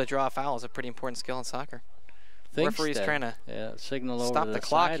 being able to draw a foul is a pretty important skill in soccer. Referee's trying to signal stop over the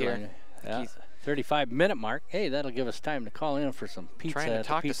clock here. Yeah. 35-minute mark. Hey, that'll give us time to call in for some pizza. Trying to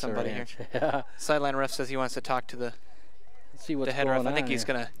talk to somebody ranch. here. Yeah. Sideline ref says he wants to talk to the head ref. I think he's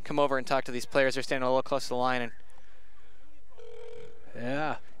going to come over and talk to these players. They're standing a little close to the line. And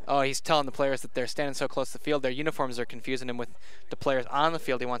yeah. Oh, he's telling the players that they're standing so close to the field. Their uniforms are confusing him with the players on the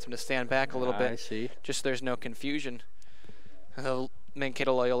field. He wants them to stand back a little bit. I see. Just so there's no confusion. The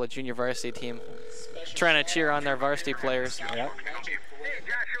Mankato Loyola junior varsity team trying to cheer on their varsity players. Yep.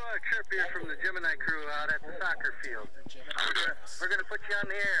 Trip here from the Gemini crew out at the soccer field. We're going to put you on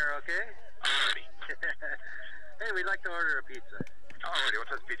the air, okay? Alrighty. Hey, we'd like to order a pizza. Alrighty, what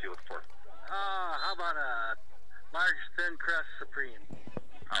size pizza you looking for? How about a large thin crust supreme?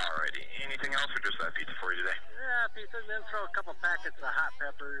 Alrighty. Anything else or just that pizza for you today? Yeah, pizza, then throw a couple packets of hot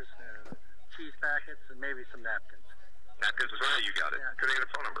peppers, and cheese packets, and maybe some napkins. Napkins as well? You got it. Yeah. Could I get a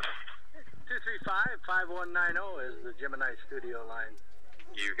phone number? 235-5190 is the Gemini studio line.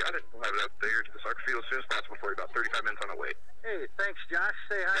 You got it. We'll have it up there to the soccer field as soon as possible for you. About 35 minutes on the way. Hey, thanks, Josh.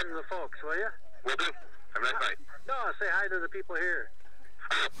 Say hi to the folks, will you? Will do. Have a nice night. No, say hi to the people here.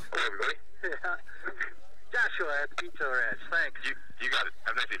 Hello, everybody. Yeah. Joshua at the Pizza Ranch. Thanks. You got it.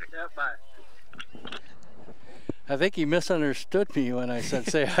 Have a nice evening. Yeah, bye. I think he misunderstood me when I said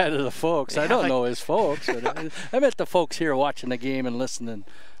say hi to the folks. I don't know his folks. But I meant the folks here watching the game and listening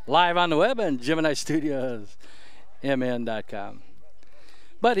live on the web and Gemini Studios, mn.com.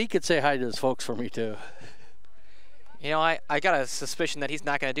 But he could say hi to his folks for me, too. You know, I got a suspicion that he's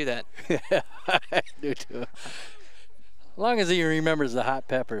not going to do that. Yeah, I do, too. As long as he remembers the hot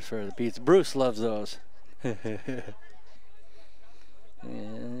peppers for the pizza. Bruce loves those. That'll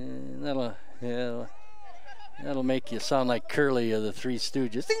make you sound like Curly of the Three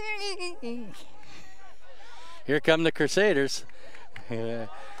Stooges. Here come the Crusaders.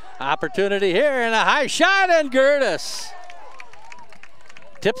 Opportunity here and a high shot, and Gertis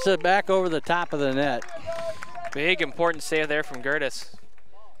tips it back over the top of the net. Big important save there from Gertis.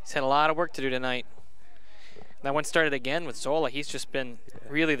 He's had a lot of work to do tonight. That one started again with Zola. He's just been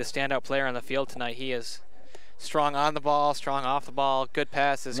really the standout player on the field tonight. He is strong on the ball, strong off the ball, good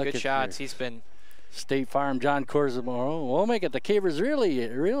passes, good shots. He's been State Farm, John Corsmo. We'll make it the Cavers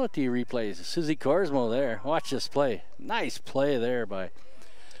Realty replays. Susie Corsmo there. Watch this play. Nice play there by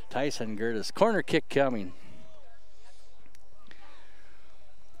Tyson Gertis. Corner kick coming.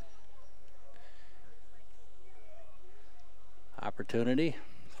 Opportunity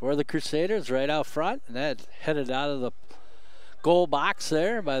for the Crusaders right out front. And that headed out of the goal box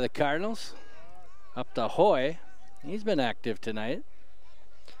there by the Cardinals. Up to Hoy. He's been active tonight.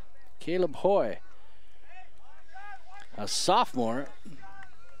 Caleb Hoy, a sophomore.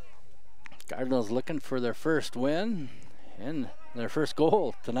 Cardinals looking for their first win and their first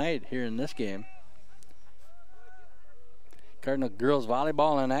goal tonight here in this game. Cardinal girls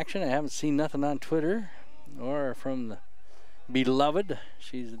volleyball in action. I haven't seen nothing on Twitter or from the beloved.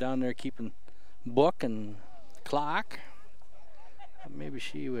 She's down there keeping book and clock. Maybe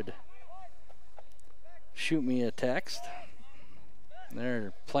she would shoot me a text.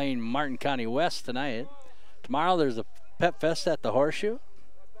 They're playing Martin County West tonight. Tomorrow there's a Pep Fest at the Horseshoe.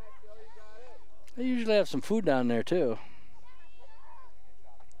 They usually have some food down there too.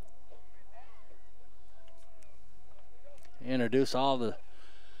 Introduce all the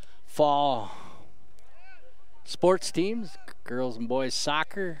fall sports teams, girls and boys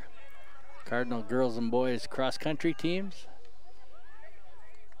soccer, Cardinal girls and boys cross country teams.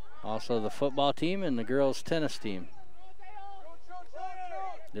 Also the football team and the girls tennis team.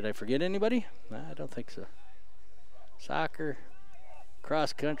 Did I forget anybody? I don't think so. Soccer,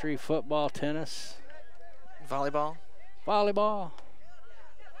 cross country, football, tennis. Volleyball. Volleyball.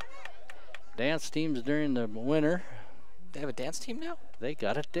 Dance teams during the winter. They have a dance team now? They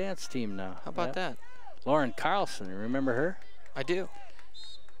got a dance team now. How about that? Lauren Carlson, remember her? I do.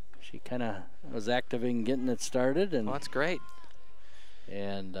 She kind of was active in getting it started. And well, that's great.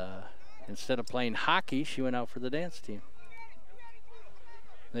 And instead of playing hockey, she went out for the dance team.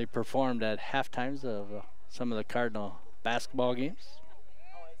 They performed at halftimes of some of the Cardinal basketball games.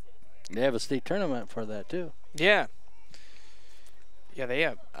 They have a state tournament for that too. Yeah. Yeah, they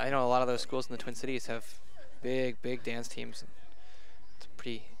have. I know a lot of those schools in the Twin Cities have big dance teams. It's a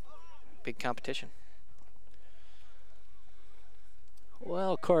pretty big competition.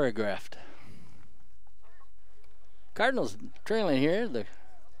 Well choreographed. Cardinals trailing here. The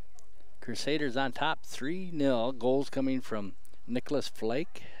Crusaders on top 3-0. Goals coming from Nicholas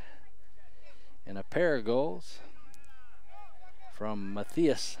Flake. And a pair of goals from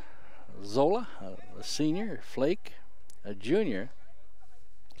Matthias Zola, a senior, Flake, a junior.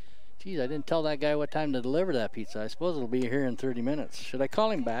 Geez, I didn't tell that guy what time to deliver that pizza. I suppose it'll be here in 30 minutes. Should I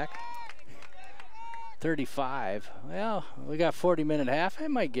call him back? 35. Well, we got 40-minute half. I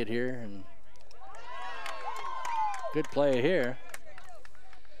might get here. And good play here.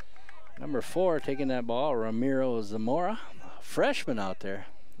 Number 4 taking that ball, Ramiro Zamora. Freshman out there,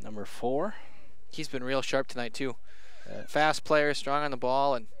 number 4. He's been real sharp tonight too. Fast player, strong on the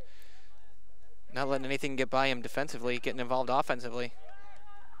ball, and not letting anything get by him defensively, getting involved offensively.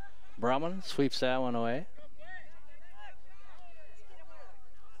 Brahman sweeps that one away.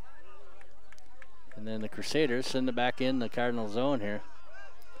 And then the Crusaders send it back in the Cardinal zone here.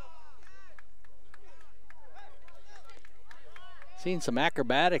 Seen some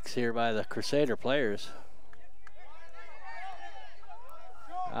acrobatics here by the Crusader players.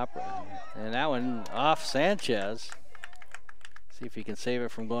 And that one off Sanchez. See if he can save it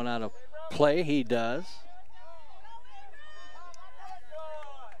from going out of play. He does.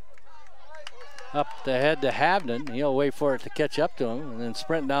 Up the head to Habden. He'll wait for it to catch up to him and then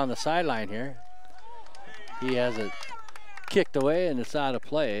sprint down the sideline here. He has it kicked away and it's out of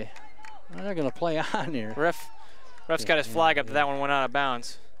play. They're going to play on here. Ref's got his flag up that that one went out of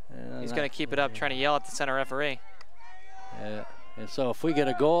bounds. He's going to keep it up, trying to yell at the center referee. Yeah. And so if we get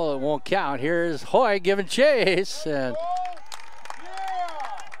a goal, it won't count. Here's Hoy giving chase. And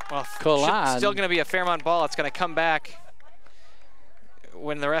well, Colan. Still going to be a Fairmont ball. It's going to come back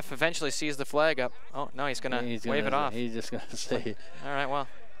when the ref eventually sees the flag up. Oh, no, he's going to wave it off. He's just going to say, all right, well,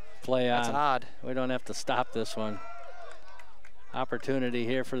 play on. That's odd. We don't have to stop this one. Opportunity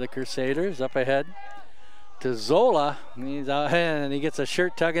here for the Crusaders. Up ahead to Zola. He's out and he gets a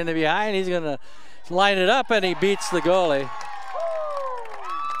shirt tugged into behind. He's going to line it up and he beats the goalie.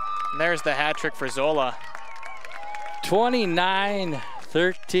 And there's the hat trick for Zola.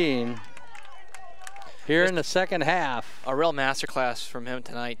 29-13 here in the second half. A real masterclass from him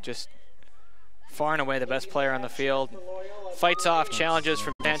tonight. Just far and away the best player on the field. Fights off challenges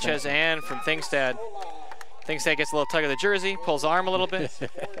from Sanchez and from Thingstad. Thingstad gets a little tug of the jersey, pulls the arm a little bit, and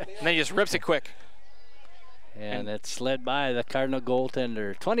then he just rips it quick. And it's led by the Cardinal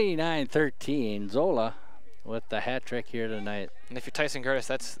goaltender. 29-13, Zola with the hat trick here tonight. And if you're Tyson Curtis,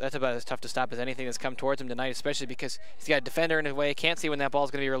 that's about as tough to stop as anything that's come towards him tonight, especially because he's got a defender in his way, can't see when that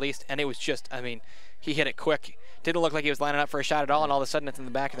ball's going to be released, and it was just, I mean, he hit it quick. Didn't look like he was lining up for a shot at all, and all of a sudden it's in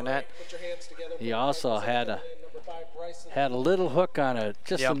the back of the net. He also had a little hook on it,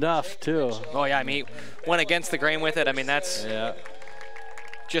 just enough too. Oh yeah, I mean, he went against the grain with it. I mean, that's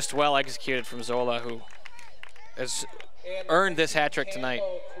just well executed from Zola, who has earned this hat trick tonight.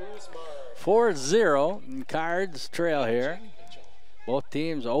 4-0, Cards trail here. Both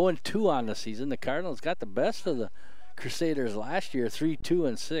teams 0-2 on the season. The Cardinals got the best of the Crusaders last year, 3-2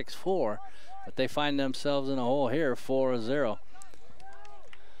 and 6-4, but they find themselves in a hole here, 4-0.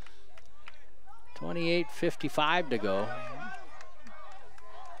 28:55 to go.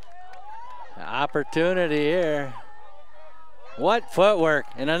 Opportunity here. What footwork,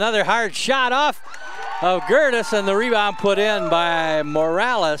 and another hard shot off of Gertis, and the rebound put in by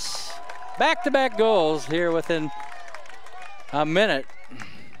Morales. Back-to-back goals here within a minute.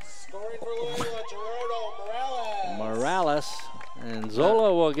 Scoring for Loyola, Gerardo Morales, and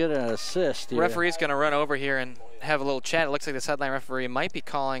Zola will get an assist here. Referee's going to run over here and have a little chat. It looks like the sideline referee might be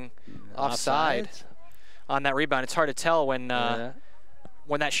calling offside on that rebound. It's hard to tell when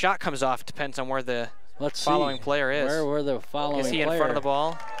that shot comes off. It depends on where the following player is. Where the following player? Is he in front of the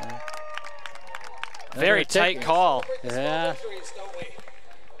ball? Very tight call. Yeah.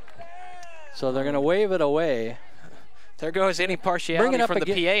 So they're going to wave it away. There goes any partiality from the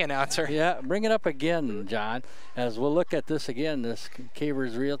PA announcer. Yeah, bring it up again, John, as we'll look at this again, this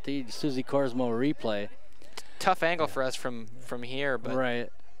Cavers Realty Susie Corsmo replay. Tough angle for us from here, but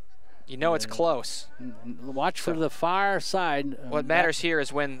you know it's close. Watch for the far side. What matters here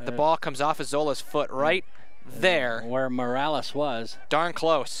is when the ball comes off of Zola's foot right there. Where Morales was. Darn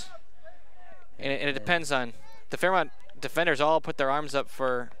close. And it depends on, the Fairmont defenders all put their arms up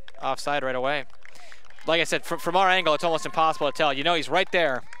for offside right away. Like I said, from our angle, it's almost impossible to tell. You know he's right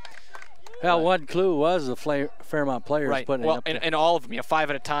there. Well, one clue was the Fairmont players putting it up there. And all of them, 5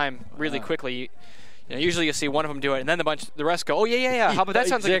 at a time, really quickly. Usually you see one of them do it, and then the rest go, oh, yeah. How about that?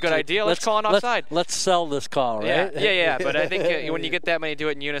 Sounds like a good idea. Let's call an offside. Let's sell this call, right? Yeah. But I think when you get that many do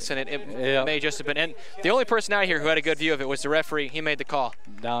it in unison, it may just have been. And the only person out here who had a good view of it was the referee. He made the call.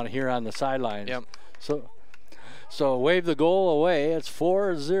 Down here on the sidelines. Yep. So wave the goal away. It's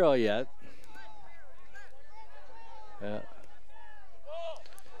 4-0 yet. Yeah.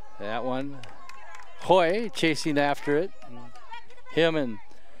 That one. Hoy chasing after it. Him and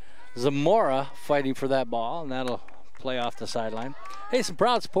Zamora fighting for that ball, and that'll play off the sideline. Hey, some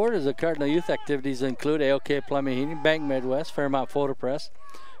proud supporters of Cardinal youth activities include AOK Plumbing Heating, Bank Midwest, Fairmont Photo Press,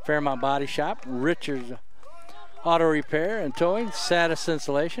 Fairmont Body Shop, Richards Auto Repair and Towing, Satis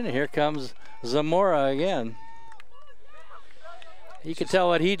Insulation. And here comes Zamora again. You can tell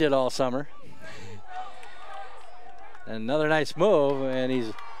what he did all summer. Another nice move, and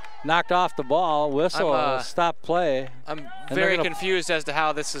he's knocked off the ball. Whistle, stop play. I'm very confused as to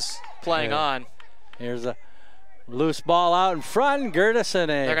how this is playing on. Here's a loose ball out in front. Gertis and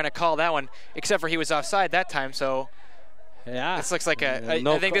they're going to call that one, except for he was offside that time, so Yeah. This looks like I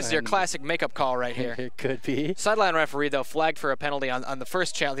think this is your classic makeup call right here. It could be. Sideline referee, though, flagged for a penalty on the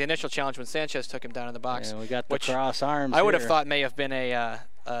first challenge, the initial challenge when Sanchez took him down in the box. Yeah, we got the which cross arms I would have here. thought may have been a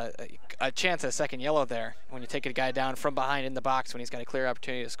chance at a second yellow there when you take a guy down from behind in the box when he's got a clear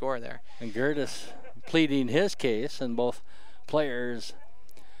opportunity to score there. And Gertis pleading his case, and both players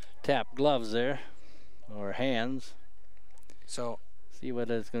tap gloves there, or hands. So see what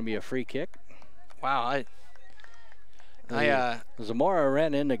it's going to be, a free kick. Wow, Zamora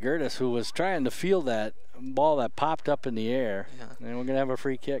ran into Gertis, who was trying to field that ball that popped up in the air, and we're going to have a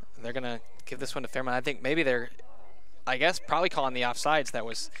free kick. They're going to give this one to Fairmont. I think maybe they're, probably calling the offsides. That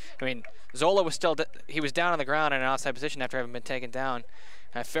was, Zola was still, he was down on the ground in an outside position after having been taken down.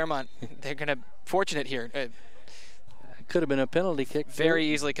 Fairmont, they're going to, fortunate here. Could have been a penalty kick. Very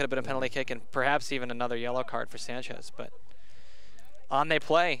easily could have been a penalty kick and perhaps even another yellow card for Sanchez. But on they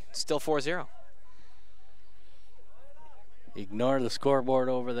play, still 4-0. Ignore the scoreboard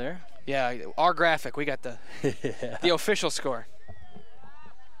over there. Yeah, our graphic, we got the the official score.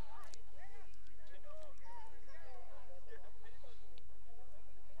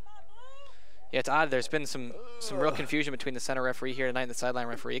 Yeah, it's odd. There's been some real confusion between the center referee here tonight and the sideline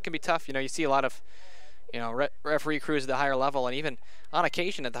referee. It can be tough. You see a lot of, referee crews at the higher level, and even on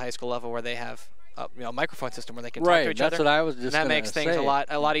occasion at the high school level where they have a microphone system where they can talk to each other. Right, that's what I was just and that makes things say.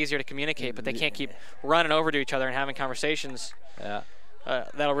 a lot easier to communicate, but they can't keep running over to each other and having conversations. Yeah.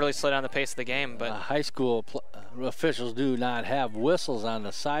 That'll really slow down the pace of the game. But high school officials do not have whistles on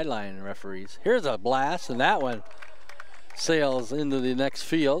the sideline referees. Here's a blast, and that one sails into the next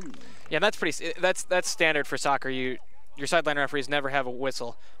field. Yeah, that's standard for soccer. Your sideline referees never have a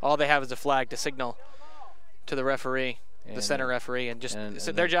whistle. All they have is a flag to signal to the referee, the center referee, and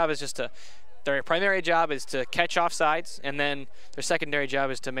their job is just to. Their primary job is to catch offsides, and then their secondary job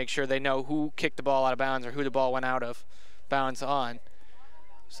is to make sure they know who kicked the ball out of bounds or who the ball went out of bounds on,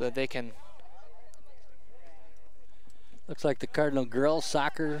 so that they can. Looks like the Cardinal girls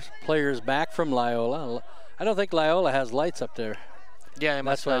soccer players back from Loyola. I don't think Loyola has lights up there. Yeah,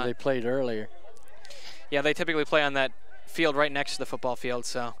 that's why they played earlier. Yeah, they typically play on that field right next to the football field,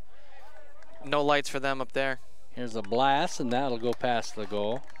 so no lights for them up there. Here's a blast, and that'll go past the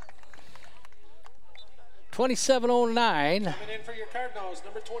goal. 27:09. Coming in for your Cardinals,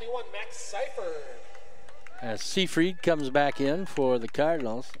 number 21, Max Seifert. As Seafried comes back in for the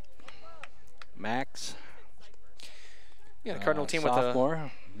Cardinals. Max. Yeah, the Cardinal team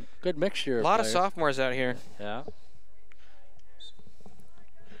sophomore. with a good mixture. A lot of sophomores out here. Yeah.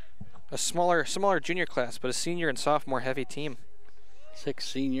 A smaller junior class, but a senior and sophomore heavy team. 6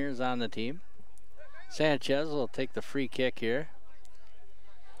 seniors on the team. Sanchez will take the free kick here.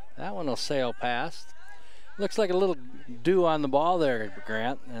 That one will sail past. Looks like a little dew on the ball there,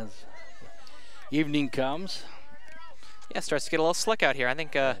 Grant, as evening comes. Yeah, it starts to get a little slick out here. I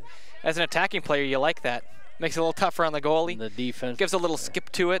think as an attacking player, you like that. Makes it a little tougher on the goalie. The defense. Gives a little skip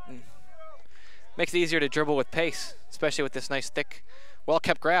to it and makes it easier to dribble with pace, especially with this nice, thick,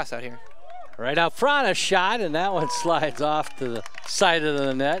 well-kept grass out here. Right out front, a shot, and that one slides off to the side of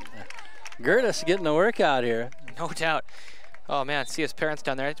the net. Gertis getting the workout here. No doubt. Oh, man, see his parents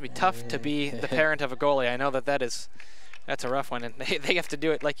down there. It's going to be tough to be the parent of a goalie. I know that's a rough one, and they have to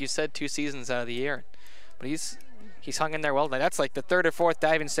do it, like you said, 2 seasons out of the year. But he's hung in there well. That's like the 3rd or 4th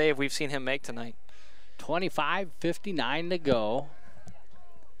diving save we've seen him make tonight. 25:59 to go.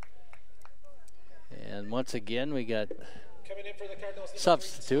 And once again, we got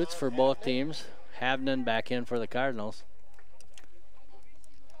substitutes for both teams. Havnen back in for the Cardinals.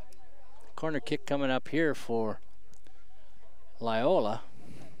 Corner kick coming up here for Loyola.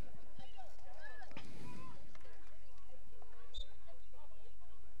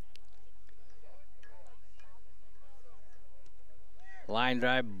 Line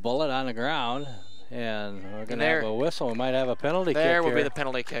drive bullet on the ground, and we're going to have a whistle. We might have a penalty kick There will here. be the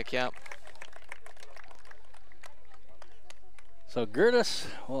penalty kick, yeah. So Gertis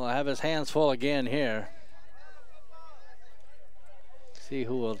will have his hands full again here. See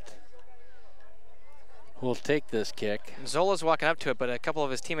who will take this kick. Zola's walking up to it, but a couple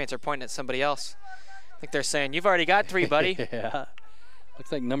of his teammates are pointing at somebody else. I think they're saying, "You've already got 3, buddy." Yeah.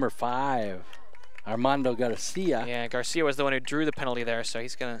 Looks like number 5, Armando Garcia. Yeah, Garcia was the one who drew the penalty there, so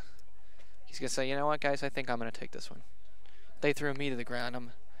he's gonna say, "You know what, guys? I think I'm gonna take this one. They threw me to the ground. I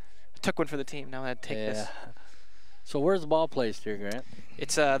took one for the team. Now I'm gonna take this." So where's the ball placed here, Grant?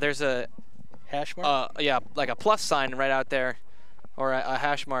 It's there's a hash mark. Yeah, like a plus sign right out there, or a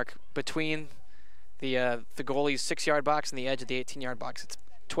hash mark between the goalie's 6-yard box and the edge of the 18-yard box. It's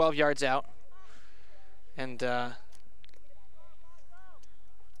 12 yards out, and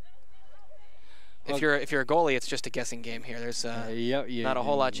if you're a goalie, it's just a guessing game here. There's not a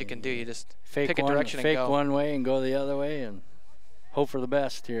whole lot you can do. You just pick a direction and go. Fake one way and go the other way and hope for the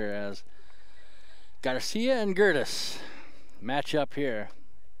best here as Garcia and Gertis match up here.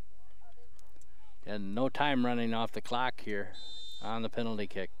 And no time running off the clock here on the penalty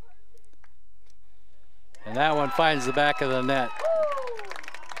kick. And that one finds the back of the net.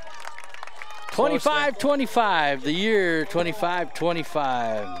 25-25, the year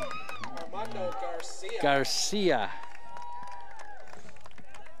 25-25. Garcia.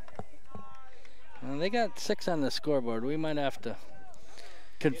 Well, they got 6 on the scoreboard. We might have to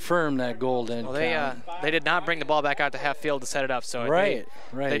confirm that goal then. Well, they did not bring the ball back out to half field to set it up. So right.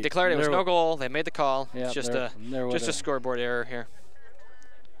 They declared it was no goal. They made the call. Yeah, it's just a scoreboard error here.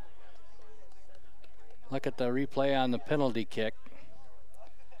 Look at the replay on the penalty kick.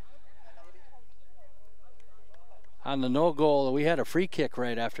 On the no goal, we had a free kick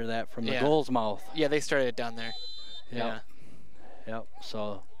right after that from the goal's mouth. Yeah, they started it down there. Yep. Yep.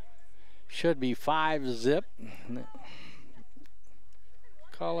 So should be 5-zip.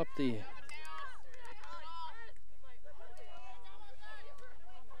 Call up the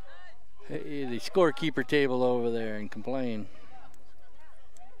scorekeeper table over there and complain.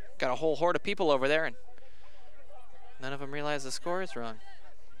 Got a whole horde of people over there, and none of them realize the score is wrong.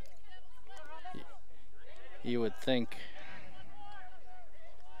 You would think.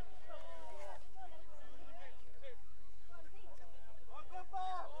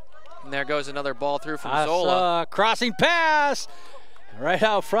 And there goes another ball through from Zola. Crossing pass right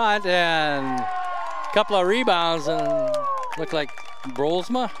out front and a couple of rebounds and look like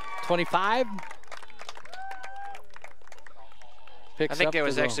Brolsma, 25. I think it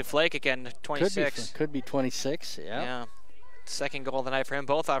was actually Flake again, 26. Could be 26, yeah. Second goal of the night for him,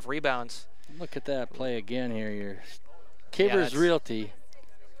 both off rebounds. Look at that play again here. Your Cabers Realty.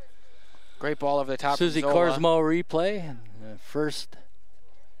 Great ball over the top. Susie Korsmo replay. First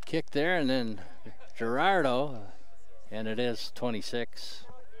kick there, and then Gerardo, and it is 26.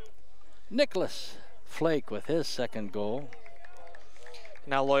 Nicholas Flake with his second goal.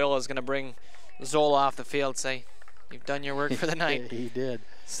 Now Loyola is going to bring Zola off the field, say, you've done your work for the night. He did.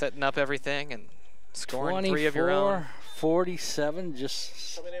 Setting up everything and scoring 3 of your own. 47,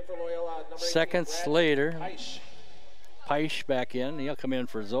 just seconds later. Peisch back in. He'll come in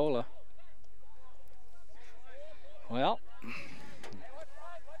for Zola. Well,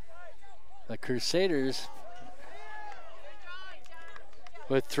 the Crusaders,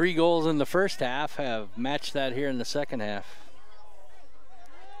 with 3 goals in the first half, have matched that here in the second half.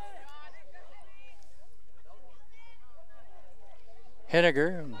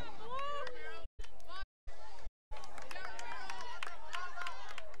 Henniger.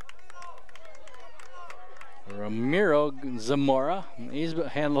 Ramiro Zamora, he's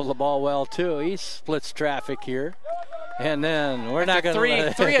handled the ball well too. He splits traffic here. And then we're not going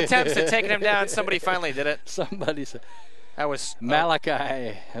to three attempts at taking him down. Somebody finally did it. Somebody said. That was Malachi.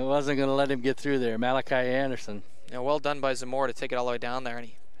 I wasn't going to let him get through there. Malachi Anderson. Yeah, well done by Zamora to take it all the way down there, and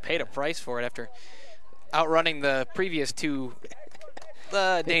he paid a price for it after outrunning the previous 2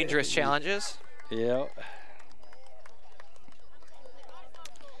 dangerous challenges. Yep.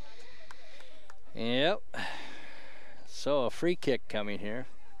 Yep. So a free kick coming here.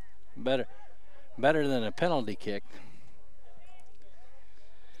 Better than a penalty kick.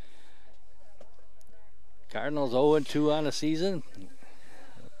 Cardinals 0-2 on the season.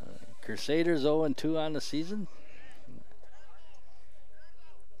 Crusaders 0-2 on the season.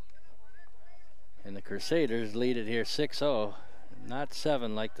 And the Crusaders lead it here 6-0, not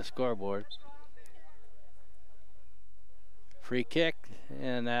 7 like the scoreboard. Free kick,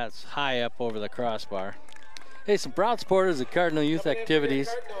 and that's high up over the crossbar. Hey, some proud supporters of Cardinal Youth activities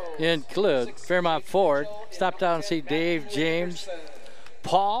include Fairmont Ford. Stop down and see Dave, James,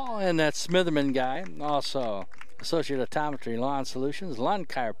 Paul, and that Smitherman guy. Also, Associate Optometry Lawn Solutions, Lund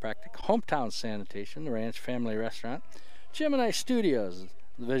Chiropractic, Hometown Sanitation, the Ranch Family Restaurant, Gemini Studios,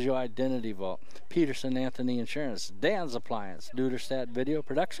 the Visual Identity Vault, Peterson Anthony Insurance, Dan's Appliance, Duderstadt Video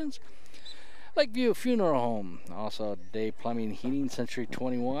Productions, Lakeview Funeral Home, also Day Plumbing Heating, Century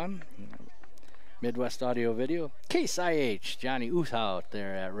 21, Midwest Audio Video, Case IH, Johnny Uthout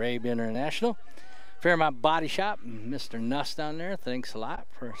there at Rabe International, Fairmont Body Shop, Mr. Nuss down there, thanks a lot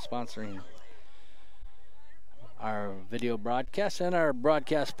for sponsoring our video broadcast, and our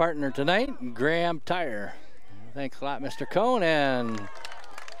broadcast partner tonight, Graham Tire. Thanks a lot, Mr. Cohn, and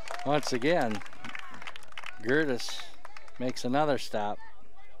once again, Gertis makes another stop.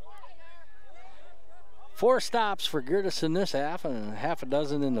 4 stops for Gertis in this half and half a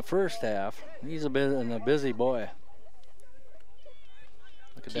dozen in the first half. He's a busy boy.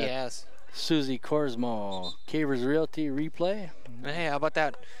 Look at that. He has. Susie Korsmo, Cavers Realty replay. And hey, how about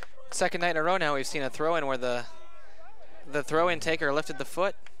that? Second night in a row now we've seen a throw-in where the throw-in taker lifted the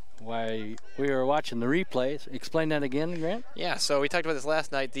foot. Why, we were watching the replays. Explain that again, Grant. Yeah, so we talked about this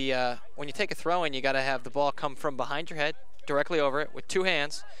last night. When you take a throw-in, you got to have the ball come from behind your head, directly over it, with two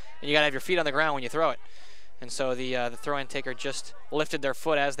hands, and you got to have your feet on the ground when you throw it. And so the throw-in taker just lifted their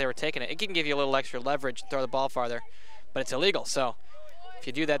foot as they were taking it. It can give you a little extra leverage to throw the ball farther, but it's illegal. So if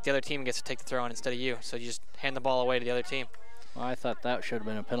you do that, the other team gets to take the throw-in instead of you. So you just hand the ball away to the other team. Well, I thought that should have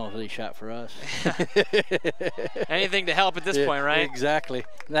been a penalty shot for us. Anything to help at this point, right? Exactly.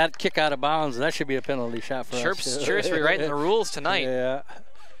 That kick out of bounds, that should be a penalty shot for us. Sure should be right in the rules tonight. Yeah.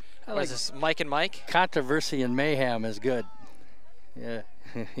 What is this, Mike and Mike? Controversy and mayhem is good. Yeah.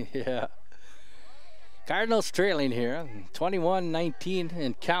 Yeah. Cardinals trailing here, 21-19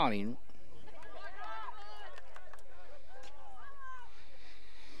 and counting.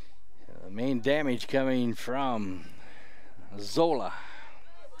 The main damage coming from Zola.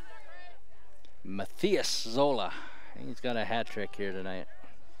 Matthias Zola. He's got a hat trick here tonight.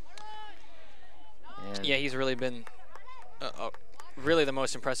 And yeah, he's really been really the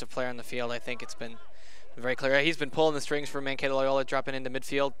most impressive player on the field. I think it's been very clear. He's been pulling the strings for Mankato Loyola, dropping into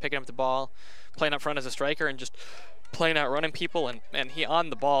midfield, picking up the ball, playing up front as a striker, and just playing out running people. And he on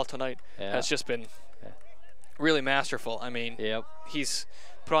the ball tonight has just been really masterful. I mean, he's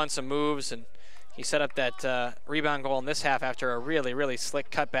put on some moves, and he set up that rebound goal in this half after a really, really slick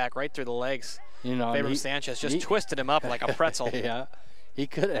cutback right through the legs. You know, Abram Sanchez just twisted him up like a pretzel. Yeah, he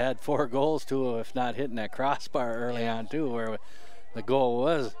could have had 4 goals too if not hitting that crossbar early on too, where the goal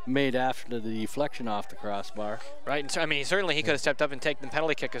was made after the deflection off the crossbar. Right, and so, I mean, certainly he could have stepped up and taken the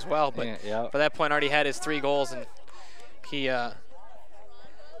penalty kick as well, but for that point already had his 3 goals, and he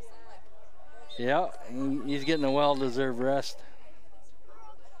he's getting a well-deserved rest.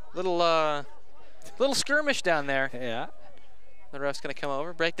 Little skirmish down there. Yeah. The ref's going to come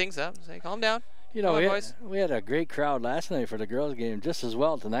over, break things up, say, calm down. You know, we had a great crowd last night for the girls' game, just as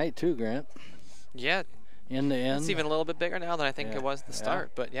well tonight too, Grant. Yeah. In the end. It's even a little bit bigger now than I think it was at the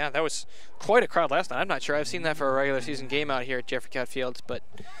start. But yeah, that was quite a crowd last night. I'm not sure I've seen that for a regular season game out here at Jeffrey Cat Fields, but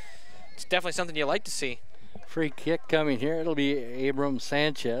it's definitely something you like to see. Free kick coming here. It'll be Abram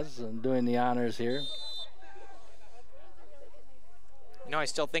Sanchez doing the honors here. You know, I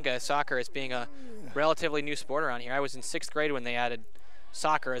still think of soccer as being a relatively new sport around here. I was in 6th grade when they added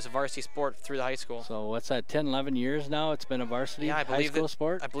soccer as a varsity sport through the high school. So what's that, 10, 11 years now it's been a varsity high school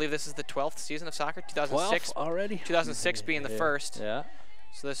sport? I believe this is the 12th season of soccer, 2006. 12 already? 2006 being the first. Yeah.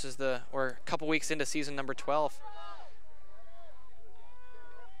 So this is we're a couple weeks into season number 12.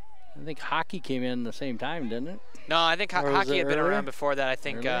 I think hockey came in the same time, didn't it? No, I think hockey had been earlier? around before that. I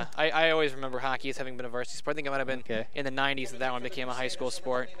think I always remember hockey as having been a varsity sport. I think it might have been in the 90s that one became a high school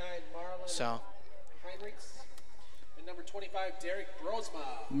sport. So. And number 25, Derek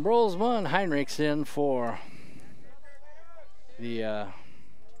Brosma. Brosma and Heinrichs in for the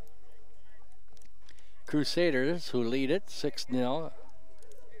Crusaders, who lead it 6-0.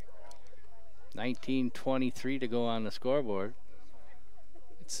 19:23 to go on the scoreboard.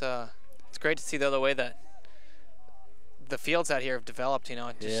 It's great to see though the way that the fields out here have developed. You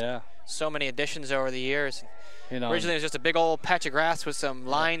know, just so many additions over the years. You know, originally it was just a big old patch of grass with some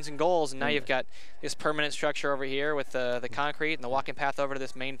lines and goals, and now you've got this permanent structure over here with the concrete and the walking path over to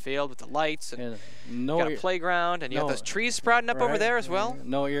this main field with the lights, and you got a playground, and you have those trees sprouting up over there as well.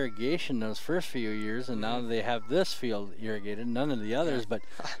 No irrigation those first few years, and now they have this field irrigated, none of the others. But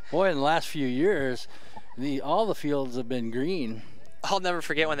boy, in the last few years, all the fields have been green. I'll never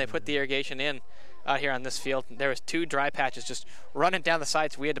forget when they put the irrigation in out here on this field. There was 2 dry patches just running down the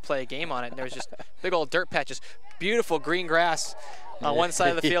sides. We had to play a game on it, and there was just big old dirt patches, beautiful green grass on one side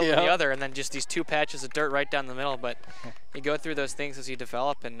of the field and the other, and then just these 2 patches of dirt right down the middle. But you go through those things as you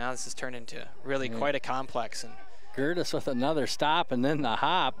develop, and now this has turned into really quite a complex. And Gertis with another stop and then the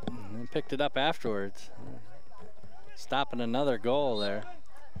hop, and picked it up afterwards. Stopping another goal there.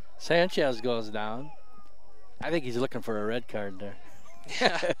 Sanchez goes down. I think he's looking for a red card there.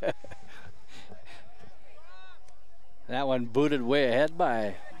 That one booted way ahead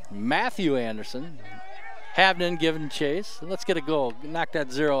by Matthew Anderson. Havnen giving chase. Let's get a goal. Knock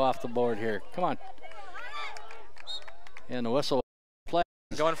that 0 off the board here. Come on. And the whistle play.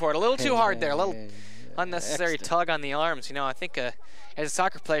 Going for it a little too hard there. A little unnecessary tug on the arms. You know, I think as a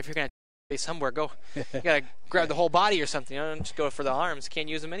soccer player, if you're going to play somewhere, you got to grab the whole body or something. You know, don't just go for the arms. Can't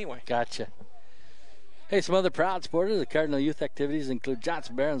use them anyway. Gotcha. Hey, some other proud supporters of the Cardinal Youth activities include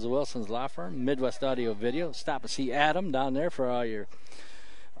Johnson Barons of Wilson's Law Firm, Midwest Audio Video. Stop and see Adam down there for all your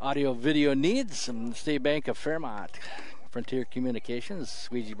audio video needs. And the State Bank of Fairmont, Frontier Communications,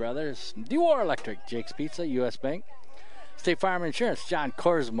 Squeegee Brothers, DeWar Electric, Jake's Pizza, U.S. Bank, State Farm Insurance, John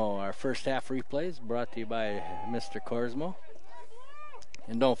Corsmo. Our first half replays brought to you by Mr. Corsmo.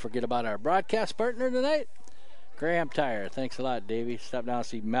 And don't forget about our broadcast partner tonight, Graham Tire. Thanks a lot, Davey. Stop down and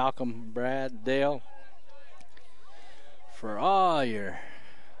see Malcolm, Brad, Dale for all your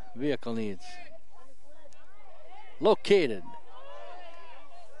vehicle needs. Located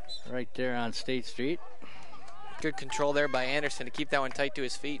right there on State Street. Good control there by Anderson to keep that one tight to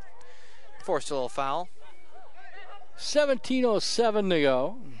his feet. Forced a little foul. 17:07 to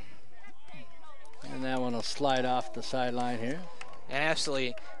go. And that one will slide off the sideline here. And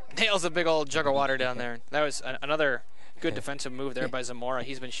absolutely nails a big old jug of water down there. That was another good defensive move there by Zamora.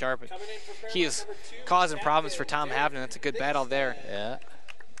 He's been sharp. He is causing problems for Tom Havnen. That's a good battle there. Yeah.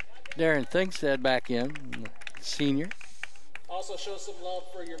 Darren Thingstead back in, senior. Also show some love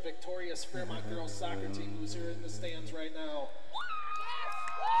for your victorious Fairmont girls soccer team who's here in the stands right now.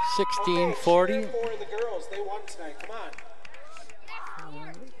 16-40. For the girls, they won tonight. Come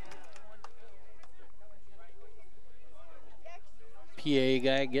on. PA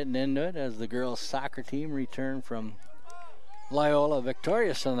guy getting into it as the girls soccer team return from Loyola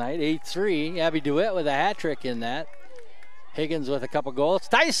victorious tonight, 8-3. Abby DeWitt with a hat trick in that. Higgins with a couple goals.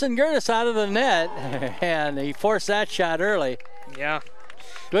 Tyson Gertis out of the net, and he forced that shot early. Yeah.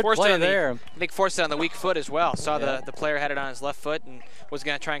 Good forced play it on there. I think forced it on the weak foot as well. Saw the player had it on his left foot and was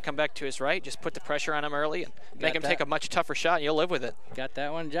going to try and come back to his right. Just put the pressure on him early and make him take a much tougher shot, and you'll live with it. Got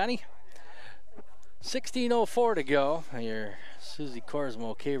that one, Johnny? 16:04 to go. Your Susie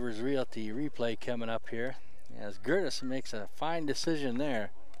Corsmo Cavers Realty replay coming up here as Gertis makes a fine decision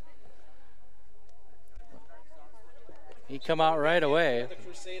there. He come out right away,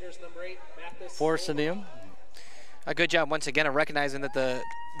 forcing him. A good job once again of recognizing that the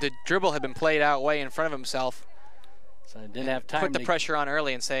dribble had been played out way in front of himself. So I didn't have time Put the pressure on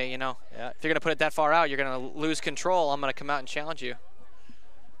early and say, you know, if you're going to put it that far out, you're going to lose control. I'm going to come out and challenge you.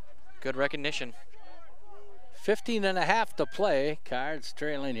 Good recognition. 15.5 to play. Cards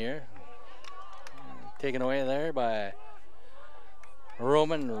trailing here. Taken away there by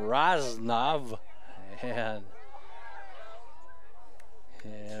Roman Raznov. And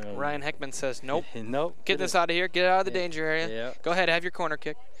Ryan Heckman says, nope. Nope. Get this out of here. Get it out of the danger area. Yeah. Go ahead, have your corner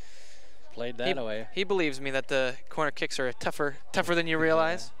kick. Played that away. He believes me that the corner kicks are tougher than you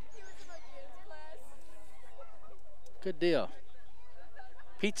realize. Good deal.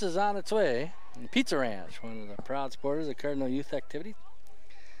 Pizza's on its way. Pizza Ranch, one of the proud supporters of Cardinal Youth Activity.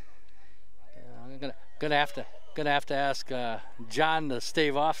 I'm gonna have to ask John to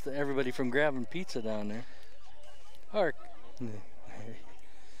stave off everybody from grabbing pizza down there. Or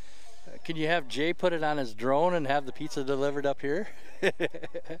can you have Jay put it on his drone and have the pizza delivered up here?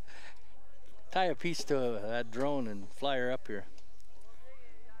 Tie a piece to that drone and fly her up here.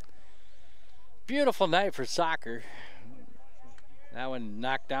 Beautiful night for soccer. That one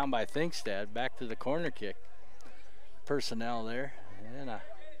knocked down by Thingstad. Back to the corner kick. Personnel there. And a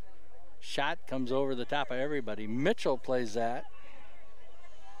shot comes over the top of everybody. Mitchell plays that.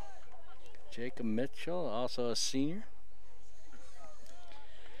 Jacob Mitchell, also a senior.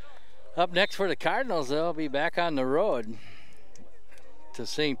 Up next for the Cardinals, they'll be back on the road to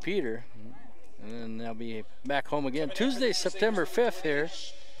St. Peter. And then they'll be back home again Tuesday, September 5th here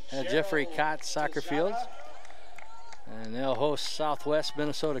at Jeffrey Cott Soccer Fields. And they'll host Southwest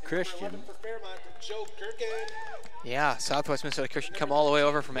Minnesota Christian. Yeah, Southwest Minnesota Christian come all the way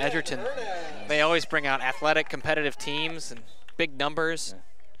over from Edgerton. They always bring out athletic, competitive teams and big numbers.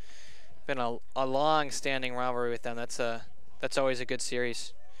 Been a long-standing rivalry with them. That's always a good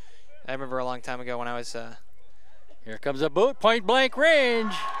series. I remember a long time ago when I was... Here comes a boot, point blank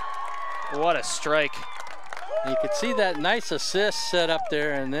range. What a strike. You could see that nice assist set up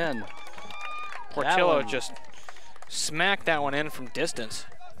there, and then Portillo just smacked that one in from distance.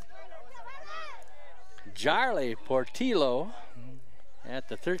 Jarley Portillo at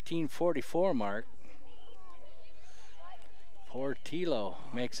the 13:44 mark. Portillo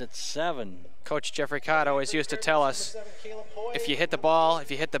makes it 7. Coach Jeffrey Cott always used to tell us, if you hit the ball,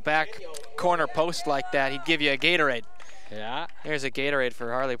 if you hit the back corner post like that, he'd give you a Gatorade. Yeah. Here's a Gatorade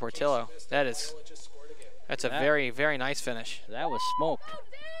for Harley Portillo. That's a very, very nice finish. That was smoked.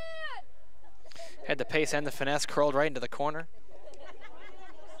 Had the pace and the finesse, curled right into the corner.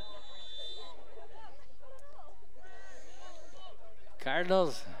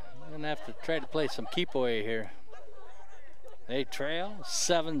 Cardinals gonna have to try to play some keep away here. They trail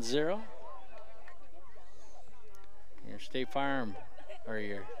 7-0. Your State Farm, or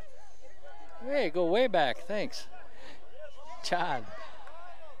your, hey, go way back, thanks. John,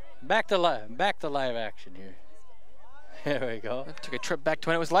 back to live action here. There we go. Took a trip back to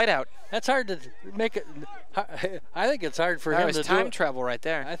when it was light out. That's hard to make it. I think it's hard for him to do. That was time travel right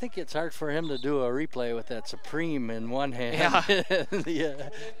there. I think it's hard for him to do a replay with that Supreme in one hand, and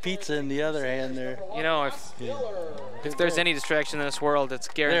the pizza in the other hand there. You know, if there's any distraction in this world that's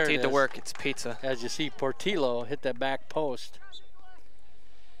guaranteed to work, it's pizza. As you see, Portillo hit that back post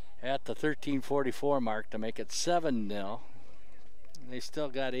at the 13:44 mark to make it 7-0. They still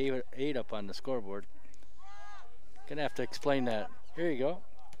got 8 up on the scoreboard. Gonna have to explain that. Here you go.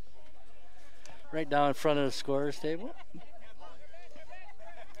 Right down in front of the scorer's table.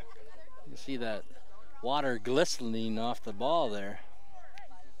 You see that water glistening off the ball there.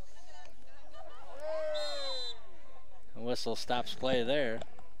 The whistle stops play there.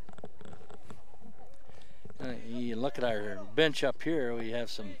 You look at our bench up here. We have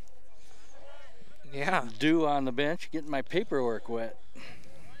some dew on the bench. Getting my paperwork wet.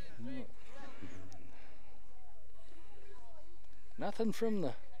 Nothing from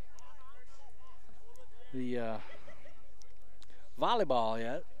the volleyball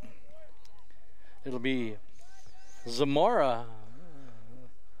yet. It'll be Zamora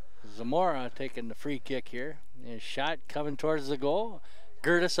taking the free kick here. His shot coming towards the goal.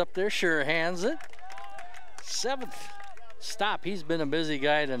 Gertis up there, sure hands it. 7th stop. He's been a busy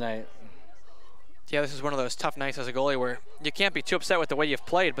guy tonight. Yeah, this is one of those tough nights as a goalie where you can't be too upset with the way you've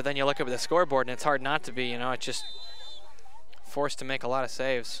played, but then you look up at the scoreboard and it's hard not to be. You know, it's just forced to make a lot of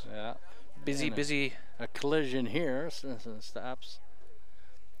saves. Yeah. Busy. A collision here stops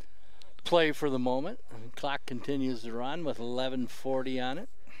play for the moment. And clock continues to run with 11:40 on it.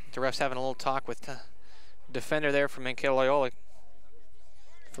 The ref's having a little talk with the defender there from Mankato Loyola,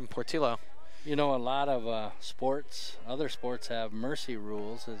 from Portillo. You know, a lot of other sports have mercy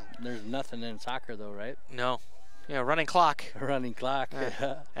rules. There's nothing in soccer though, right? No. Yeah, running clock. Running clock,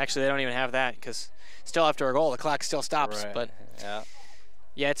 yeah. Actually, they don't even have that because still after a goal, the clock still stops. Right. But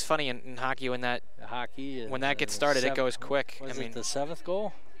yeah, it's funny in hockey when that gets started, it goes quick. Was it the 7th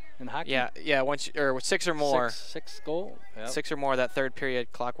goal in hockey? Yeah. Once or 6 or more. Six goal. Yep. 6 or more, that third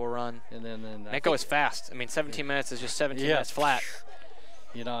period clock will run. And then it goes fast. I mean, 17 minutes is just 17 minutes flat.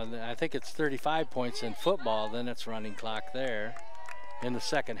 You know, I think it's 35 points in football. Then it's running clock there in the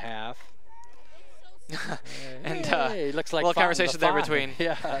second half. And he looks like a little conversation there between.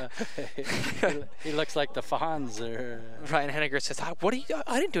 Yeah, he looks like the Fonz there. Ryan Henniger says, "What are you?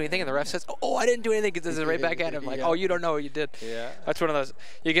 I didn't do anything." And the ref says, "Oh, I didn't do anything." This is right back at him, like, "Oh, you don't know what you did." Yeah, that's one of those.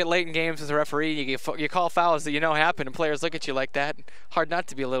 You get late in games as a referee, you call fouls that you know happen, and players look at you like that. Hard not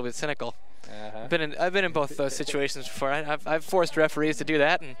to be a little bit cynical. I've been in both those situations before. I've forced referees to do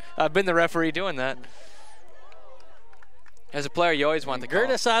that, and I've been the referee doing that. As a player, you always want the call.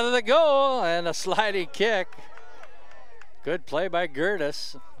 Gertis out of the goal and a sliding kick. Good play by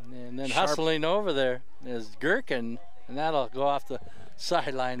Gertis. And then hustling over there is Gherkin, and that'll go off the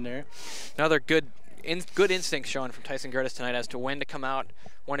sideline there. Another good instinct shown from Tyson Gertis tonight as to when to come out,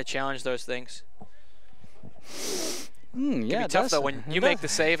 when to challenge those things. Yeah, it can be tough though when you make the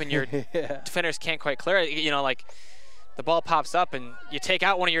save and your defenders can't quite clear it. You know, like the ball pops up and you take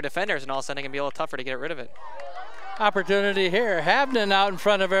out one of your defenders, and all of a sudden it can be a little tougher to get rid of it. Opportunity here. Havnen out in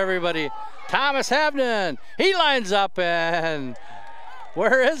front of everybody. Thomas Havnen. He lines up, and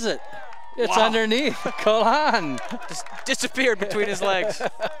where is it? It's underneath. Colan. Just disappeared between his legs.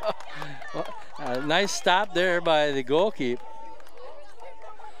 A nice stop there by the goalkeeper.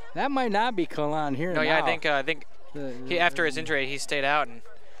 That might not be Colan here. No, now. yeah, I think he, after his injury, he stayed out, and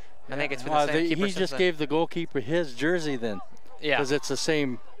I think it's been the same keeper he just gave the goalkeeper his jersey then. Yeah. Because it's the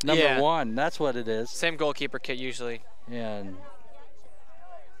same number 1. That's what it is. Same goalkeeper kit usually. And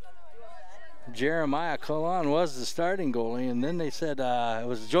Jeremiah Cullen was the starting goalie, and then they said it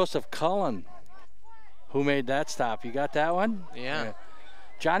was Joseph Cullen who made that stop. You got that one? Yeah.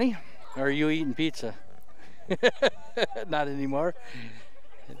 Johnny, or are you eating pizza? Not anymore.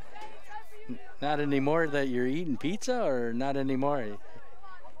 Not anymore that you're eating pizza, or not anymore?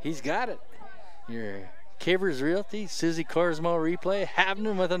 He's got it. You're Cavers Realty, Susie Corsmo replay,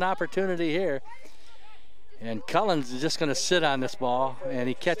 Havnen with an opportunity here. And Cullen's just going to sit on this ball, and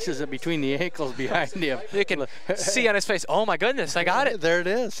he catches it between the ankles behind him. You can see on his face, oh my goodness, I got it. There it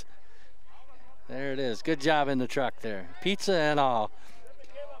is. There it is. Good job in the truck there. Pizza and all.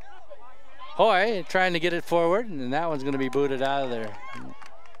 Hoy trying to get it forward, and that one's going to be booted out of there.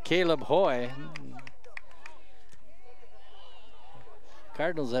 Caleb Hoy.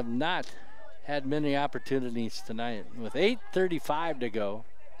 Cardinals have not had many opportunities tonight with 8:35 to go.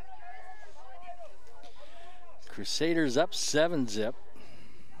 Crusaders up 7-0.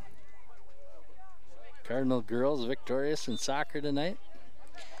 Cardinal girls victorious in soccer tonight.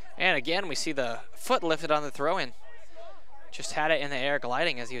 And again, we see the foot lifted on the throw-in. just had it in the air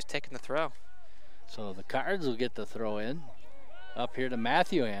gliding as he was taking the throw. So the Cards will get the throw in. Up here to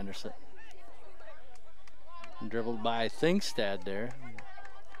Matthew Anderson. Dribbled by Thingstad there.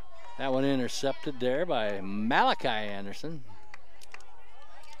 That one intercepted there by Malachi Anderson.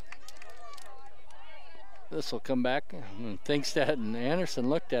 This will come back. Thingstad and Anderson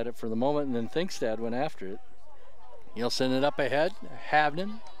looked at it for the moment, and then Thingstad went after it. He'll send it up ahead.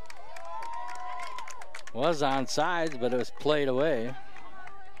 Havnen was on sides, but it was played away.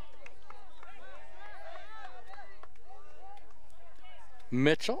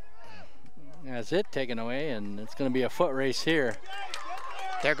 Mitchell has it taken away, and it's going to be a foot race here.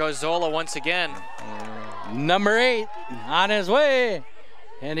 There goes Zola once again. Number 8 on his way,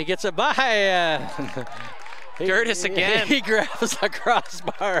 and he gets it by. Gertis again. He grabs the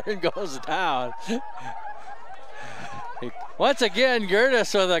crossbar and goes down. Once again,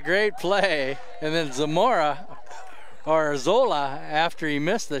 Gertis with a great play, and then Zola, after he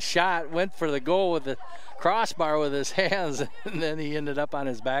missed the shot, went for the goal with the crossbar with his hands, and then he ended up on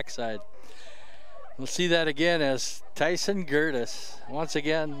his backside. We'll see that again as Tyson Gertis once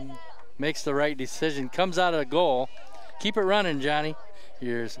again makes the right decision, comes out of the goal. Keep it running, Johnny.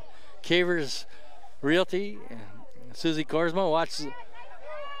 Here's Cavers Realty, Susie Korsma. Watch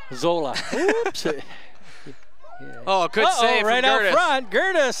Zola. Oops. Oh, good save right from Gertis. out front,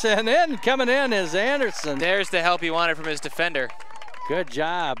 Gertis, and then coming in is Anderson. There's the help he wanted from his defender. Good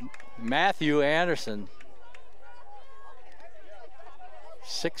job, Matthew Anderson.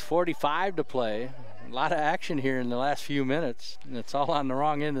 6:45 to play. A lot of action here in the last few minutes, and it's all on the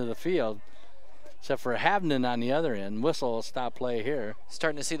wrong end of the field, except for Havnen on the other end. Whistle will stop play here.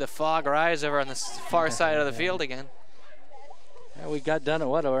 Starting to see the fog rise over on the far side of the field again. Yeah, we got done at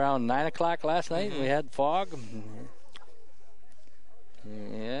what, around 9 o'clock last night? We had fog.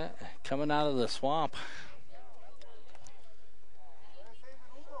 Yeah, coming out of the swamp.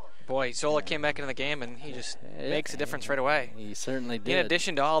 Boy, Zola came back into the game, and he just makes a difference right away. He certainly did. In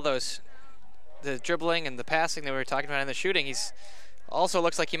addition to all those, the dribbling and the passing that we were talking about and the shooting, he's also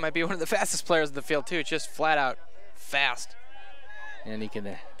looks like he might be one of the fastest players in the field too, just flat out fast. And he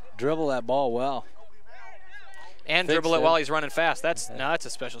can dribble that ball well. And dribble it while he's running fast. That's a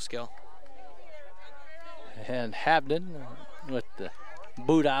special skill. And Havnen with the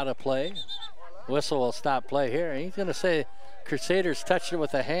boot out of play. Whistle will stop play here. He's going to say Crusaders touched it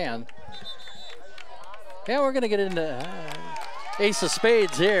with a hand. Yeah, we're going to get into ace of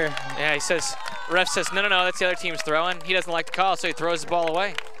spades here. Yeah, he says, ref says, no, that's the other team's throwing. He doesn't like the call, so he throws the ball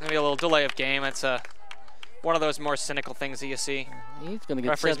away. Maybe a little delay of game. That's one of those more cynical things that you see. He's going to get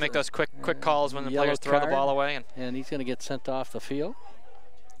referees make those quick calls when the players throw the ball away. And he's going to get sent off the field.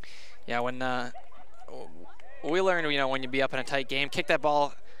 Yeah, when we learned, when you be up in a tight game, kick that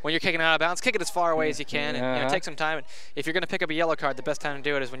ball. When you're kicking it out of bounds, kick it as far away as you can, and take some time. And if you're going to pick up a yellow card, the best time to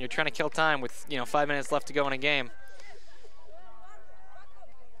do it is when you're trying to kill time with 5 minutes left to go in a game.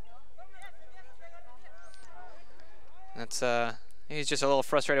 That's he's just a little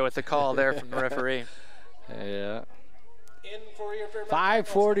frustrated with the call there from the referee. Yeah.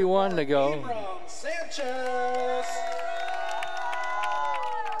 5:41 to go. Sanchez.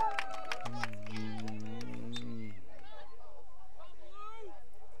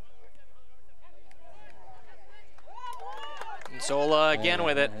 Zola again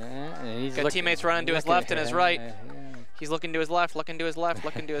with it. He's got teammates running to his left and his right. He's looking to his left, looking to his left,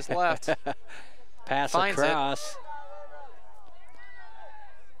 looking to his left. Pass finds across.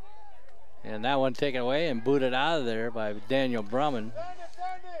 And that one taken away and booted out of there by Daniel Brumman.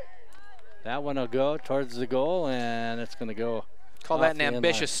 That one will go towards the goal, and it's going to go. Call that an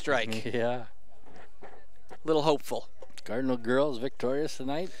ambitious strike. Yeah. Little hopeful. Cardinal girls victorious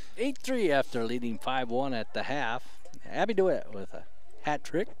tonight. 8-3 after leading 5-1 at the half. Abby DeWitt with a hat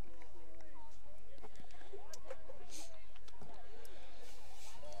trick.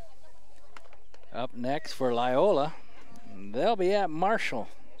 Up next for Loyola, they'll be at Marshall.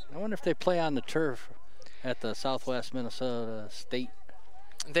 I wonder if they play on the turf at the Southwest Minnesota State.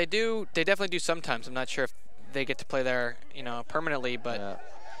 They do. They definitely do sometimes. I'm not sure if they get to play there, permanently, but.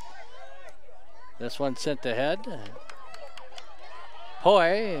 This one sent ahead.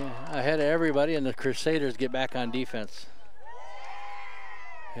 Hoy ahead of everybody, and the Crusaders get back on defense.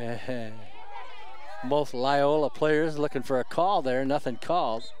 Both Loyola players looking for a call there, nothing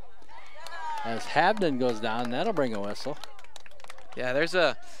called. As Havnen goes down, that'll bring a whistle. Yeah, there's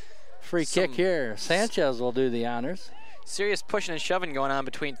a free kick here. Sanchez will do the honors. Serious pushing and shoving going on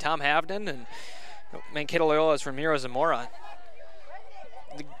between Tom Havnen and Mankato Loyola's Ramiro Zamora.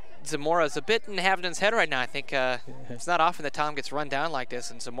 Zamora's a bit in Havnen's head right now. I think it's not often that Tom gets run down like this,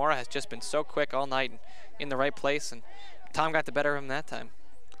 and Zamora has just been so quick all night in the right place and Tom got the better of him that time.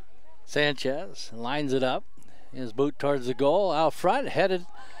 Sanchez lines it up. His boot towards the goal. Out front, headed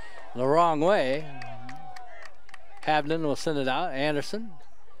the wrong way. Havnen will send it out. Anderson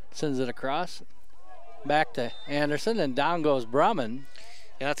sends it across. Back to Anderson, and down goes Brumman.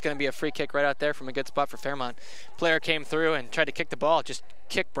 Yeah, that's going to be a free kick right out there from a good spot for Fairmont. Player came through and tried to kick the ball, just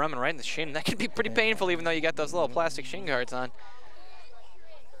kicked Brumman right in the shin. That can be pretty painful even though you got those little plastic shin guards on.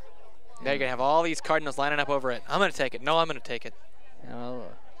 Now you're going to have all these Cardinals lining up over it. I'm going to take it. No, I'm going to take it.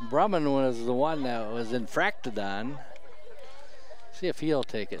 Brumman was the one that was infracted on. See if he'll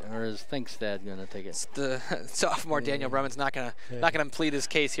take it, or is Thinkstad going to take it? It's the sophomore Daniel Brumman's not going to plead his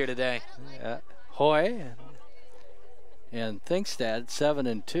case here today. Hoy and Thinkstad 7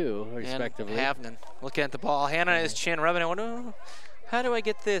 and 2 respectively. And Havnen looking at the ball, hand on his chin, rubbing it. Oh, how do I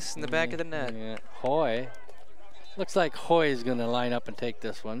get this in the back of the net? Yeah. Hoy. Looks like Hoy is going to line up and take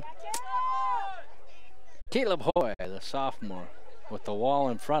this one. Caleb Hoy, the sophomore, with the wall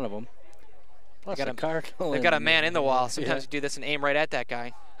in front of him. Plus they've got a man in the wall. Sometimes you do this and aim right at that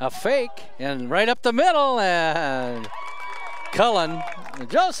guy. A fake, and right up the middle, and Cullen,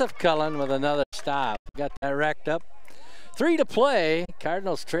 Joseph Cullen with another stop. Got that racked up. 3 to play.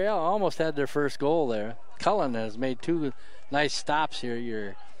 Cardinals trail, almost had their first goal there. Cullen has made 2 nice stops here.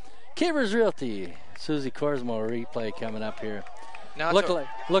 Your Keevers Realty, Susie Korsmo replay coming up here.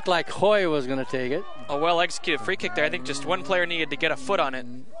 Looked like Hoy was going to take it. A well-executed free kick there. I think just one player needed to get a foot on it.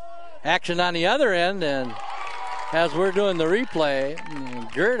 Action on the other end, and as we're doing the replay,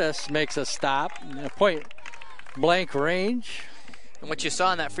 Gertis makes a stop, point blank range. And what you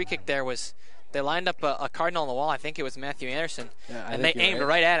saw in that free kick there was they lined up a Cardinal on the wall. I think it was Matthew Anderson, and they aimed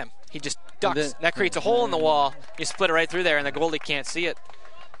right at him. He just ducks. That creates a hole in the wall. You split it right through there, and the goalie can't see it.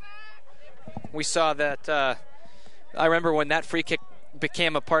 We saw that. I remember when that free kick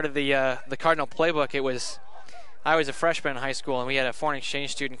became a part of the Cardinal playbook. I was a freshman in high school, and we had a foreign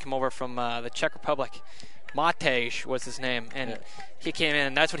exchange student come over from the Czech Republic. Matej was his name, and he came in,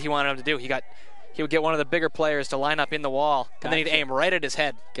 and that's what he wanted him to do. He would get one of the bigger players to line up in the wall, and then he'd aim right at his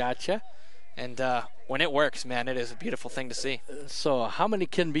head. Gotcha. And when it works, man, it is a beautiful thing to see. So how many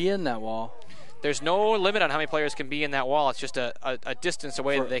can be in that wall? There's no limit on how many players can be in that wall. It's just a distance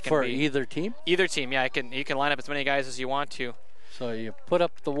away that they can be. For either team? Either team, yeah. You can line up as many guys as you want to. So you put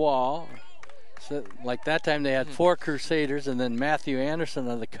up the wall. So like that time they had 4 Crusaders, and then Matthew Anderson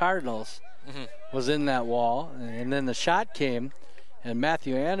of the Cardinals was in that wall. And then the shot came, and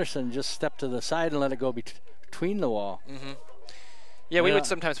Matthew Anderson just stepped to the side and let it go between the wall. Yeah, we would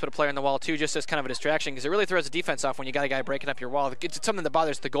sometimes put a player in the wall too, just as kind of a distraction, because it really throws the defense off when you got a guy breaking up your wall. It's something that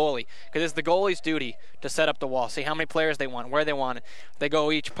bothers the goalie, because it's the goalie's duty to set up the wall, see how many players they want, where they want it. They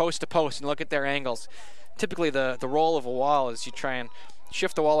go each post to post and look at their angles. Typically, the role of a wall is you try and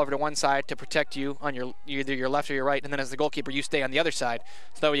shift the wall over to one side to protect you on either your left or your right, and then as the goalkeeper, you stay on the other side,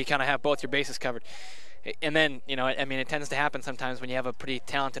 so that way you kind of have both your bases covered. And then, it tends to happen sometimes when you have a pretty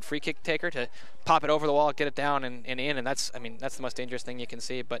talented free kick taker to pop it over the wall, get it down and in, and that's the most dangerous thing you can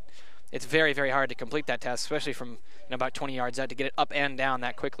see. But it's very, very hard to complete that task, especially from about 20 yards out, to get it up and down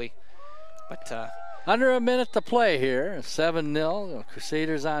that quickly. But under a minute to play here, 7-0,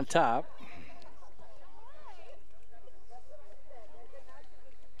 Crusaders on top.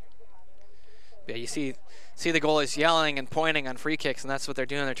 Yeah, you see the goalies yelling and pointing on free kicks, and that's what they're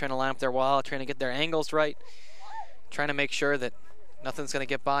doing. They're trying to line up their wall, trying to get their angles right, trying to make sure that nothing's going to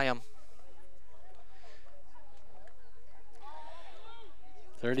get by them.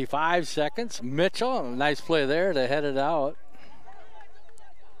 35 seconds. Mitchell, nice play there to head it out.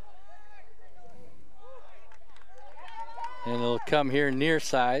 And it'll come here near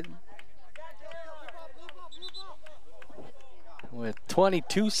side. With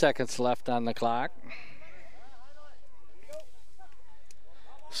 22 seconds left on the clock.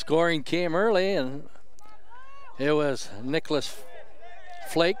 Scoring came early, and it was Nicholas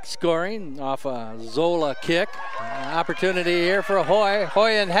Flake scoring off a Zola kick. Opportunity here for Hoy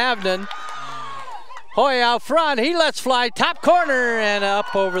and Havnen. Hoy out front, he lets fly top corner and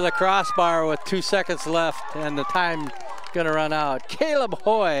up over the crossbar with 2 seconds left, and the time gonna run out. Caleb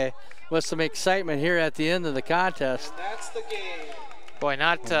Hoy with some excitement here at the end of the contest. That's the game. Boy,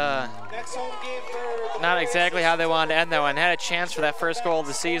 not Next home game for not exactly how they wanted to end that one. Had a chance for that first goal of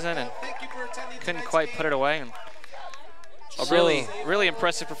the season and couldn't quite put it away. And a really, really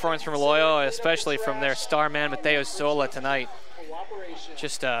impressive performance from Loyola, especially from their star man Mateo Sola tonight.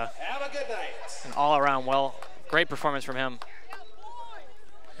 Just an all-around great performance from him.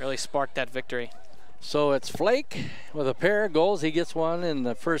 Really sparked that victory. So it's Flake with a pair of goals. He gets one in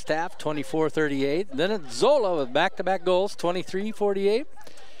the first half, 24-38. Then it's Zola with back-to-back goals, 23-48.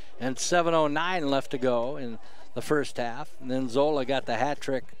 And 7:09 left to go in the first half. And then Zola got the hat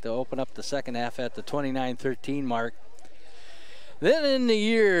trick to open up the second half at the 29-13 mark. Then in the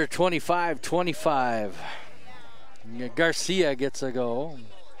year 25-25, Garcia gets a goal.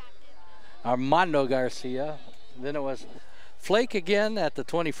 Armando Garcia. Then it was Flake again at the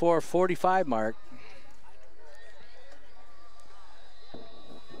 24-45 mark.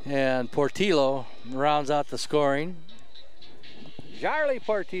 And Portillo rounds out the scoring. Jarly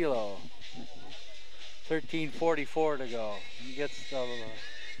Portillo. 13:44 to go. He gets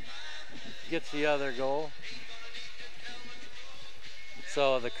the other goal.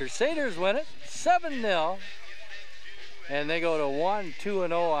 So the Crusaders win it 7-0. And they go to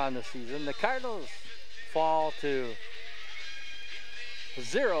 1-2-0 on the season. The Cardinals fall to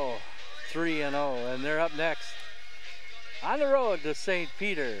 0-3-0, and they're up next on the road to St.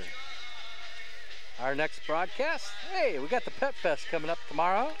 Peter. Our next broadcast, hey, we got the Pet Fest coming up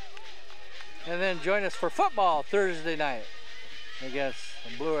tomorrow. And then join us for football Thursday night against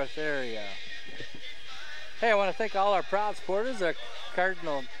the Blue Earth area. Hey, I want to thank all our proud supporters, our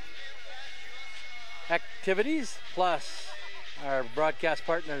Cardinal activities, plus our broadcast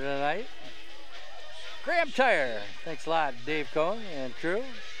partner tonight, Graham Tire. Thanks a lot, Dave Cohn and crew.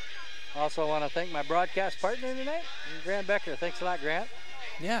 Also want to thank my broadcast partner tonight, Grant Becker. Thanks a lot, Grant.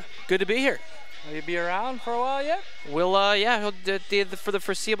 Yeah, good to be here. Will you be around for a while yet? We'll, yeah, he'll for the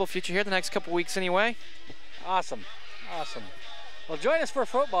foreseeable future here, the next couple weeks anyway. Awesome, awesome. Well, join us for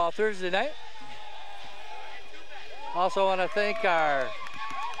football Thursday night. Also want to thank our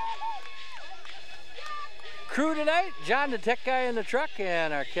crew tonight, John the tech guy in the truck,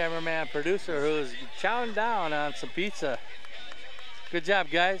 and our cameraman producer who's chowing down on some pizza. Good job,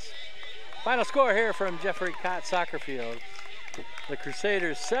 guys. Final score here from Jeffrey Cott Soccer Field. The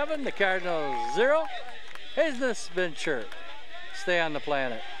Crusaders 7, the Cardinals 0. Hayes Venture. Stay on the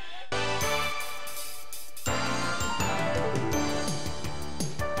planet.